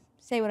chat,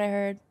 say what I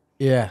heard.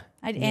 Yeah.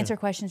 I'd answer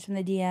questions from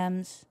the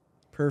DMs.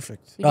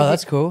 Perfect. We do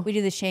that's cool. We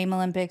do the Shame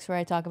Olympics where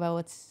I talk about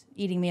what's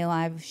eating me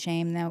alive with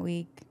shame that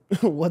week.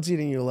 What's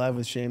eating you alive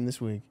with shame this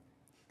week?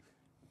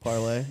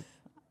 Parlay.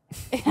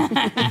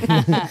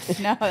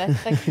 No,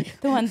 that's like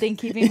the one thing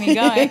keeping me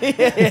going.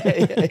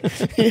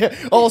 Yeah.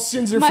 All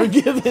sins are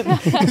forgiven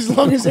as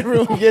long as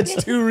everyone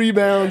gets 2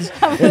 rebounds.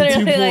 I'm and 2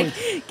 literally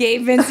points. like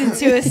Gabe Vincent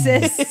 2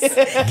 assists.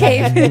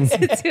 Gabe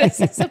Vincent 2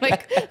 assists. I'm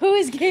like, who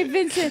is Gabe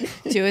Vincent?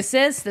 2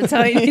 assists. That's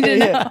all you need to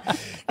know.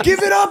 Give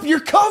it up.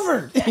 You're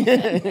covered.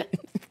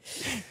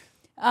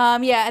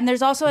 Yeah, and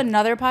there's also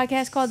another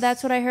podcast called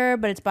That's What I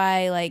Heard, but it's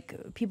by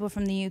like people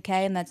from the UK,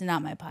 and that's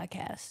not my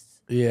podcast.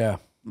 Yeah.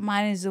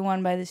 Mine is the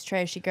one by this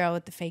trashy girl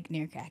with the fake New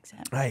York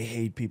accent. I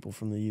hate people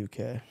from the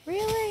UK.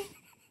 Really?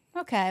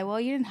 Okay, well,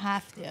 you didn't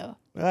have to.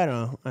 I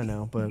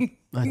know, but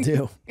I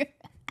do.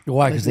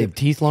 Why? Because they have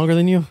teeth longer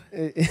than you?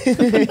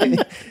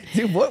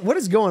 Dude, what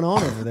is going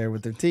on over there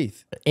with their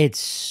teeth?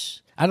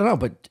 It's, I don't know,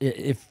 but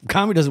if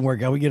comedy doesn't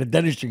work out, we get a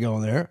dentistry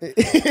going there.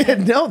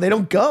 No, they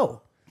don't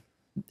go.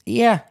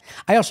 Yeah.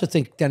 I also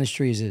think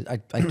dentistry is,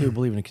 I do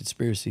believe in a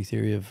conspiracy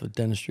theory of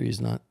dentistry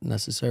is not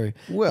necessary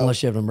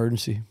unless you have an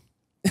emergency.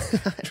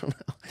 I don't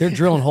know. They're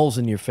drilling holes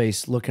in your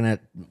face looking at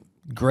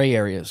gray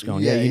areas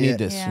going, you need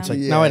this. Yeah. It's like,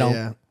 no, I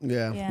don't.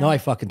 Yeah. No, I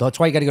fucking don't. That's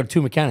why you got to go to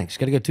 2 mechanics. You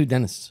got to go to 2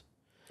 dentists.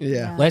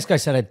 Yeah. Last guy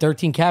said I had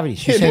 13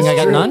 cavities. You saying I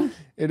got none?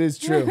 It is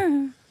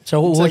true.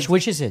 So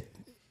which is it?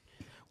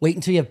 Wait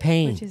until you have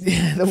pain.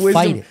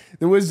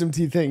 The wisdom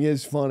teeth thing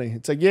is funny.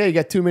 It's like, yeah, you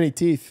got too many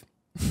teeth.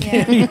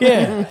 Yeah.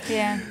 Yeah.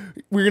 Yeah.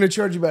 We're gonna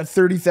charge you about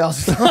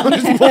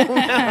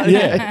 $30,000.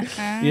 Yeah.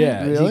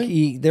 Yeah.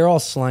 Really? They're all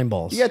slime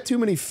balls. You got too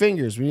many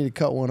fingers. We need to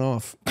cut one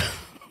off.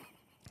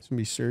 It's gonna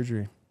be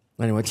surgery.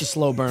 Anyway, it's a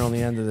slow burn on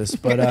the end of this,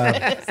 but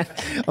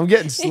I'm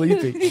getting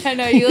sleepy. I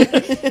know you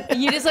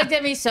just looked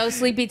at me so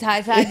sleepy,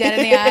 tie-tied dead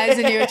in the eyes,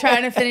 and you were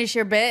trying to finish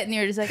your bit, and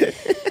you were just like,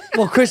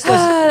 well, Chris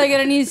they're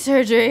gonna need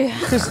surgery.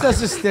 Chris does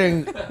this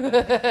thing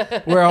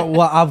where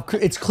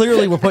it's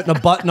clearly we're putting a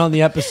button on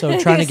the episode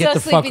trying to get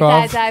the fuck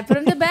off. Tie-tied. Put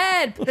him to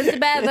bed.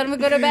 Let him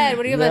go to bed.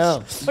 What do you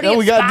have?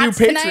 We gotta do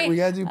Patreon. Tonight? We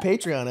gotta do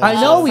Patreon.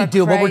 I know we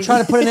do, but we're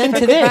trying to put an end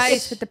to this.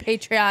 Christ, with the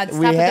Patreon. Stop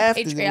We with have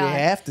the to. Patreon. We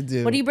have to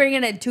do. What are you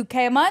bringing in?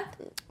 $2K a month?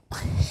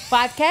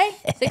 5K?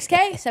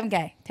 6K?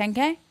 7K?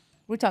 10K?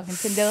 We're talking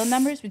Tim Dillon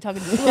numbers. We're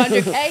talking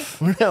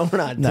 200K. We're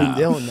not Tim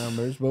Dillon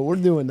numbers, but we're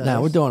doing that.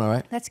 No, we're doing all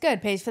right. That's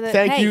good. Pays for the.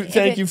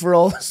 Thank you for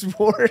all the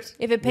support.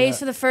 If it pays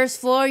for the first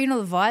floor, you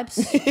know the vibes.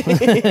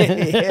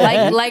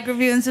 like,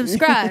 review, and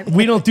subscribe.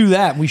 We don't do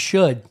that. We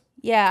should.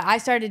 Yeah, I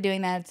started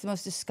doing that. It's the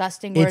most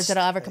disgusting words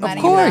that'll ever come out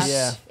of your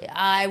mouth. Yeah.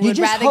 I would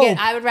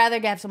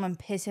rather have someone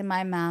piss in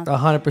my mouth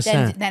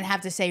 100% than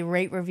have to say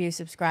rate, review,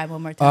 subscribe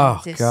one more time.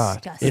 Oh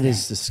God, it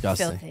is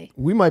disgusting. Filthy.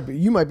 You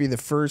might be the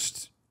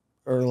first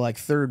or like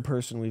 3rd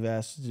person we've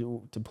asked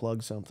to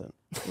plug something.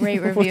 Rate,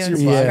 review, and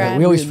subscribe. Yeah,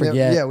 we always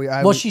forget.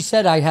 Yeah, she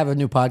said I have a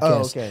new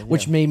podcast,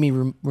 which made me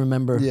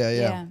remember.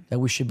 Yeah. That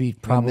we should be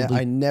probably. We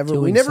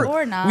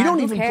don't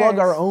even plug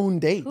our own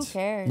dates. Who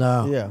cares?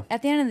 No. Yeah.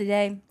 At the end of the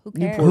day, who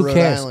cares? Newport, Who cares?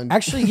 Rhode Island.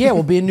 Actually, yeah,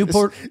 we'll be in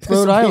Newport,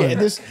 Rhode Island.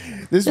 This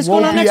going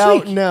won't on be next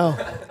out week. now.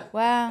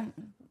 Wow,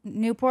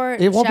 Newport.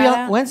 It won't be shout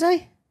out out.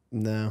 Wednesday.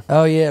 No.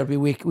 Oh yeah, it'll be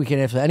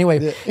weekend after. Anyway,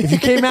 if you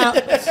came out,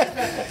 to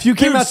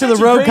the such a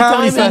Road great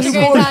Comedy time in Such a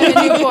great Festival, time in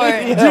Newport.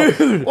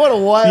 Dude, what a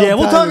wild. yeah,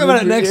 we'll time talk to about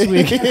it be- next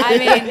week. I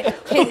mean,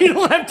 We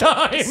don't have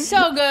time.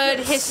 so good,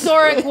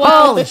 historic.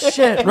 Holy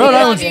shit, Rhode love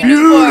Island's you,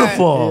 Newport.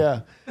 beautiful.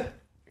 Yeah.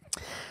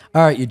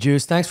 All right, you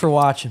Juice. Thanks for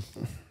watching.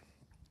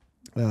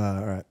 All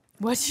right.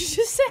 What'd you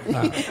just say?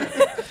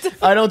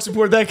 I don't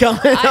support that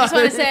comment. I just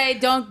want to say,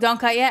 don't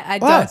cut yet. I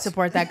don't What?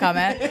 support that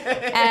comment.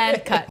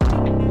 And cut.